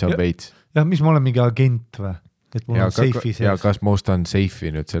 mis on veits. Ja mis ma olen mingi agent või? Et mul on seifi sees. Ja kas ma ostan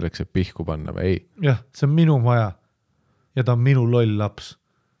seifi nüüd selleks, et pihku panna või ei? Jah, see on minu maja. Ja ta on minu loll laps.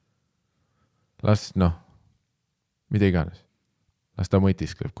 Las, mida iganes. Las ta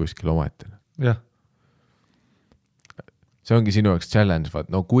mõtiskleb kuskil omaetena. Jah. See ongi sinu jaoks challenge, vaat,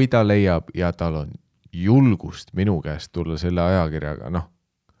 kui ta leiab ja tal on julgust minu käest tulla selle ajakirjaga,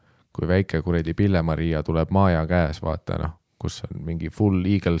 kui väike kuredi Pille-Maria tuleb maaja käes, vaata, kus on mingi full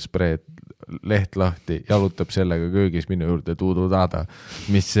eagle spread, leht lahti, jalutab sellega köögis minu juurde tuudu-taada,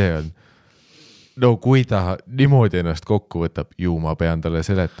 mis see on? Kui ta niimoodi ennast kokku võtab, ju ma pean talle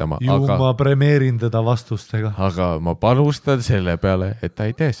seletama. Ma premeerin teda vastustega. Aga ma panustan selle peale, et ta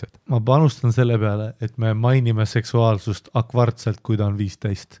ei tee seda. Ma panustan selle peale, et me mainime seksuaalsust akvartselt, kui ta on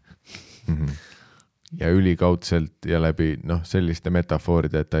 15. Ja ülikaudselt ja läbi selliste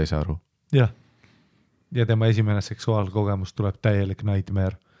metafooride, et ta ei saa aru. Jah. ja tema esimene seksuaalkogemus tuleb täielik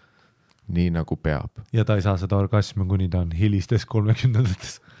nightmare. Nii nagu peab. Ja ta ei saa seda orgasmi, kuni ta on hilistes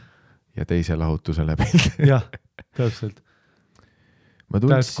 30-ndates. Ja teise lahutuse läbi. Jah, täpselt.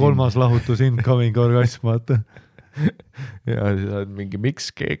 Täpselt 3. lahutus incoming orgasm, vaata. Ja sa oled mingi, miks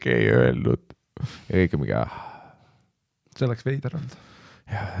keegi ei öelnud. Ja kõik mingi, See oleks veider olnud.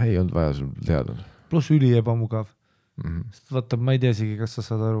 Ja, ei olnud vaja sul teada. Plus üli ebamugav. Sest vaata, ma ei tea isegi, kas sa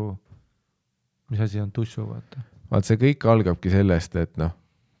saad aru, mis asi on tussu, vaata. Vaat see kõik algabki sellest, et noh,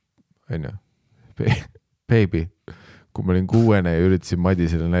 on ju, baby, kui ma olin 6 ja üritasin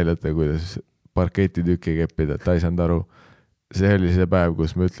Madisele näidata, kuidas parketitükki keppida, ta ei saanud aru. See oli see päev,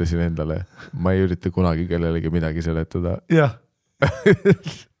 kus ma ütlesin endale, ma ei ürita kunagi kellelegi midagi seletada. Jah.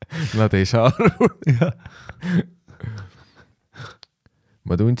 Nad ei saa aru. Jah.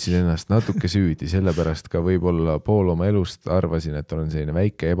 Ma tundsin ennast natuke süüdi, sellepärast ka võib-olla pool oma elust arvasin, et olen selline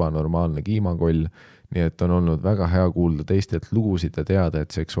väike ebanormaalne kiimakoll, nii et on olnud väga hea kuulda teistelt lugusid ja teada,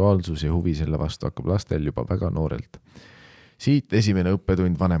 et seksuaalsus ja huvi selle vastu hakkab lastel juba väga noorelt. Siit esimene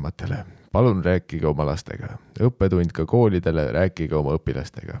õppetund vanematele. Palun rääkige oma lastega. Õppetund ka koolidele, rääkige oma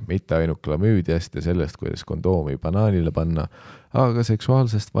õpilastega. Mitte ainult klamüüdiast ja sellest, kuidas kondoomi banaanile panna, aga ka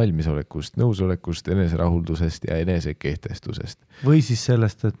seksuaalsest valmisolekust, nõusolekust, eneserahuldusest ja enesekehtestusest. Või siis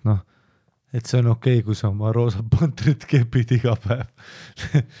sellest, et noh, et see on okei, kui sa oma roosa pantrit kepid iga päev.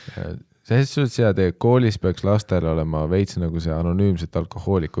 Sest suht seda teeb, koolis peaks lastel olema veits nagu see anonüümset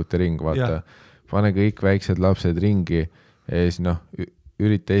alkohoolikute ring, vaata. Pane kõik väiksed lapsed ringi ja siis noh,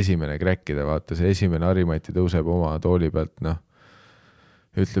 ürita esimene kräkkida, vaata, see esimene Harimati tõuseb oma tooli pealt, noh,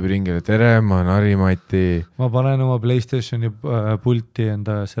 ütleb ringile, tere, ma olen Harimati. Ma panen oma PlayStationi pulti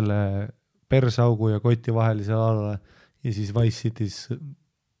enda selle persaugu ja koti vahelisele alale ja siis Wise City's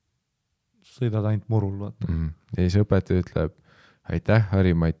sõidad ainult murul, vaata. Ja siis õpetaja ütleb, aitäh,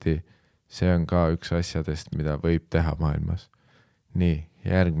 Harimati, see on ka üks asjadest, mida võib teha maailmas. Nii,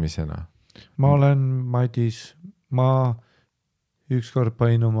 järgmisena. Ma olen Madis, ma ükskord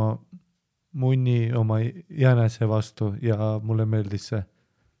pain oma munni oma jänese vastu ja mulle meeldis see.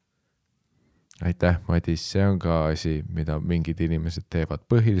 Aitäh, Madis, see on ka asi, mida mingid inimesed teevad.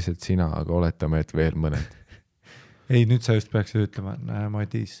 Põhiliselt sina, aga oletame, et veel mõned. Ei, nüüd sa just peaksid ütlema,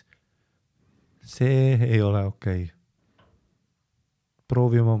 Madis, see ei ole okei.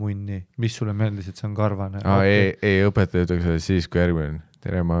 Proovi oma munni. Mis sulle meeldis, et see on karvane? Ei, õpetaja ütleks siis, kui järgmine.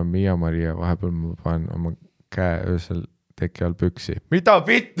 Tere, ma olen Miia-Maria, vahepeal ma panen oma käe öösel teki all püksi. Mida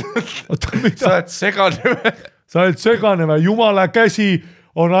pitt? Sa oled segane või? Sa oled segane või? Jumala käsi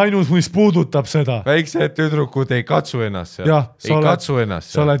on ainus, mis puudutab seda. Väiksed tüdrukud ei katsu ennast seal. Jah, katsu ennast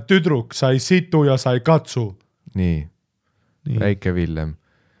seal. Sa oled tüdruk, sa ei situ ja sa ei katsu. Nii. Väike Villem.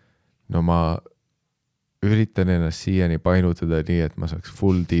 No ma üritan ennast siiani painutada nii, et ma saaks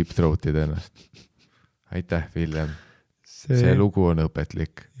full deep throat'ida ennast. Aitäh, Villem. See lugu on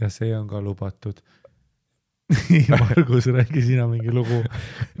õpetlik. Ja see on ka lubatud. Margus, räägi sina mingi lugu.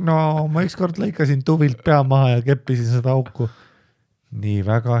 No, ma ükskord lõikasin tuvilt pea maha ja keppisin seda auku. Nii,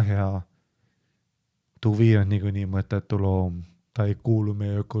 väga hea. Tuvi on niikuinii mõttetu loom. Ta ei kuulu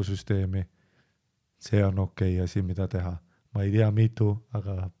meie ökosüsteemi. See on okei asi, mida teha. Ma ei tea mitu,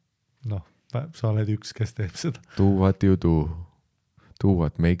 aga noh, sa oled üks, kes teeb seda. Do what you do. Do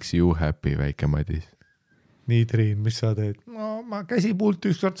what makes you happy, väike Madis. Nii, Triin, mis sa teed? No, ma käsipuult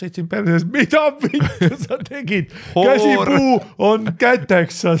ükskord sõitsin perses. Mida vittu sa tegid? Käsipuu on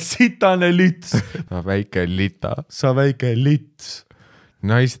käteks, sa sitane lits. Väike lita. Sa väike lits.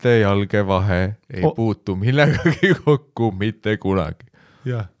 Naiste jalge vahe ei puutu millegagi kokku mitte kunagi.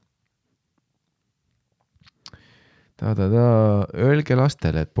 Jah. Öelge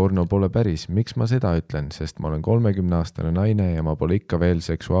lastele, et porno pole päris. Miks ma seda ütlen? Sest ma olen 30-aastane naine ja ma pole ikka veel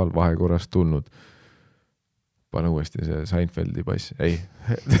seksuaalvahekorrast tulnud. Pane uuesti see Seinfeldi pass. Ei.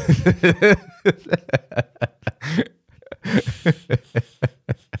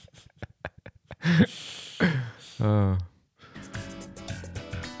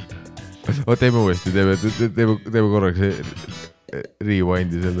 Teeme uuesti, teeme korraks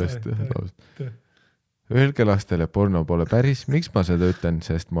rewindi sellest. Öelge lastele, porno pole päris. Miks ma seda ütlen?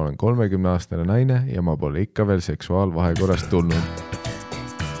 Sest ma olen 30-aastane naine ja ma pole ikka veel seksuaalvahekorrast tulnud.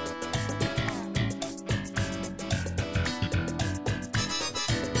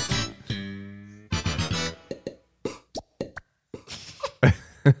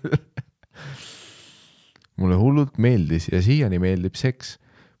 Mulle hullult meeldis ja siiani meeldib seks.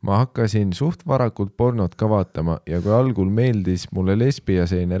 Ma hakkasin suht varakult pornot ka vaatama ja kui algul meeldis mulle lesbi ja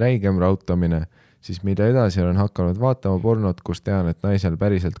selline räigem rautamine, siis mida edasi olen hakanud vaatama pornot, kus tean, et naisel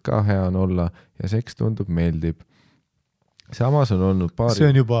päriselt ka hea on olla ja seks tundub meeldib. samas on olnud paari... See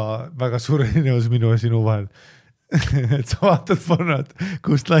on juba väga suur erinevus minu ja sinu vahel. Et sa vaatad pornot,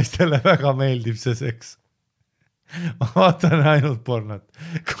 kust naistele väga meeldib see seks. Ma vaatan ainult pornot,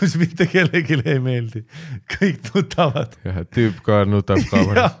 kus mitte kellelegi ei meeldi. Kõik nutavad. Ja, tüüp ka nutab ka.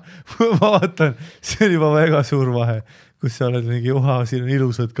 Ja, ma vaatan, see on juba väga suur vahe, kus sa oled mingi, siin on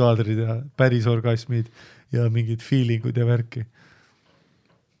ilusad kaadrid ja päris orgasmid ja mingid feelingud ja värki.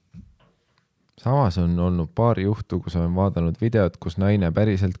 Samas on olnud paari juhtu, kus olen vaadanud videot, kus naine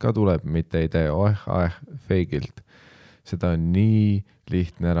päriselt ka tuleb, mitte ei tee feigilt. Seda on nii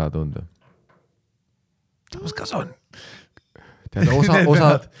lihtne ära tunda. Samas kas on? Tead,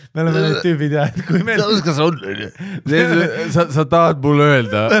 osa... Me oleme need tüübid ja, et kui meil... Samas kas on? Sa tahad mulle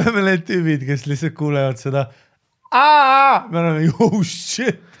öelda? Me oleme need tüübid, kes lihtsalt kuulevad seda me oleme, oh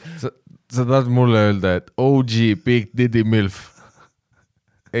shit! Sa tahad mulle öelda, et OG Big Diddy Milf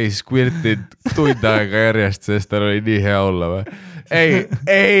ei squirtid tund aega järjest, sest tal oli nii hea olla või?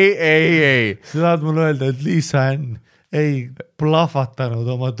 Ei. Sa tahad mulle öelda, et Lisa Ann ei plahvatanud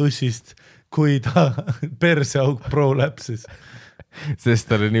oma tussist, kui ta perseauk prolapsis. Sest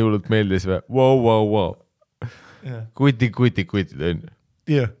talle nii hullult meeldis või? Wow. Yeah. Kuti on.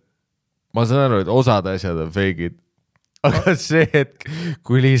 Yeah. Ma saan aru, et osad asjad on feigid. Aga see, et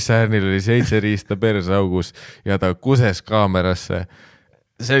kui Lisa Annil oli 7 riista perseaugus ja ta kuses kaamerasse,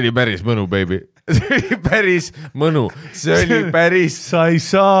 see oli päris mõnu, baby. See oli päris mõnu. See oli päris... Sa ei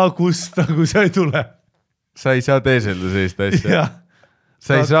saa kusta, kui sa ei tule. Sa ei saa teeselda sellist asja. Ja.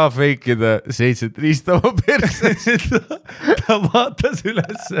 Sa ei saa feikida 7 riista oma perse. Ta vaatas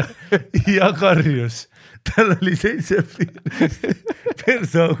ülesse ja karjus. Tal oli 7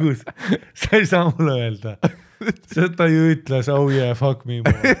 perseaugus. Sa ei saa mulle öelda. Ta ju ütles, oh yeah, fuck me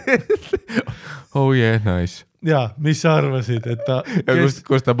more. Oh yeah, nice. Ja, mis sa arvasid, et ta... Ja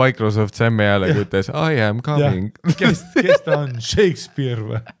kus ta Microsoft Sammi hääle ütles, I am coming. Kes ta on? Shakespeare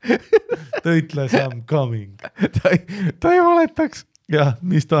või? Ta ütles, I'm coming. Ta ei valetaks. Ja,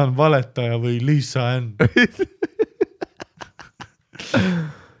 mis ta on, valetaja või Lisa Ann?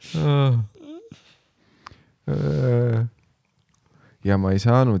 Ja ma ei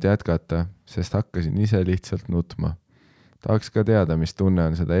saanud jätkata, sest hakkasin ise lihtsalt nutma. Tahaks ka teada, mis tunne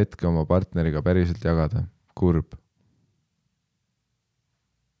on seda hetke oma partneriga päriselt jagada. Kurb.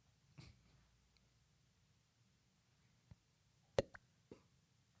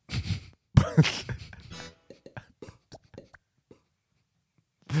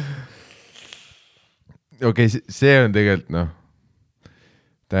 Okei, see on tegelikult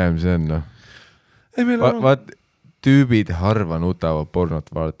see on vaat tüübid harva nutavad pornot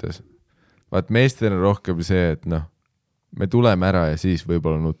vaadates. Vaat meestel on rohkem see, et me tuleme ära ja siis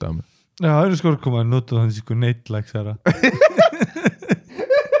võib-olla nutame. Ja ainus kord, kui ma olen nutnud, on siis, kui net läks ära.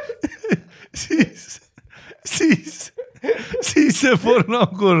 siis see porno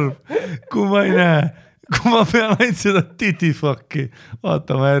on kurb, kui ma ei näe, kui ma pean ainult seda titifakki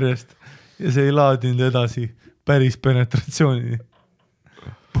vaatama järjest ja see ei laadinud edasi päris penetratsioonini.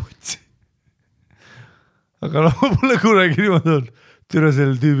 Putsi. Aga mulle kuregi niimoodi on, türa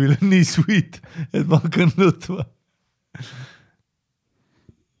sellel tüübil on nii sweet, et ma hakkan nutma.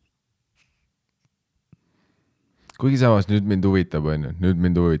 Kuigi samas nüüd mind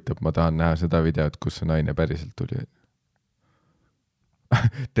huvitab, ma tahan näha seda videot, kus see naine päriselt tuli.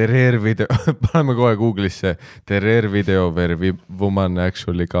 Terror video, paneme kohe Google'isse Terror video where woman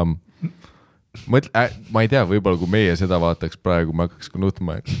actually come. Ma ei tea, võib-olla kui meie seda vaataks praegu, ma hakkaks ka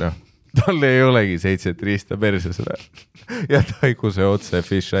nutma, et tal ei olegi 7 riista perses ja ta ei kuse otse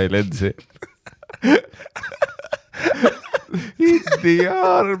Fish Islandsi. In the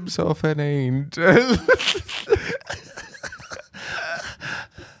arms of an angel.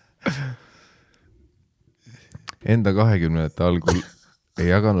 Enda 20. algul ei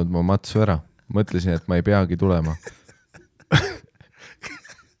jaganud ma matsu ära. Mõtlesin, et ma ei peagi tulema.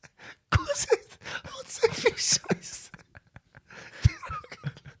 Kusid otse Fish Islandsi.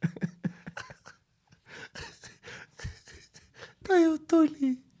 Ta ju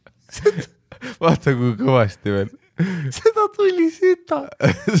tuli. Vaata, kui kõvasti veel. Seda tuli sita.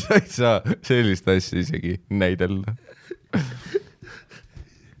 Sa ei saa sellist asja isegi näidelda.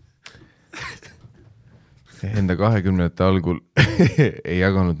 Enda 20. algul ei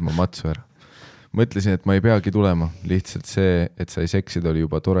jaganud ma matsu ära. Mõtlesin, et ma ei peagi tulema. Lihtsalt see, et sai seksida, oli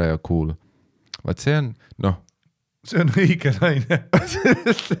juba tore ja cool. Vaat see on, see on õige naine.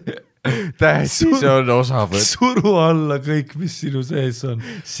 Tähtis on osavõtt. Suru alla kõik, mis sinu sees on.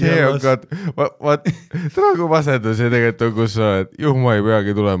 See on ka, vaat, nagu masendus ja tegelikult on, kus sa oled, ma ei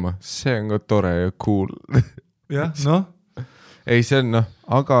peagi tulema. See on ka tore ja cool. Jah, Ei, see on,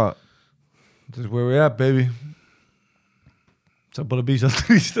 aga... This is where we at, baby. sa pole piisavalt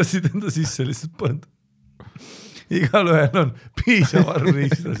riistasid enda sisse lihtsalt pannud. Igal ühel on piisav arv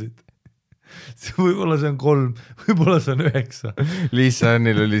riistasid. Võib-olla see on 3, võib-olla see on 9. Liisa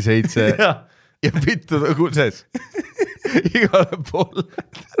Annil oli 7 ja pittu ta kuses. Igale poole.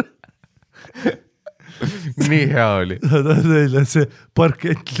 Nii hea oli. Sa tahad öelda, et see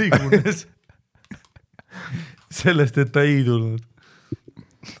parkett ligunes sellest, et ta ei tulnud.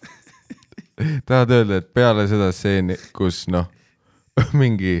 Tahad öelda, et peale seda stseeni, kus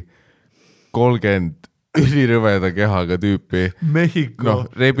mingi 30 ülirõveda kehaga tüüpi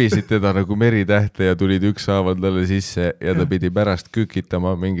Mehhiko. Rebisid teda nagu meritähte ja tulid ükshaaval talle sisse ja ta pidi pärast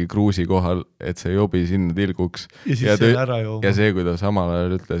kükitama mingi kruusi kohal, et see jobi sinna tilguks. Ja siis see ära jooma. Ja see, kui ta samal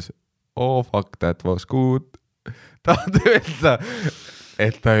ajal ütles, oh fuck, that was good. Tahad öelda,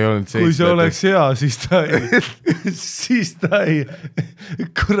 et ta ei olnud kui see oleks hea, siis ta ei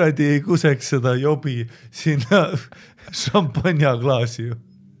kuradi ei kuseks seda jobi sinna šampanjaklaasi ju.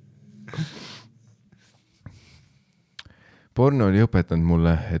 Porno oli õpetanud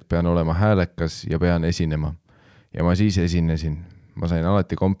mulle, et pean olema häälekas ja pean esinema. Ja ma siis esinesin. Ma sain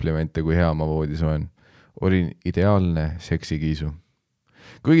alati komplimente, kui hea ma voodis olen. Olin ideaalne seksikiisu.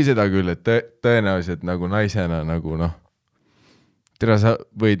 Kuigi seda küll, et tõenäoliselt nagu naisena nagu tere, sa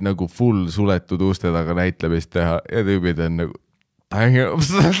võid nagu full suletud uste taga näitlemist teha ja tüübid on nagu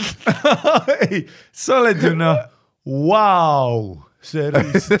ei, sa oled ju wow, see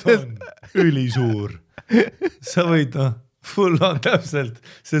rist on ülisuur. Sa võid full on täpselt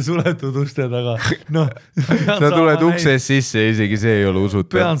see suletud uste taga. Sa tuled uksest sisse ja isegi see ei ole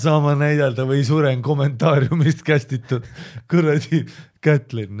usutav. Pean saama näidelda või suren kommentaariumist kästitud kuradi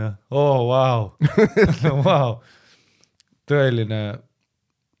Kätlin. Oh, wow. Wow. Tõeline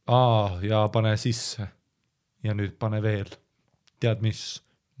ja pane sisse ja nüüd pane veel. Tead mis?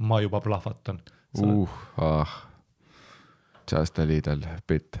 Ma juba plahvatan. Just a little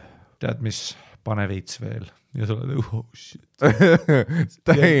bit. Tead mis? Pane veits veel. Ja sa oled, shit.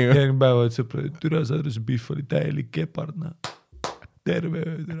 Järgmine päeva, et sõpra, türa saadra, see pihv oli täielik kepardna. Terve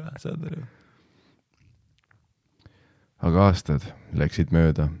öö, türa saadra. Aga aastad läksid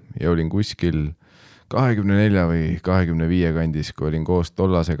mööda ja olin kuskil 24 või 25 kandis, kui olin koos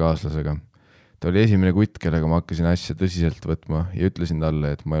tollase kaaslasega. Ta oli esimene kutt, kellega ma hakkasin asja tõsiselt võtma ja ütlesin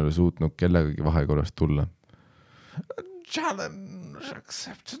talle, et ma ei ole suutnud kellegagi vahekorrast tulla. Challenge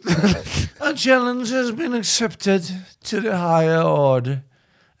accepted. A challenge has been accepted to the higher order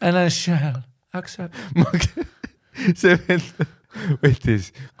and I shall accept. See vend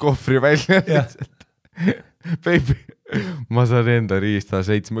võttis kohvri välja. Baby, ma saan enda riista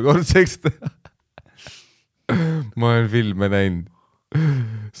 7-kordseks teha. Ma olen filme näinud.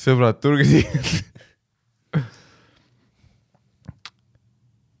 Sõbrad, tulge siin.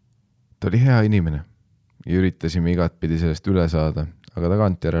 Ta oli hea inimene ja üritasime igatpidi sellest üle saada, aga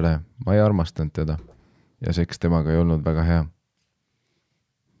tagantjärele ma ei armastanud teda ja seks temaga ei olnud väga hea.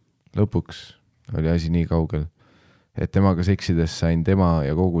 Lõpuks oli asi nii kaugel, et temaga seksides sain tema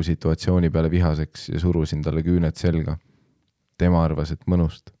ja kogu situatsiooni peale vihaseks ja surusin talle küüned selga. Tema arvas, et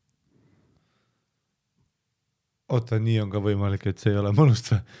mõnust. Oota, nii on ka võimalik, et see ei ole mõnust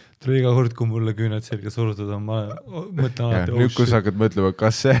või? Tule iga kord, kui mulle küüned selga surutud on, ma mõtlen alati. Nüüd, kui sa hakkad mõtlema,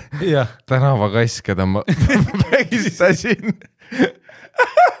 kas see tänavakass, keda ma vägistasin.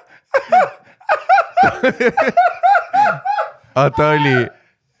 Ta oli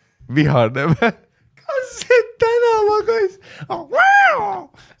vihane või? Kas see tänavakass?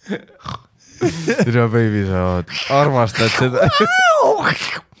 Tere, baby, sa armastad seda.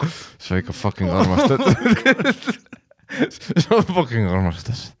 Sa ikka fucking armastad. Sa fucking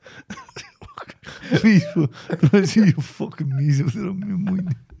armastad. Miisu, tule siia fucking miisu, tere on minu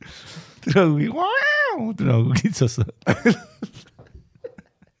munni. Tere kui kitsas sa.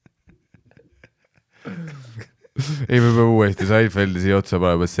 Ei, me peame uuesti Seinfeldi siia otsa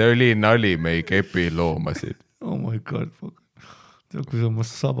panema, see oli nali, me ei kepi loomasid. Oh my god, fuck. Tead, kui sa oma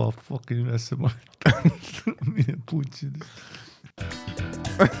saba fucking ülesse paned. Mine putsidest.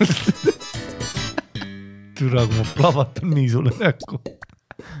 Türa, kui ma plahvatan nii sulle näkku.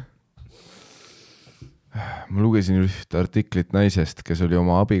 Ma lugesin üht artiklit naisest, kes oli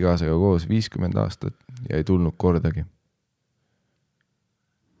oma abikaasaga koos 50 aastat ja ei tulnud kordagi.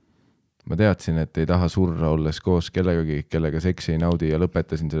 Ma teadsin, et ei taha surra olles koos kellegagi, kellega seksi ei naudi ja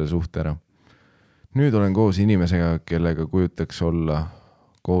lõpetasin selle suhte ära. Nüüd olen koos inimesega, kellega kujutaks olla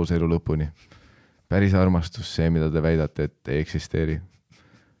koos elu lõpuni. Päris armastus, see, mida te väidate, et ei eksisteeri.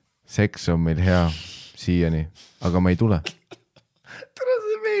 Seks on meil hea siiani, aga ma ei tule. Tere,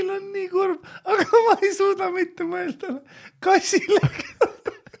 see meil on nii kurb, aga ma ei suuda mitte mõelda kassile.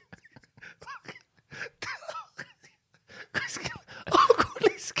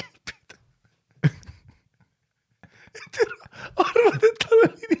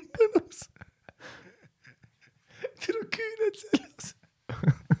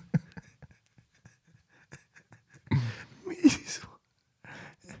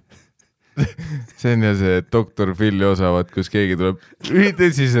 see on ja see Dr. Phil'i osavad, kus keegi tuleb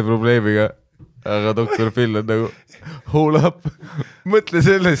tõsise probleemiga, aga Dr. Phil on nagu hold up, mõtle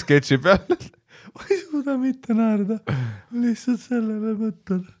selle sketši peale. Ma ei suuda mitte naerda, lihtsalt sellele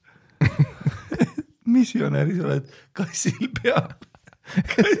mõtled. Missionäris oled kassil peal.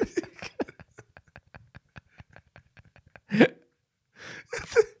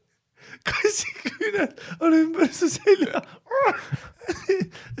 Kassiküüned on ümber su selja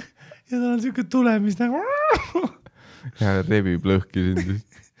ja ta on siuke tulemis nagu ja rebib lõhki sind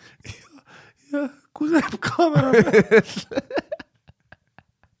ja kuseb kaamera peal.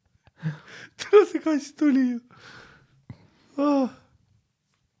 Tule see kass tuli ju.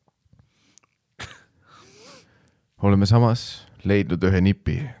 Oleme samas leidnud ühe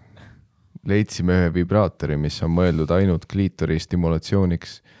nipi. Leidsime ühe vibraatori, mis on mõeldud ainult kliitori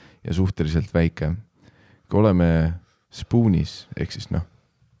stimulatsiooniks ja suhteliselt väike. Kui oleme spoonis, ehk siis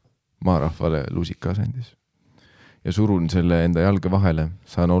maarahvale lusika asendis ja surun selle enda jalge vahele,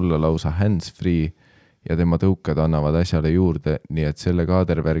 saan olla lausa hands-free ja tema tõukad annavad asjale juurde, nii et selle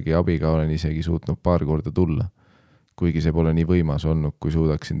kaadervärgi abiga olen isegi suutnud paar korda tulla, kuigi see pole nii võimas olnud, kui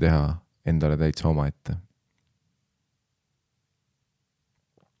suudaksin teha endale täitsa oma ette.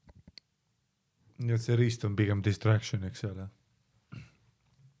 Nii et see riist on pigem distraction, eks ole.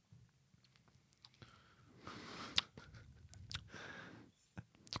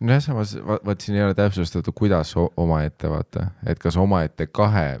 No ja samas, vaat siin ei ole täpsustatud, kuidas oma ette vaata, et kas oma ette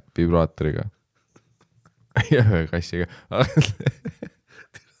 2 vibraatoriga ja 1 kassiga.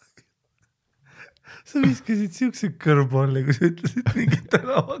 Sa viskasid siukse kõrballi, kui sa ütlesid mingi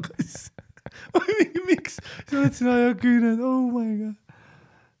tänavakass. Miks? Sa võtsin aja küüned, oh my god.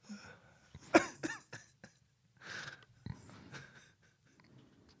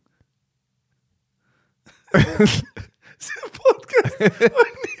 See podcast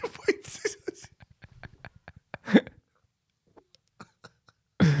on nii võtsis asi.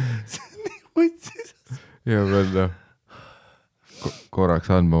 See on nii võtsis asi. Ja pean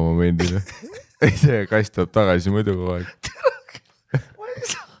korraks andma momendile. Ei, see kass tuleb tagasi muidu kogu aeg.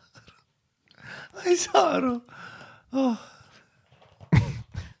 Ma ei saa aru. Oh.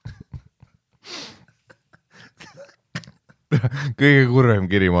 Kõige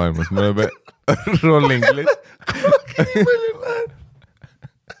kurvem kiri maailmas. Me oleme rolling list.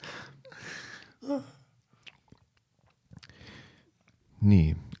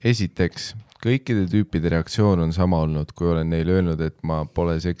 Nii, esiteks, kõikide tüüpide reaktsioon on sama olnud, kui olen neile öelnud, et ma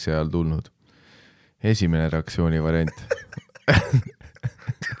pole seksi ajal tulnud. Esimene reaktsiooni variant.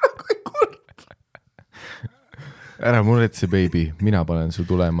 Ära muretse, baby, mina panen su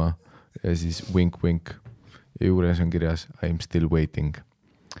tulema ja siis wink, wink. Ja juures on kirjas I'm still waiting.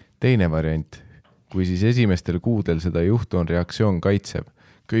 Teine variant. Kui siis esimestel kuudel seda juhtu on reaktsioon kaitseb,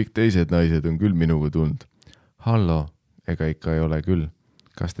 kõik teised naised on küll minuga tulnud. Hallo, ega ikka ei ole küll.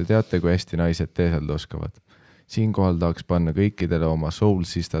 Kas te teate, kui hästi naised teeselda oskavad? Siinkohal tahaks panna kõikidele oma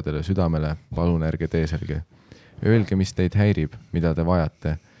soul-sistadele südamele, palun ärge teeselge. Öelge, mis teid häirib, mida te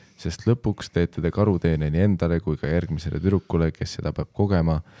vajate, sest lõpuks teete te karuteene nii endale kui ka järgmisele tüdrukule, kes seda peab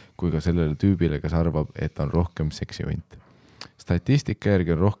kogema, kui ka sellele tüübile, kes arvab, et on rohkem seksivõnt. Statistika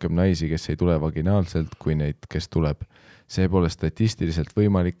järgi on rohkem naisi, kes ei tule vaginaalselt, kui neid, kes tuleb. See pole statistiliselt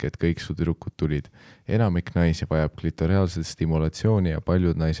võimalik, et kõik su tüdrukud tulid. Enamik naisi vajab klitoriaalset stimulatsiooni ja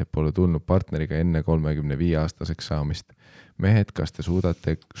paljud naised pole tulnud partneriga enne 35-aastaseks saamist. Mehed, kas te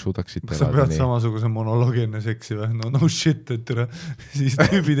suudaksite sa pead samasuguse monologi enne seksi või? No shit, et türa. Siis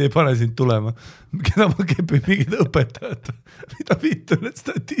tüübid ei pane sind tulema. Keda ma kepin mingid õpetajad? Mida vittu need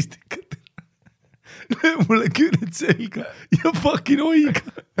statistikat? Löö mulle küüned selga ja fucking oiga.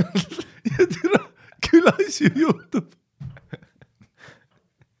 Ja türa, küll asju juhtub.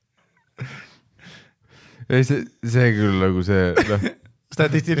 Ei, see küll nagu see...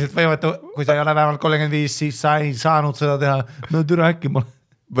 Statistiliselt võimatu, kui sa ei ole vähemalt 35, siis sa ei saanud seda teha. No türa äkki mul.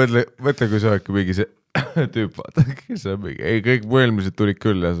 Mõtle, kui sa äkki mingi see tüüp vaata, kes on mingi, ei, kõik mu eelmised tulid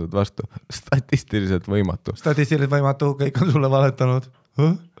küll ja saad vastu. Statistiliselt võimatu. Statistiliselt võimatu, kõik on sulle valetanud.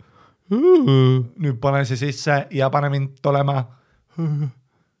 Nüüd pane see sisse ja pane mind olema.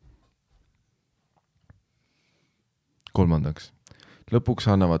 Kolmandaks.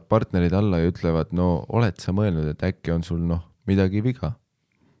 Lõpuks annavad partnerid alla ja ütlevad, no oled sa mõelnud, et äkki on sul midagi viga?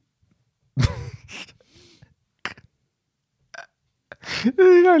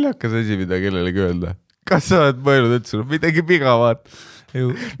 Naljakas asi, mida kellelegi öelda. Kas sa oled mõelnud, et sul on midagi viga, vaat?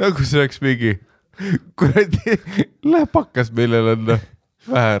 Nagu see oleks mingi, kuradi, läheb pakkas, millel on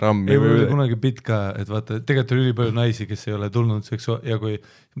vähe rammi ei, mul oli kunagi bitt ka, et vaata, tegelikult oli ülipalju naisi, kes ei ole tulnud ja kui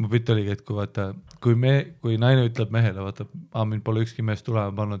mu bitt oligi, et kui naine ütleb mehele, vaata, mind pole ükski mees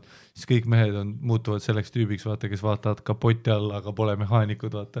tulema pannud, siis kõik mehed muutuvad selleks tüübiks, vaata, kes vaatavad kapoti alla, aga pole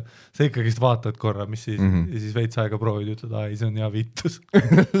mehaanikud, vaata. Sa ikkagist vaatad korra, mis siis, ja siis veits aega proovid, ütled, see on hea vittus.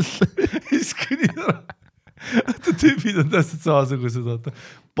 Siis kuni ära. Tüübid on täpselt samasugused, vaata.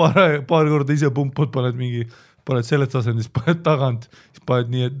 Paar korda ise pumpud, paned sellest asendis, paned tagant, siis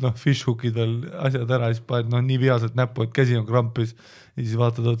paned nii, et fishhookid veel asjad ära, siis paned nii viaselt näppu, et käsi on krampis ja siis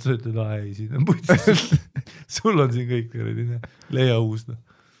vaatad otsa, ütled, ei, siin on putsis. Sul on siin kõik, leia uus.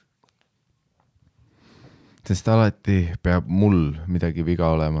 Sest alati peab mul midagi viga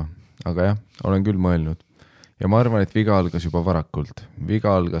olema, aga jah, olen küll mõelnud. Ja ma arvan, et viga algas juba varakult.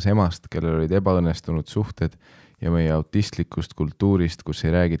 Viga algas emast, kellel olid ebaõnnestunud suhted ja meie autistlikust kultuurist, kus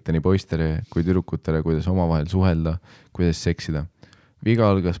ei räägita nii poistele kui tüdrukutele, kuidas omavahel suhelda, kuidas seksida. Viga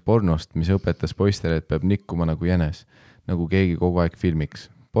algas pornost, mis õpetas poistele, et peab nikkuma nagu jänes, nagu keegi kogu aeg filmiks.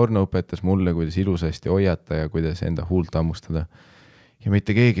 Porno õpetas mulle, kuidas ilusasti hoiata ja kuidas enda huult ammustada. Ja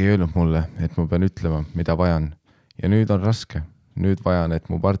mitte keegi ei öelnud mulle, et ma pean ütlema, mida vajan. Ja nüüd on raske. Nüüd vajan, et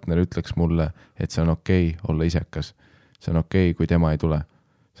mu partner ütleks mulle, et see on okei olla isekas. See on okei, kui tema ei tule.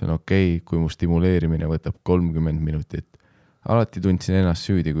 See on okei, kui mu stimuleerimine võtab 30 minutit. Alati tundsin ennast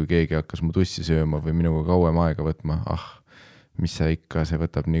süüdi, kui keegi hakkas mu tussi sööma või minuga kauem aega võtma. Mis sa ikka, see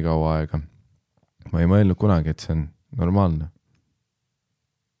võtab nii kaua aega. Ma ei mõelnud kunagi, et see on normaalne.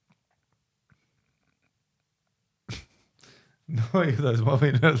 No igatahes ma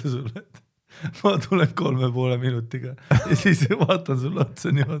võin öelda sulle, et ma tulen 3,5 minutiga ja siis vaatan sulle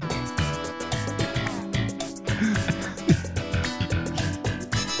otsa niimoodi.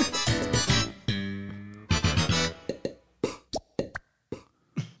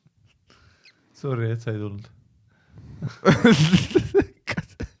 Sorry, et sa ei tulnud.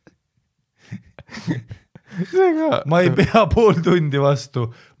 Ma ei pea pool tundi vastu,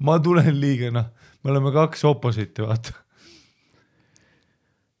 ma tulen liigena. Me oleme 2 opositi, vaata.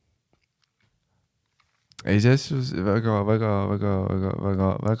 Ei, see väga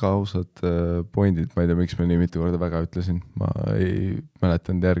ausad pointid, ma ei tea, miks ma nii mitu korda väga ütlesin, ma ei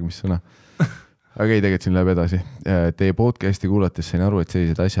mäletanud järgmist sõna. Aga ei, tegelikult siin läheb edasi. Teie podcasti kuulates sain aru, et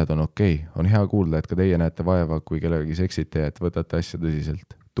sellised asjad on okei. On hea kuulda, et ka teie näete vaeva, kui kellegi seksite ja et võtate asja tõsiselt.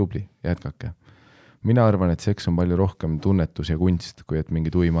 Tubli, jätkake. Mina arvan, et seks on palju rohkem tunnetus ja kunst, kui et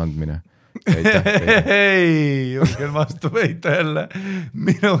mingi tuima andmine. Ei, julgen vastu veita jälle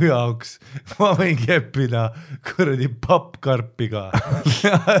minu jaoks. Ma võin keppida kuradi pappkarpiga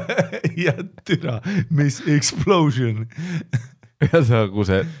ja türa, mis explosion. Ja sa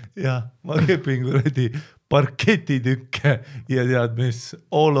kused. Ja, ma kepin kuradi parketitükke ja tead, mis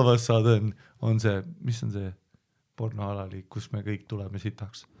all of a sudden on see, mis on see pornoalali, kus me kõik tuleme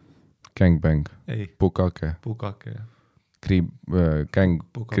sitaks. Gangbang. Ei. Pukake. Pukake, jah. Cream, gang,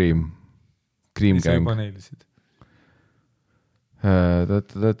 cream. Cream gang.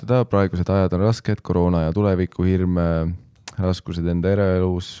 Praegused ajad on rasked, koroona ja tuleviku hirm, raskused enda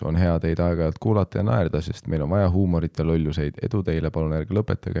eraelus, on hea teid aeg-ajalt kuulata ja naerda, sest meil on vaja huumorit ja lolluseid. Edu teile, palun ärge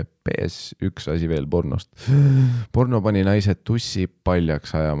lõpetage. PS, üks asi veel pornost. Porno pani naised tussi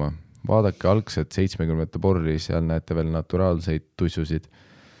paljaks ajama. Vaadake algset 70 porri, seal näete veel naturaalseid tussusid.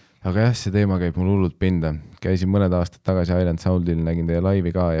 Aga jah, see teema käib mul hullult pinda. Käisin mõned aastad tagasi Island Soundil, nägin teie laivi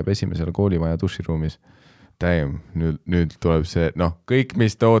ka ja esimesel koolimaja duširuumis. Damn, nüüd tuleb see, kõik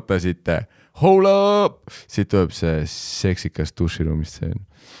mis te ootasite. Hold up! Siit tuleb see seksikas duširuumist see.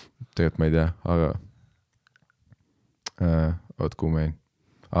 Tegelikult ma ei tea, aga oot, kuhu meil?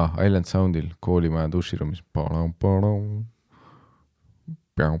 Island Soundil, koolimaja duširuumis.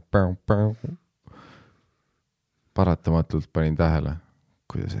 Paratamatult panin tähele,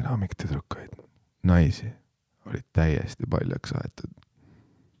 kuidas enamik tüdrukaid, naisi, olid täiesti paljaks aetud.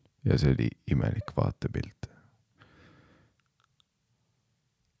 Ja see oli imelik vaatepilt.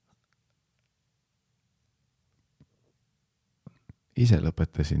 Ise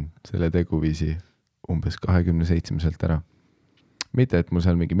lõpetasin selle teguviisi umbes 27-selt ära. Mitte, et mul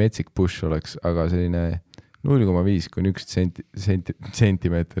seal mingi metsik push oleks, aga selline 0,5 kuni 1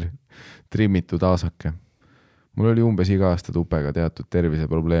 sentimeeter trimmitud aasake. Mul oli umbes iga aasta tupega teatud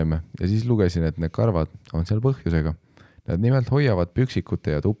terviseprobleeme ja siis lugesin, et need karvad on seal põhjusega. Nad nimelt hoiavad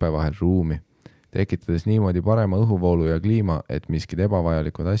püksikute ja tupe vahel ruumi, tekitades niimoodi parema õhuvoolu ja kliima, et miskid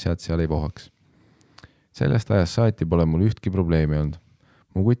ebavajalikud asjad seal ei vohaks. Sellest ajast saati pole mul ühtki probleemi olnud.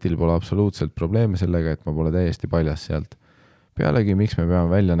 Mu kutil pole absoluutselt probleeme sellega, et ma pole täiesti paljas sealt. Pealegi, miks me peame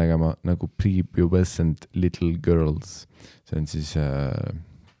välja nägema nagu prepubescent little girls. See on siis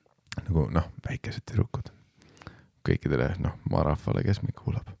nagu väikesed tüdrukud. kõikidele, maa rahvale, kes meid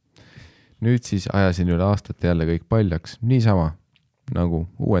kuulab. Nüüd siis ajasin üle aastate jälle kõik paljaks, niisama nagu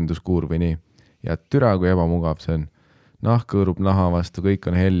uuenduskuur või nii. Ja türa kui ebamugav see on. Nahk kõõrub naha vastu, kõik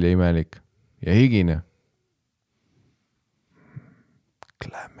on hell ja imelik ja higine.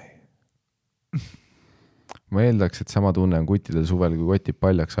 Klämmi. Ma eeldaks, et sama tunne on kuttidel suvel, kui kotib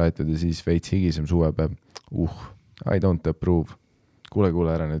paljaks aetud ja siis veits higisem suvepäev. I don't approve.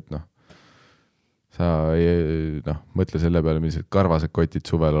 Kuule ära nüüd, sa mõtle selle peale, millised karvased kotid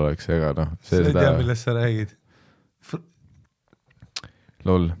suvel oleks, ega sa ei tea, millest sa räägid.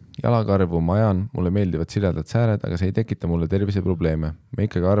 Lol, jalakarvu ma ajan, mulle meeldivad siledad sääred, aga see ei tekita mulle terviseprobleeme. Ma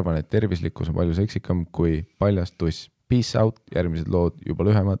ikkagi arvan, et tervislikkus on palju seksikam kui paljast tuss. Peace out, järgmised lood juba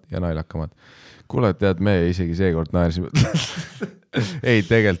lühemad ja nailakamad. Kuule, tead, me isegi seekord naersime. Ei,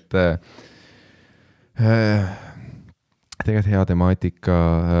 tegelikult hea temaatika.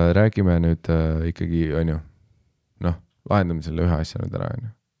 Räägime nüüd ikkagi, lahendame selle ühe asja nüüd ära.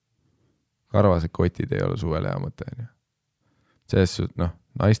 Karvased kotid ei ole suvel hea mõte. Selles suht,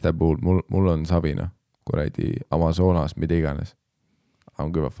 naiste puhul mul on sabina, kuradi Amazonas, mida iganes. I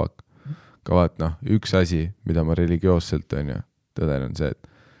don't give a fuck. Ka vaat, üks asi, mida ma religioosselt tõden on see, et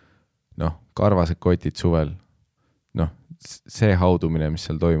karvased kotid suvel, see haudumine, mis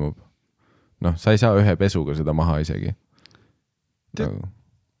seal toimub, sa ei saa ühe pesuga seda maha isegi.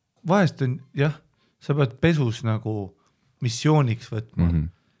 Vahest on, jah, sa pead pesus nagu missiooniks võtma,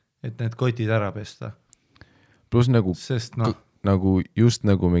 et need kotid ära pesta. Plus nagu, sest just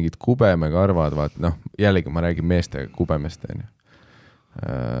nagu mingid kubeme karvad, vaat, jällegi ma räägin meeste kubemest,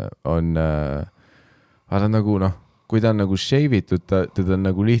 on nagu, kui ta on nagu shave-itud, teda on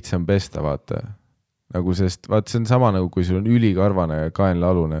nagu lihtsam pesta, vaata. Nagu sest, vaat see on sama nagu, kui sul on ülikarvane ja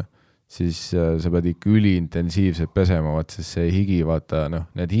kaenlaalune, siis sa pead ikka üliintensiivselt pesema, vaat sest see higi, vaata,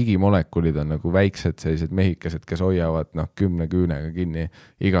 need higimolekulid on nagu väiksed sellised mehikesed, kes hoiavad 10 küünega kinni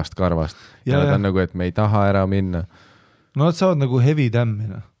igast karvast. Ja nad on nagu, et me ei taha ära minna. No nad saavad nagu heavy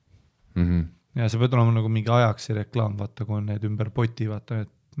tämmi. Ja see pead olema nagu mingi ajaksi reklaam, vaata, kui on need ümber poti, vaata,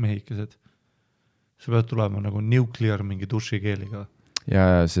 need mehikesed. See pead tulema nagu nuclear mingi dušikeeliga.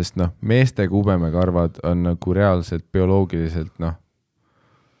 Ja, sest meeste kubemekarvad on nagu reaalselt bioloogiliselt,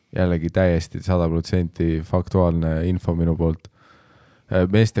 jällegi täiesti 100% faktuaalne info minu poolt.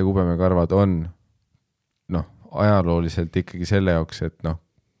 Meeste kubemekarvad on, ajalooliselt ikkagi selle jaoks, et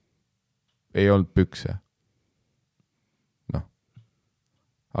ei olnud pükse.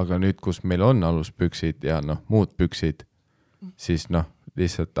 Aga nüüd, kus meil on aluspüksid ja muud püksid, siis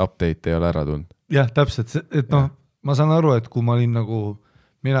lihtsalt update ei ole ära tulnud. Jah, täpselt, et ma saan aru, et kui ma olin nagu,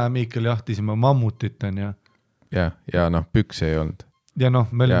 mina ja Miikel jahtisime mammutit, ja pükse ei olnud. Ja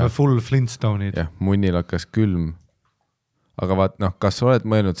me olime full Flintstone'id. Ja, munnil hakkas külm. Aga vaat, kas oled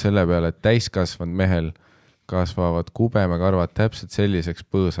mõelnud selle peale, et täiskasvanud mehel kasvavad kubemekarvad täpselt selliseks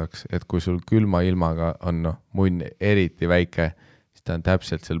põõsaks, et kui sul külma ilmaga on munn eriti väike, ta on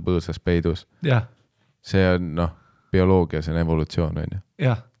täpselt seal põõsas peidus. Jah. See on, bioloogia, see on evolutsioon, on ju.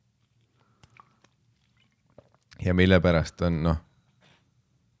 Jah. Ja mille pärast on,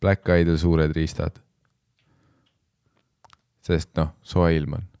 Black Eyedel suured riistad. Sest, soe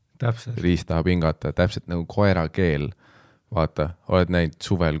ilm on. Täpselt. Riist tahab hingata, täpselt nagu koera keel. Vaata, oled näinud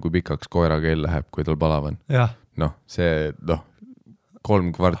suvel, kui pikaks koera keel läheb, kui tal palav on. Jah. See,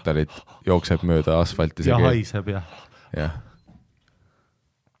 3 kvartalit jookseb mööda asfalti. Ja haiseb, jah. Jah.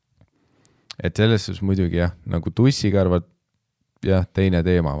 Et selles suhtes muidugi jah, nagu tussikarvad, jah, teine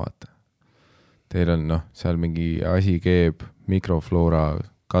teema, vaata. Teil on, seal mingi asi keeb, mikrofloora,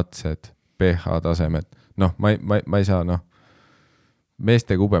 katsed, pH tasemed. Ma ei saa,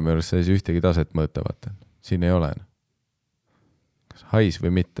 meeste kubeme juures sa ei saa ühtegi taset mõõta, vaata. Siin ei ole. Kas hais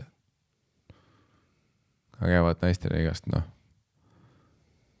või mitte? Aga käivad naistele igast, vaat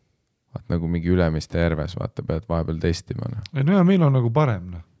nagu mingi Ülemiste järves, vaata, pead vahepeal testima. Ja meil on nagu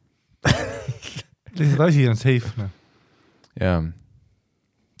parem, lihtsalt asi on safe, Jaa.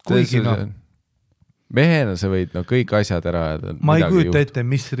 Kuigi mehena sa võid kõik asjad ära ajada. Ma ei kujuta ette,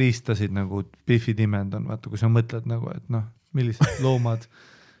 mis riistasid nagu Biffi Demand on, vaata, kui sa mõtled nagu, et millised loomad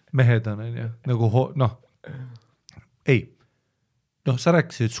mehed on, nagu ei. Sa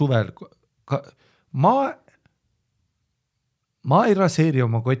rääkisid suvel, ma ei raseeri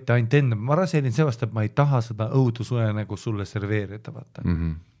oma kotte ainult enne, ma raseerin seepärast, et ma ei taha seda õudusõe nagu sulle serveerida, vaata.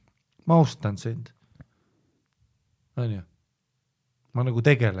 Ma austan sind. On ju? Ma nagu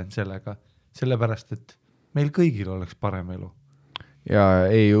tegelen sellega, sellepärast, et meil kõigil oleks parem elu. Ja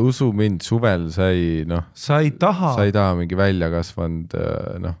ei usu mind, suvel sa ei taha mingi välja kasvanud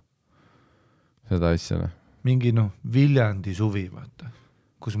seda asja. Mingi Viljandi suvi, vaata,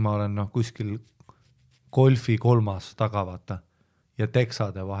 kus ma olen kuskil golfi 3. taga, vaata, ja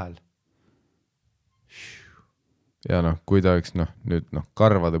teksade vahel. Ja noh, kui ta oleks nüüd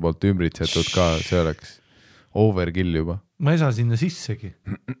karvade poolt ümbritsetud ka, see oleks overkill juba. Ma ei saa sinna sissegi.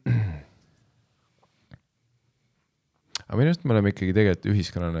 Aga minust me oleme ikkagi tegelikult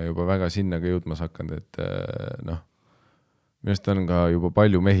ühiskonnana juba väga sinna ka jõudmas hakanud, et minust on ka juba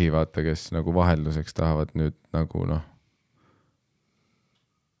palju mehi, vaata, kes nagu vahelduseks tahavad nüüd nagu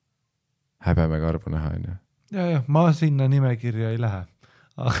häbemekarbu näha, on ju. Ja, ma sinna nimekirja ei lähe.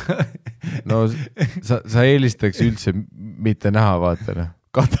 No sa eelistaks üldse mitte näha, vaata,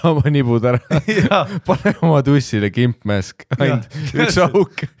 kata oma nibud ära, pane oma tussile kimpmäsk, ainult üks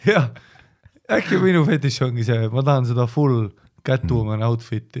auk. Jah, äkki minu fetiš ongi see, ma tahan seda full Catwoman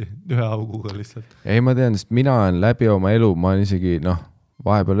outfiti ühe auguga lihtsalt. Ei, ma tean, sest mina olen läbi oma elu, ma olen isegi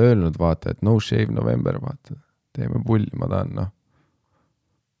vahepeal öelnud, vaata, et no shave November, vaata, teeme pulli, ma tahan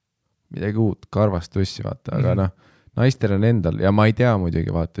midagi uut, karvast tussi, vaata, aga naistel on endal, ja ma ei tea muidugi,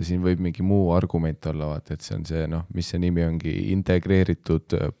 vaata, siin võib mingi muu argument olla, vaata, et see on see, mis see nimi ongi,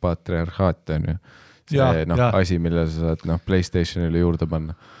 integreeritud patriarhaat, on ju. See asi, mille sa saad PlayStationile juurde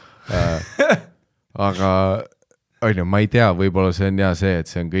panna. Aga on ju, ma ei tea, võib-olla see on see,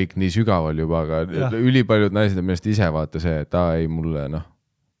 et see on kõik nii sügaval juba, aga ülipaljud naised on millest ise vaata see, et ei mulle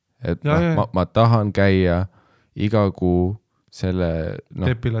et ma tahan käia iga kuu selle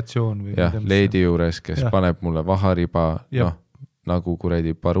depilatsioon või leedi juures, kes paneb mulle vahariba, nagu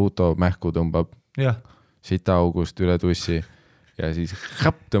kuredi Baruto mähku tõmbab sita august üle tussi ja siis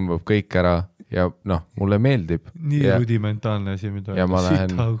tõmbab kõik ära ja mulle meeldib. Nii rudimentaalne asi, mida ja ma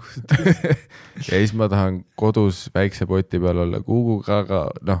lähen ja siis ma tahan kodus väikse poti peal olla kuuguga,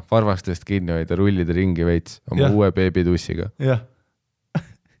 aga varvastest kinni hoida, rullida ringi veits oma uue beebitussiga.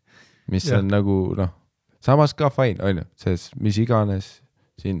 Mis on nagu samas ka fine, on ju, sest mis iganes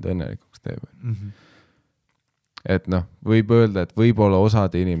sind õnnelikuks teeb. Et võib öelda, et võib-olla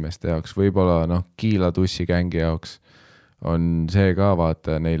osade inimeste jaoks, võib-olla Kiila tussigängi jaoks on see ka,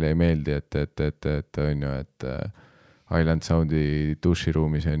 vaata, neile ei meeldi, et on ju, et Highland Soundi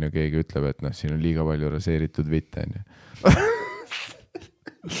duširuumis on ju, keegi ütleb, et siin on liiga palju raseeritud vitte, on ju.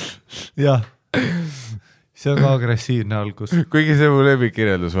 Jah, see on ka agressiivne algus. Kuigi see mu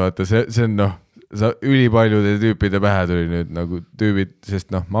lemmikirjeldus, vaata, see on ülipaljude tüüpide pähe tuli nüüd nagu tüübid, sest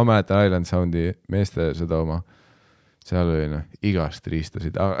ma mäletan Highland Soundi meeste seda oma, seal oli igast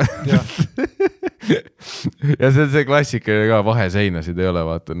riistasid, aga ja see on see klassikaline ka, vaheseinasid ei ole,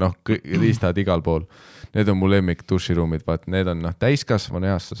 vaata, riistad igal pool. Need on mu lemmik duširuumid, vaata, need on täiskasvanu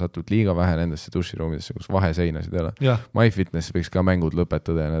eas, sa satud liiga vähe nendesse duširuumidesse, kus vaheseinasid ei ole. MyFitness võiks ka mängud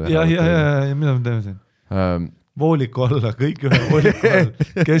lõpetada. Ja mida me teeme siin? Vooliku alla, kõik ühe vooliku all,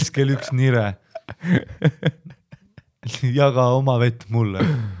 keskel üks nire. Jaga oma vett mulle.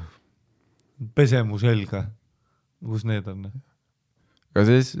 Pese mu selga. Kus need on? Aga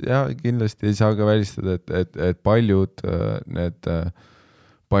siis, kindlasti ei saa ka välistada, et paljud need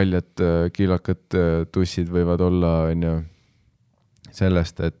paljad kiilakad tussid võivad olla, on ju,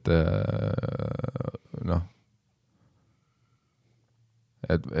 sellest, et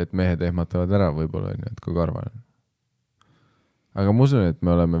et mehed ehmatavad ära võib-olla, on ju, et kui karval. Aga ma usun, et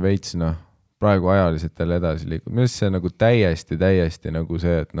me oleme veits, praegu ajaliselt jälle edasi liikunud. Minu see nagu täiesti nagu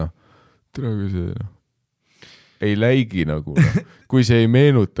see, et praegu see ei läigi nagu. Kui see ei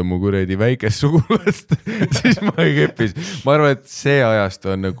meenuta mu kuredi väikest sugulast, siis ma ei kepis. Ma arvan, et see ajast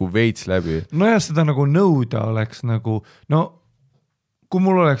on nagu veits läbi. No ja seda nagu nõuda oleks nagu, kui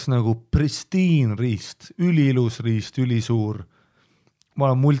mul oleks nagu pristine riist, üliilus riist, ülisuur,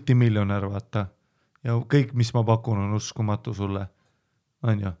 ma olen multimiljonär, vaata, ja kõik, mis ma pakun, on uskumatu sulle,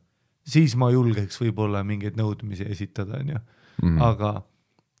 on ju. Siis ma julgeks võib-olla mingeid nõudmisi esitada, on ju. Aga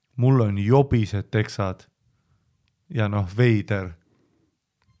mul on jobised teksad ja veider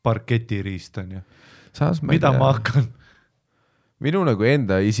parketiriist, on ju. Mida ma hakkan? Minu nagu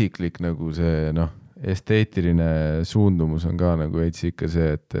enda isiklik nagu see, esteetiline suundumus on ka nagu veits ikka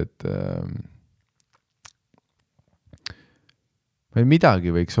see, et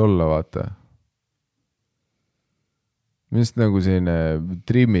midagi võiks olla, vaata. Minust nagu selline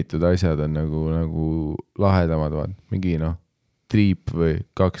trimmitud asjad on nagu lahedamad, vaat. Mingi triip või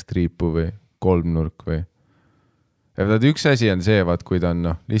 2 triipu või 3 nurk või. Ja vaat üks asi on see, vaat, kui ta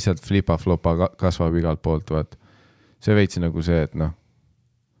on lihtsalt flipa-flopa kasvab igalt poolt, vaat. See veits nagu see,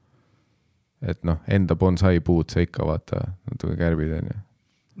 et enda bonsai puud sa ikka, vaata, natuke kärbid, on ju.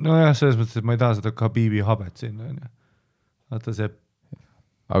 No jah, selles mõttes, et ma ei taha seda Khabibi habet sinna, on ju. Vaata see.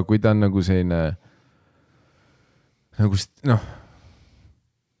 Aga kui ta on nagu selline nagu,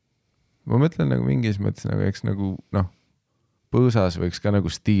 ma mõtlen nagu mingis mõttes nagu, eks nagu, põõsas võiks ka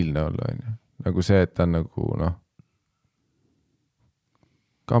nagu stiilne olla, on ju. nagu see, et ta on nagu noh,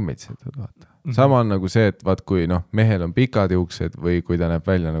 kammitsetud, vaata. Sama on nagu see, et vaat kui noh, mehel on pikad juuksed või kui ta näeb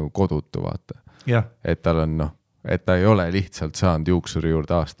välja nagu kodutu, vaata. Et tal on noh, et ta ei ole lihtsalt saanud juuksuri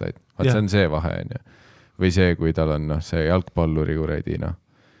juurde aastaid. Vaat see on see vahe, on ju. Või see, kui tal on noh, see jalgpalluri kuredi noh,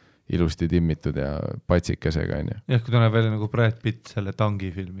 ilusti timmitud ja patsikesega, on ju. Jah, kui ta näeb välja nagu Brad Pitt selle Tangi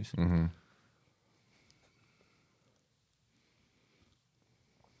filmis.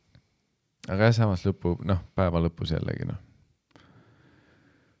 Aga jah, samas lõpu, noh, päeva lõpus jällegi, noh.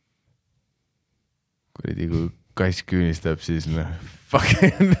 Kuridi, kui kass küünistab, siis noh,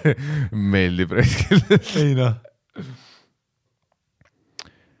 fucking meeldib reskil. Ei noh.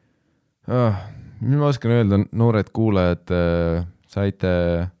 Mis ma oskan öelda, noored kuulajad, saite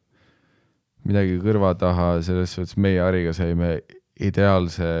midagi kõrva taha, selles suhtes meie Ariga saime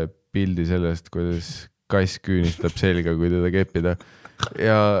ideaalse pildi sellest, kuidas kass küünistab selga, kui teda keppida.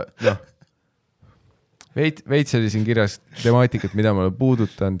 Ja noh, veits oli siin kirjas temaatikat, mida ma olen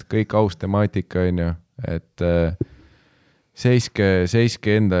puudutanud, kõik aus temaatika on ju, et seiske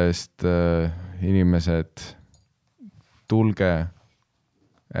enda eest inimesed, tulge,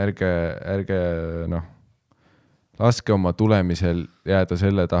 ärge noh, laske oma tulemisel jääda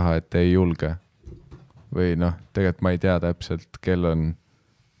selle taha, et ei julge. Või noh, tegelikult ma ei tea täpselt, kell on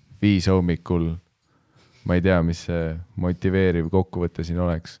 5 hommikul, ma ei tea, mis see motiveeriv kokkuvõte siin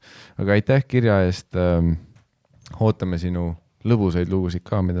oleks. Aga aitäh kirja eest, ootame sinu lõbusaid lugusid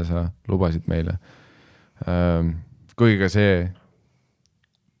ka, mida sa lubasid meile. Kuigi ka see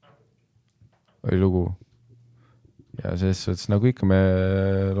oli lugu. Ja selles suhtes, nagu ikka me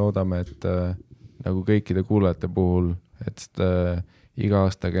loodame, et nagu kõikide kuulajate puhul, et iga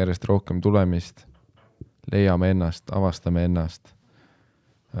aastaga järjest rohkem tulemist, leiame ennast, avastame ennast,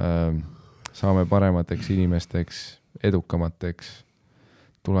 saame paremateks inimesteks, edukamateks,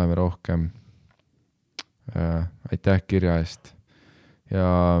 tuleme rohkem. Aitäh kirja eest.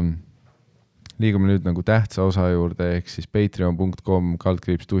 Ja liigume nüüd nagu tähtsa osa juurde, ehk siis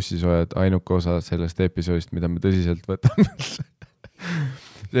patreon.com/tussisojad, ainuke osa sellest episoodist, mida me tõsiselt võtame.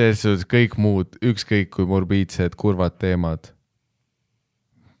 Selles kõik muud, ükskõik kui morbiidsed, kurvad teemad.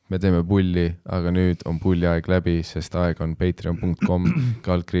 Me teeme pulli, aga nüüd on pulli aeg läbi, sest aeg on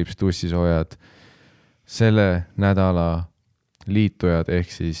patreon.com/tussisojad. Selle nädala liitujad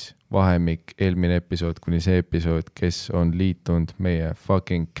ehk siis vahemik, eelmine episood kuni see episood, kes on liitunud meie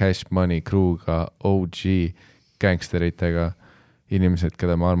fucking Cash Money crew'ga, OG gangsteritega, inimesed,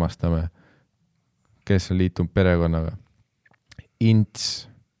 keda me armastame, kes on liitunud perekonnaga.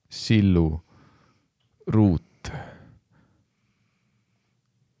 Ints, Sillu, Ruut,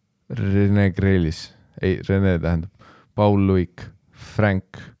 Rene Grelis, Rene tähendab, Paul Luik,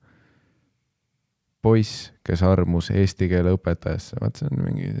 Frank, poiss, kes armus eesti keele õpetajasse. Vaat see on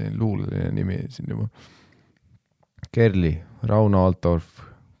mingi luuleline nimi siin juba. Kerli, Rauno Altorf,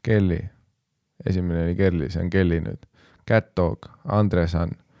 Kelly. Esimene oli Kerli, see on Kelly nüüd. Cat Dog,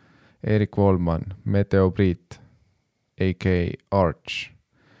 Andresan, Erik Volman, Meteo Priit, a.k. Arch,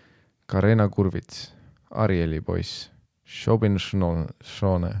 Karena Kurvits, Arieli poiss, Robin Schrone.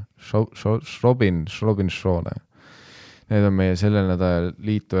 Need on meie selle nädala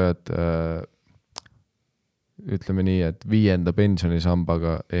liitujad, ütleme nii, et 5.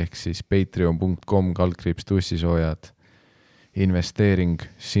 pensionisambaga ehk siis patreon.com/tussisojad, investeering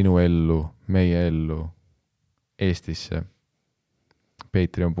sinu ellu, meie ellu, Eestisse.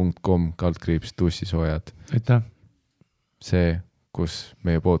 patreon.com/tussisojad. Aitäh. See, kus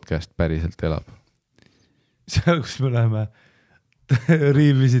meie podcast päriselt elab. Seal, kus me läheme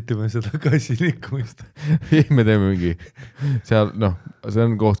revisitime seda kassinikkumist. Me teeme mingi, seal, noh, see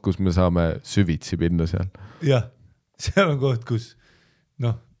on koht, kus me saame süvitsi pinna seal. Jah, seal on koht, kus,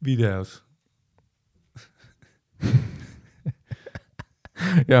 noh, videos.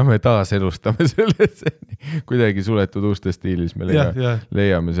 Ja me taas elustame sellesse kuidagi suletud uste stiilis. Me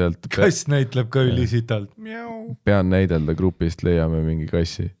leiame sealt. Kass näitleb ka ülisitalt. Pean näidelda grupist, leiame mingi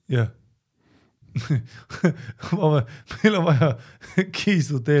kassi. Jah. Meil on vaja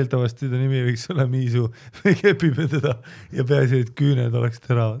Kiisut eeldavasti, ta nimi võiks olla Miisu, me kepime teda ja peaasi, et küüned oleks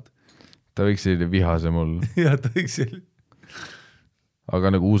teravad. Ta võiks selline vihasem olla. Ja ta võiks selline.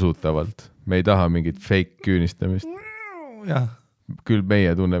 Aga nagu usutavalt. Me ei taha mingit fake küünistamist. Jah. Küll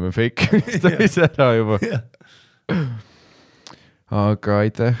meie tunneme fake küünistamist ära juba. Aga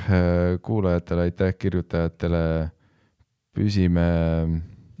aitäh kuulajatele, aitäh kirjutajatele. Püsime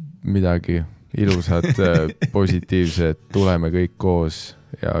midagi ilusad, positiivsed, tuleme kõik koos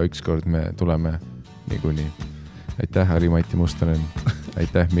ja ükskord me tuleme niikuinii. Aitäh, Harri-Mati Mustonen.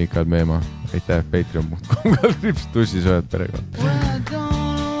 Aitäh, Miikael Meemaa. Aitäh, patreon.com/tussisojad perekond.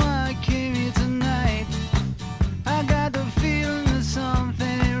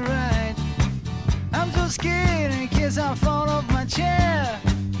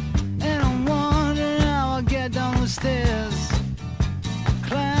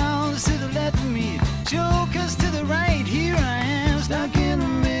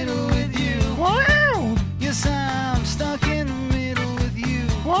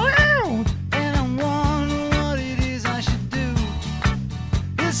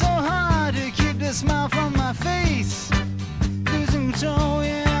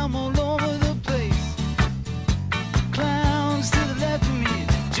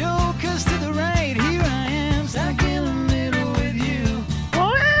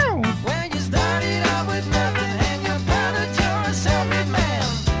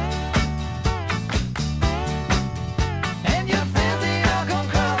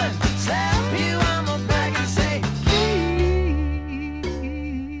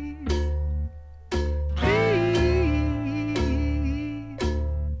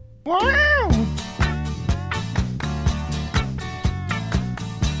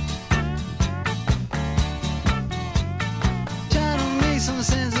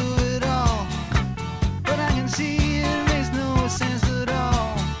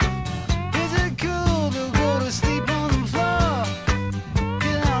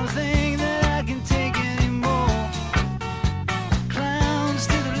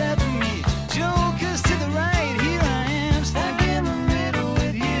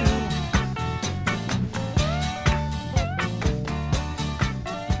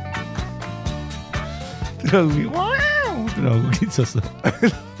 türa kui kitsas.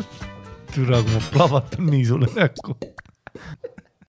 Türa kui ma plahvatan nii sulle näkku.